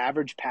as an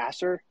average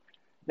passer,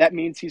 that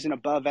means he's an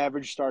above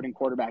average starting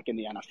quarterback in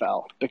the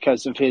NFL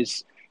because of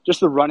just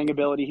the running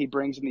ability he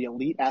brings and the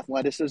elite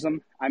athleticism.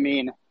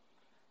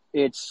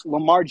 It's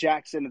Lamar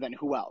Jackson and then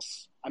who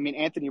else?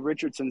 Anthony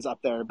Richardson's up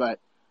there, but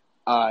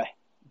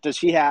does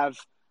he have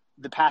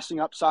the passing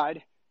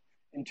upside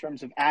in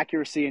terms of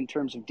accuracy, in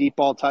terms of deep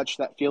ball touch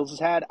that Fields has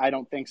had? I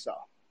don't think so.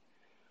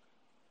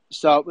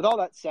 So with all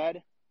that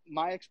said,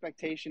 my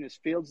expectation is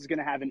Fields is going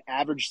to have an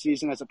average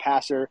season as a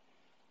passer,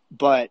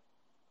 but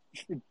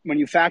when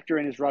you factor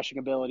in his rushing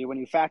ability, when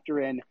you factor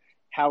in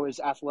how his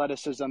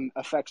athleticism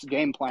affects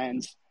game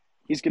plans,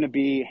 he's going to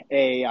be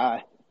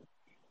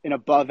an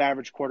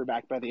above-average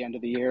quarterback by the end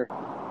of the year.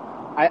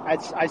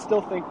 I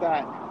still think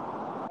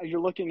that you're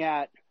looking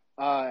at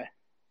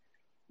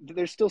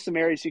there's still some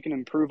areas he can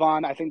improve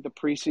on. I think the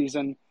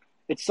preseason,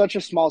 it's such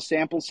a small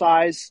sample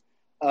size.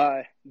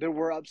 There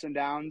were ups and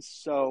downs,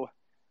 so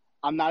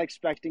I'm not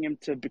expecting him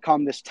to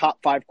become this top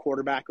 5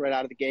 quarterback right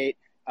out of the gate.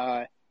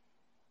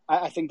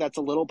 I think that's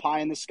a little pie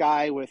in the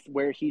sky with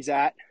where he's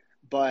at,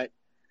 but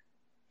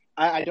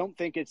I don't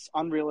think it's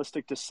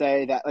unrealistic to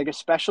say that, like,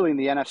 especially in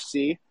the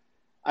NFC,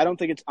 I don't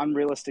think it's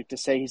unrealistic to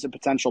say he's a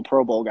potential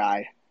Pro Bowl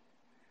guy.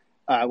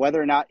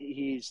 Whether or not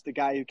he's the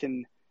guy who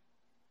can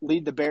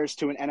lead the Bears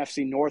to an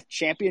NFC North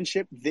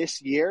championship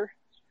this year,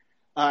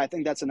 I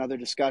think that's another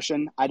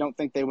discussion. I don't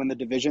think they win the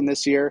division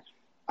this year.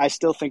 I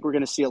still think we're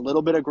going to see a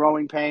little bit of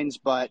growing pains,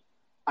 but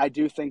I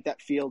do think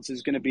that Fields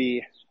is going to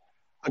be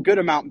a good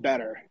amount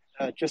better.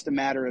 Just a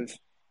matter of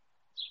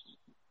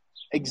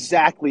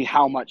exactly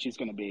how much he's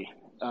going to be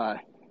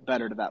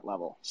better to that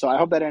level. So I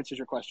hope that answers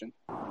your question.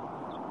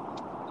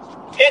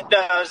 It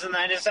does, and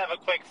I just have a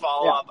quick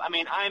follow-up. Yeah.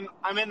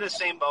 I'm in the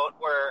same boat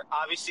where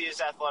obviously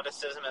his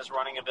athleticism, his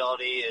running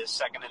ability is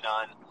second to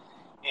none,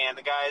 and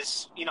the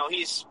guy's,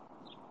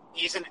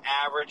 he's an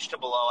average to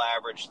below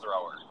average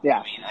thrower.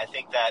 Yeah. I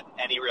think that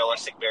any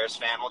realistic Bears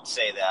fan would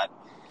say that.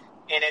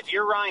 And if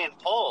you're Ryan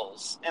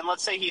Poles, and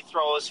let's say he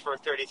throws for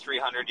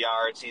 3,300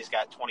 yards, he's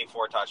got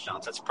 24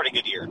 touchdowns. That's a pretty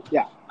good year.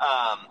 Yeah.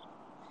 I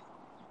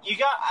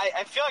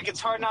feel like it's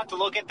hard not to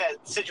look at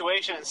that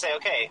situation and say,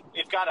 okay,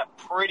 we've got a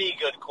pretty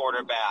good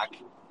quarterback,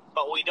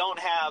 but we don't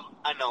have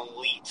an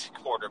elite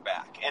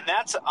quarterback. And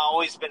that's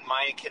always been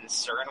my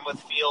concern with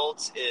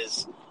Fields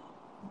is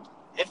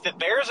if the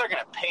Bears are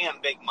going to pay him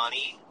big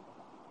money,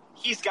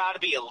 he's got to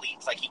be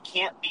elite. Like, he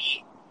can't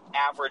be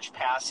average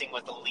passing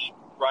with elite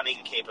running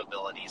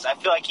capabilities. I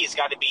feel like he's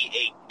got to be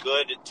a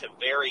good to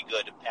very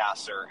good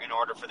passer in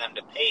order for them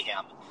to pay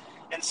him.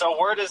 And so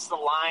where does the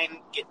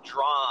line get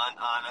drawn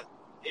on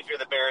if you're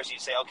the Bears, you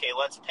say, okay,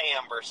 let's pay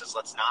him versus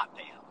let's not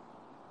pay him?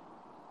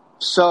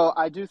 So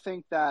I do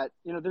think that,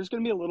 there's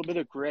going to be a little bit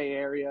of gray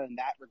area in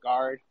that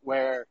regard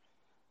where,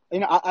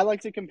 I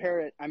like to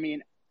compare it.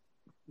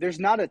 There's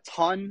not a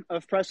ton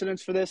of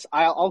precedence for this.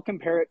 I'll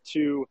compare it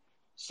to,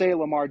 say,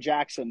 Lamar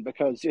Jackson,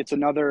 because it's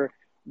another,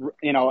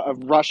 a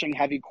rushing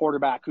heavy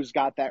quarterback who's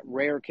got that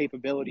rare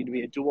capability to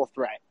be a dual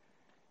threat.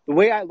 The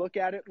way I look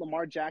at it,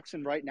 Lamar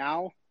Jackson right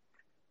now,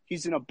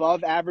 he's an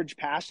above average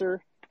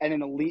passer and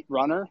an elite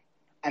runner,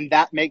 and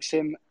that makes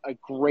him a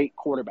great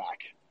quarterback,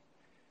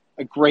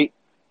 a great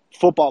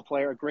football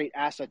player, a great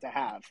asset to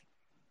have.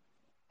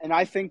 And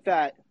I think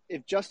that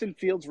if Justin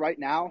Fields right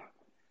now,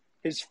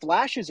 his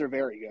flashes are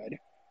very good.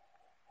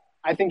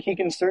 I think he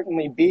can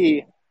certainly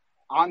be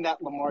on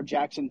that Lamar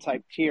Jackson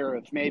type tier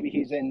of maybe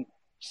he's in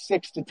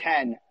 6 to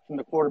 10 from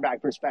the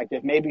quarterback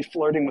perspective, maybe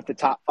flirting with the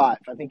top 5.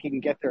 I think he can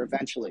get there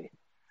eventually.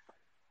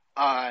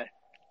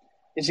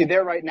 Is he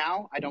there right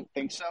now? I don't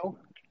think so.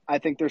 I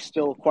think there's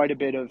still quite a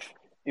bit of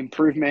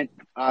improvement,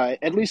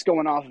 at least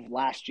going off of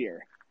last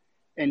year,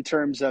 in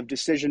terms of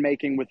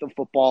decision-making with the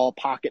football,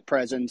 pocket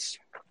presence.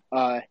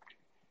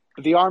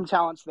 The arm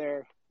talent's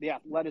there. The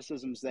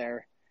athleticism's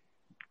there.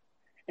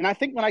 And I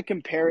think when I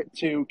compare it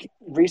to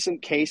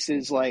recent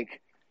cases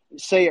like,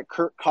 say, a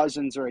Kirk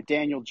Cousins or a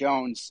Daniel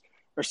Jones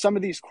or some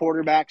of these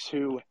quarterbacks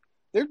who,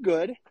 they're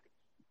good.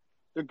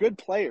 They're good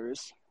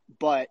players,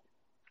 but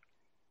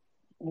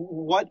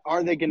what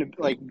are they going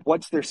to, like,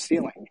 what's their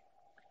ceiling?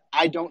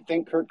 I don't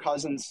think Kirk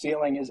Cousins'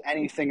 ceiling is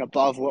anything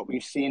above what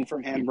we've seen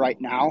from him right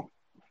now.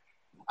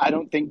 I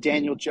don't think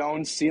Daniel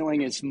Jones'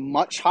 ceiling is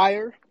much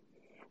higher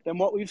than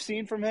what we've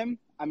seen from him.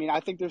 I mean, I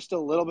think there's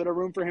still a little bit of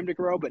room for him to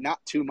grow, but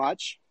not too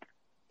much.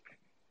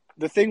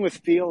 The thing with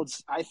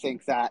Fields, I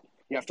think that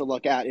you have to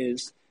look at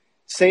is,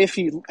 say if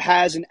he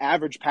has an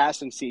average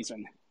passing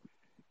season,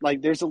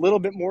 like there's a little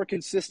bit more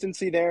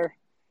consistency there.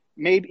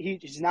 Maybe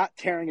he's not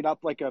tearing it up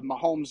like a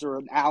Mahomes or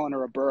an Allen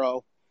or a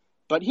Burrow,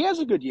 but he has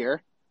a good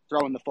year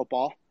throwing the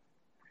football,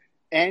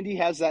 and he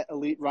has that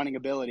elite running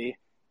ability.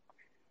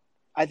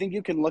 I think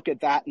you can look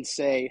at that and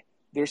say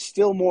there's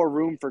still more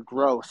room for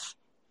growth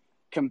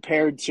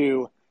compared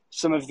to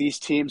some of these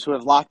teams who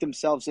have locked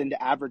themselves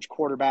into average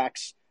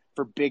quarterbacks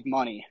for big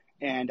money.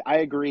 And I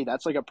agree,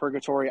 that's like a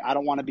purgatory I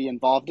don't want to be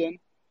involved in.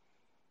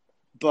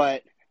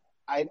 But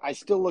I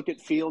still look at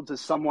Fields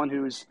as someone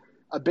who's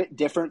a bit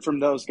different from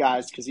those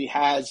guys because he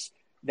has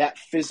that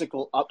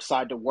physical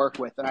upside to work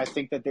with. And I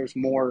think that there's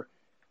more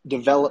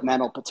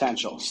developmental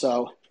potential.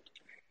 So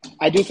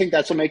I do think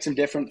that's what makes him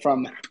different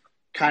from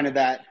kind of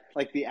that,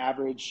 like the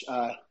average,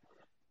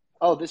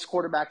 this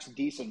quarterback's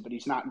decent, but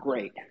he's not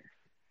great,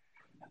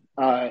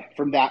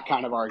 from that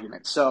kind of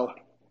argument. So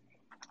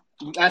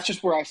that's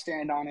just where I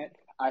stand on it.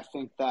 I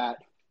think that,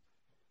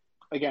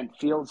 again,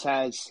 Fields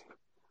has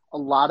a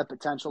lot of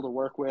potential to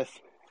work with.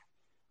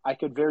 I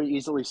could very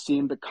easily see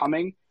him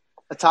becoming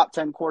a top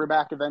 10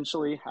 quarterback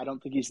eventually. I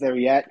don't think he's there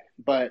yet,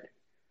 but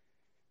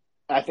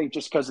I think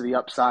just because of the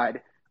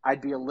upside,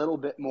 I'd be a little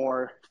bit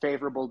more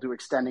favorable to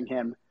extending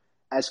him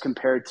as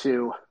compared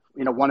to,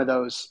 one of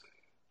those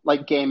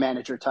like game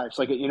manager types,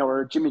 like,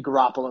 or Jimmy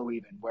Garoppolo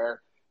even,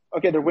 where,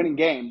 okay, they're winning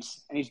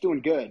games and he's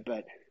doing good,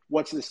 but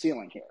what's the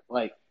ceiling here?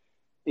 Like,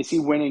 is he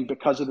winning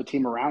because of the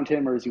team around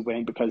him, or is he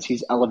winning because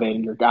he's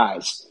elevating your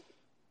guys?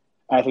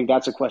 I think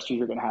that's a question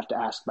you're going to have to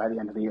ask by the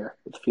end of the year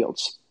with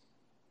Fields.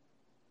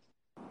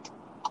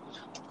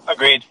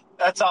 Agreed.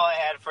 That's all I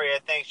had for you.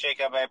 Thanks,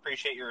 Jacob. I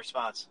appreciate your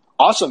response.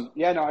 Awesome.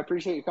 Yeah, no, I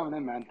appreciate you coming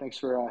in, man. Thanks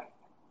for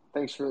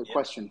the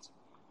questions.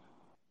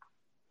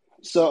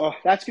 So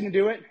that's going to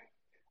do it.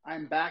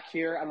 I'm back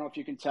here. I don't know if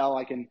you can tell.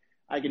 I can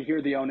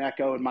hear the own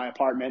echo in my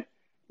apartment.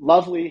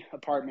 Lovely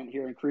apartment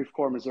here in Creve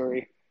Coeur,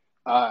 Missouri.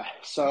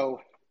 So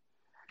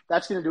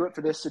that's going to do it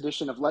for this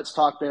edition of Let's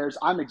Talk Bears.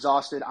 I'm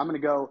exhausted. I'm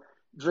going to go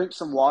drink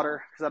some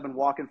water because I've been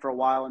walking for a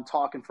while and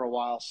talking for a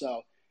while.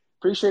 So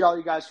appreciate all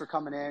you guys for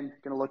coming in.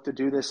 Going to look to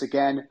do this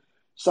again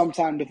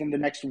sometime within the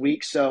next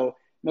week. So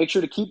make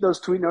sure to keep those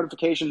tweet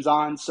notifications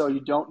on so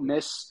you don't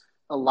miss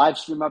a live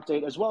stream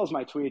update as well as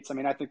my tweets. I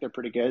mean, I think they're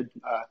pretty good.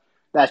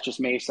 That's just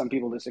me. Some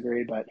people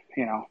disagree, but,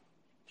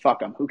 fuck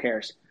them. Who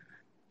cares?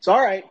 So,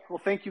 all right. Well,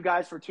 thank you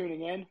guys for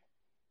tuning in.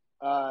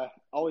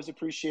 Always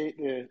appreciate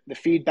the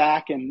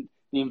feedback and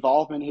the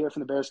involvement here from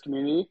the Bears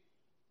community.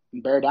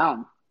 And bear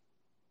down.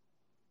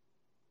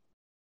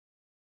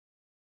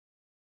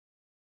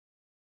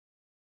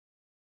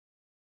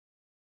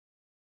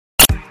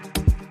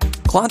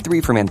 Claude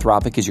 3 from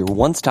Anthropic is your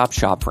one-stop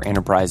shop for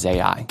enterprise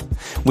AI.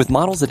 With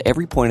models at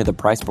every point of the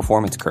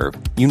price-performance curve,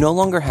 you no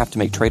longer have to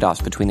make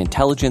trade-offs between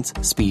intelligence,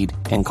 speed,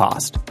 and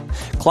cost.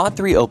 Claude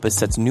 3 Opus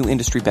sets new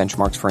industry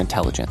benchmarks for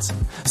intelligence.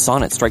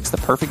 Sonnet strikes the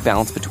perfect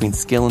balance between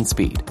skill and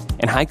speed.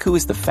 And Haiku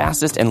is the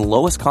fastest and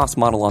lowest-cost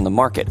model on the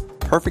market,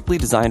 perfectly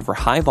designed for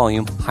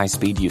high-volume,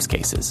 high-speed use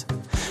cases.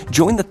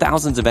 Join the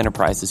thousands of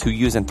enterprises who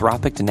use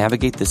Anthropic to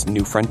navigate this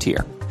new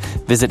frontier.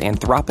 Visit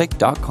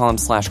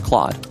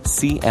anthropic.com/Claude,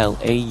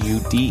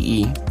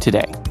 CLAUDE,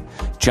 today.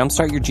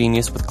 Jumpstart your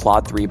genius with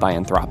Claude 3 by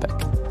Anthropic.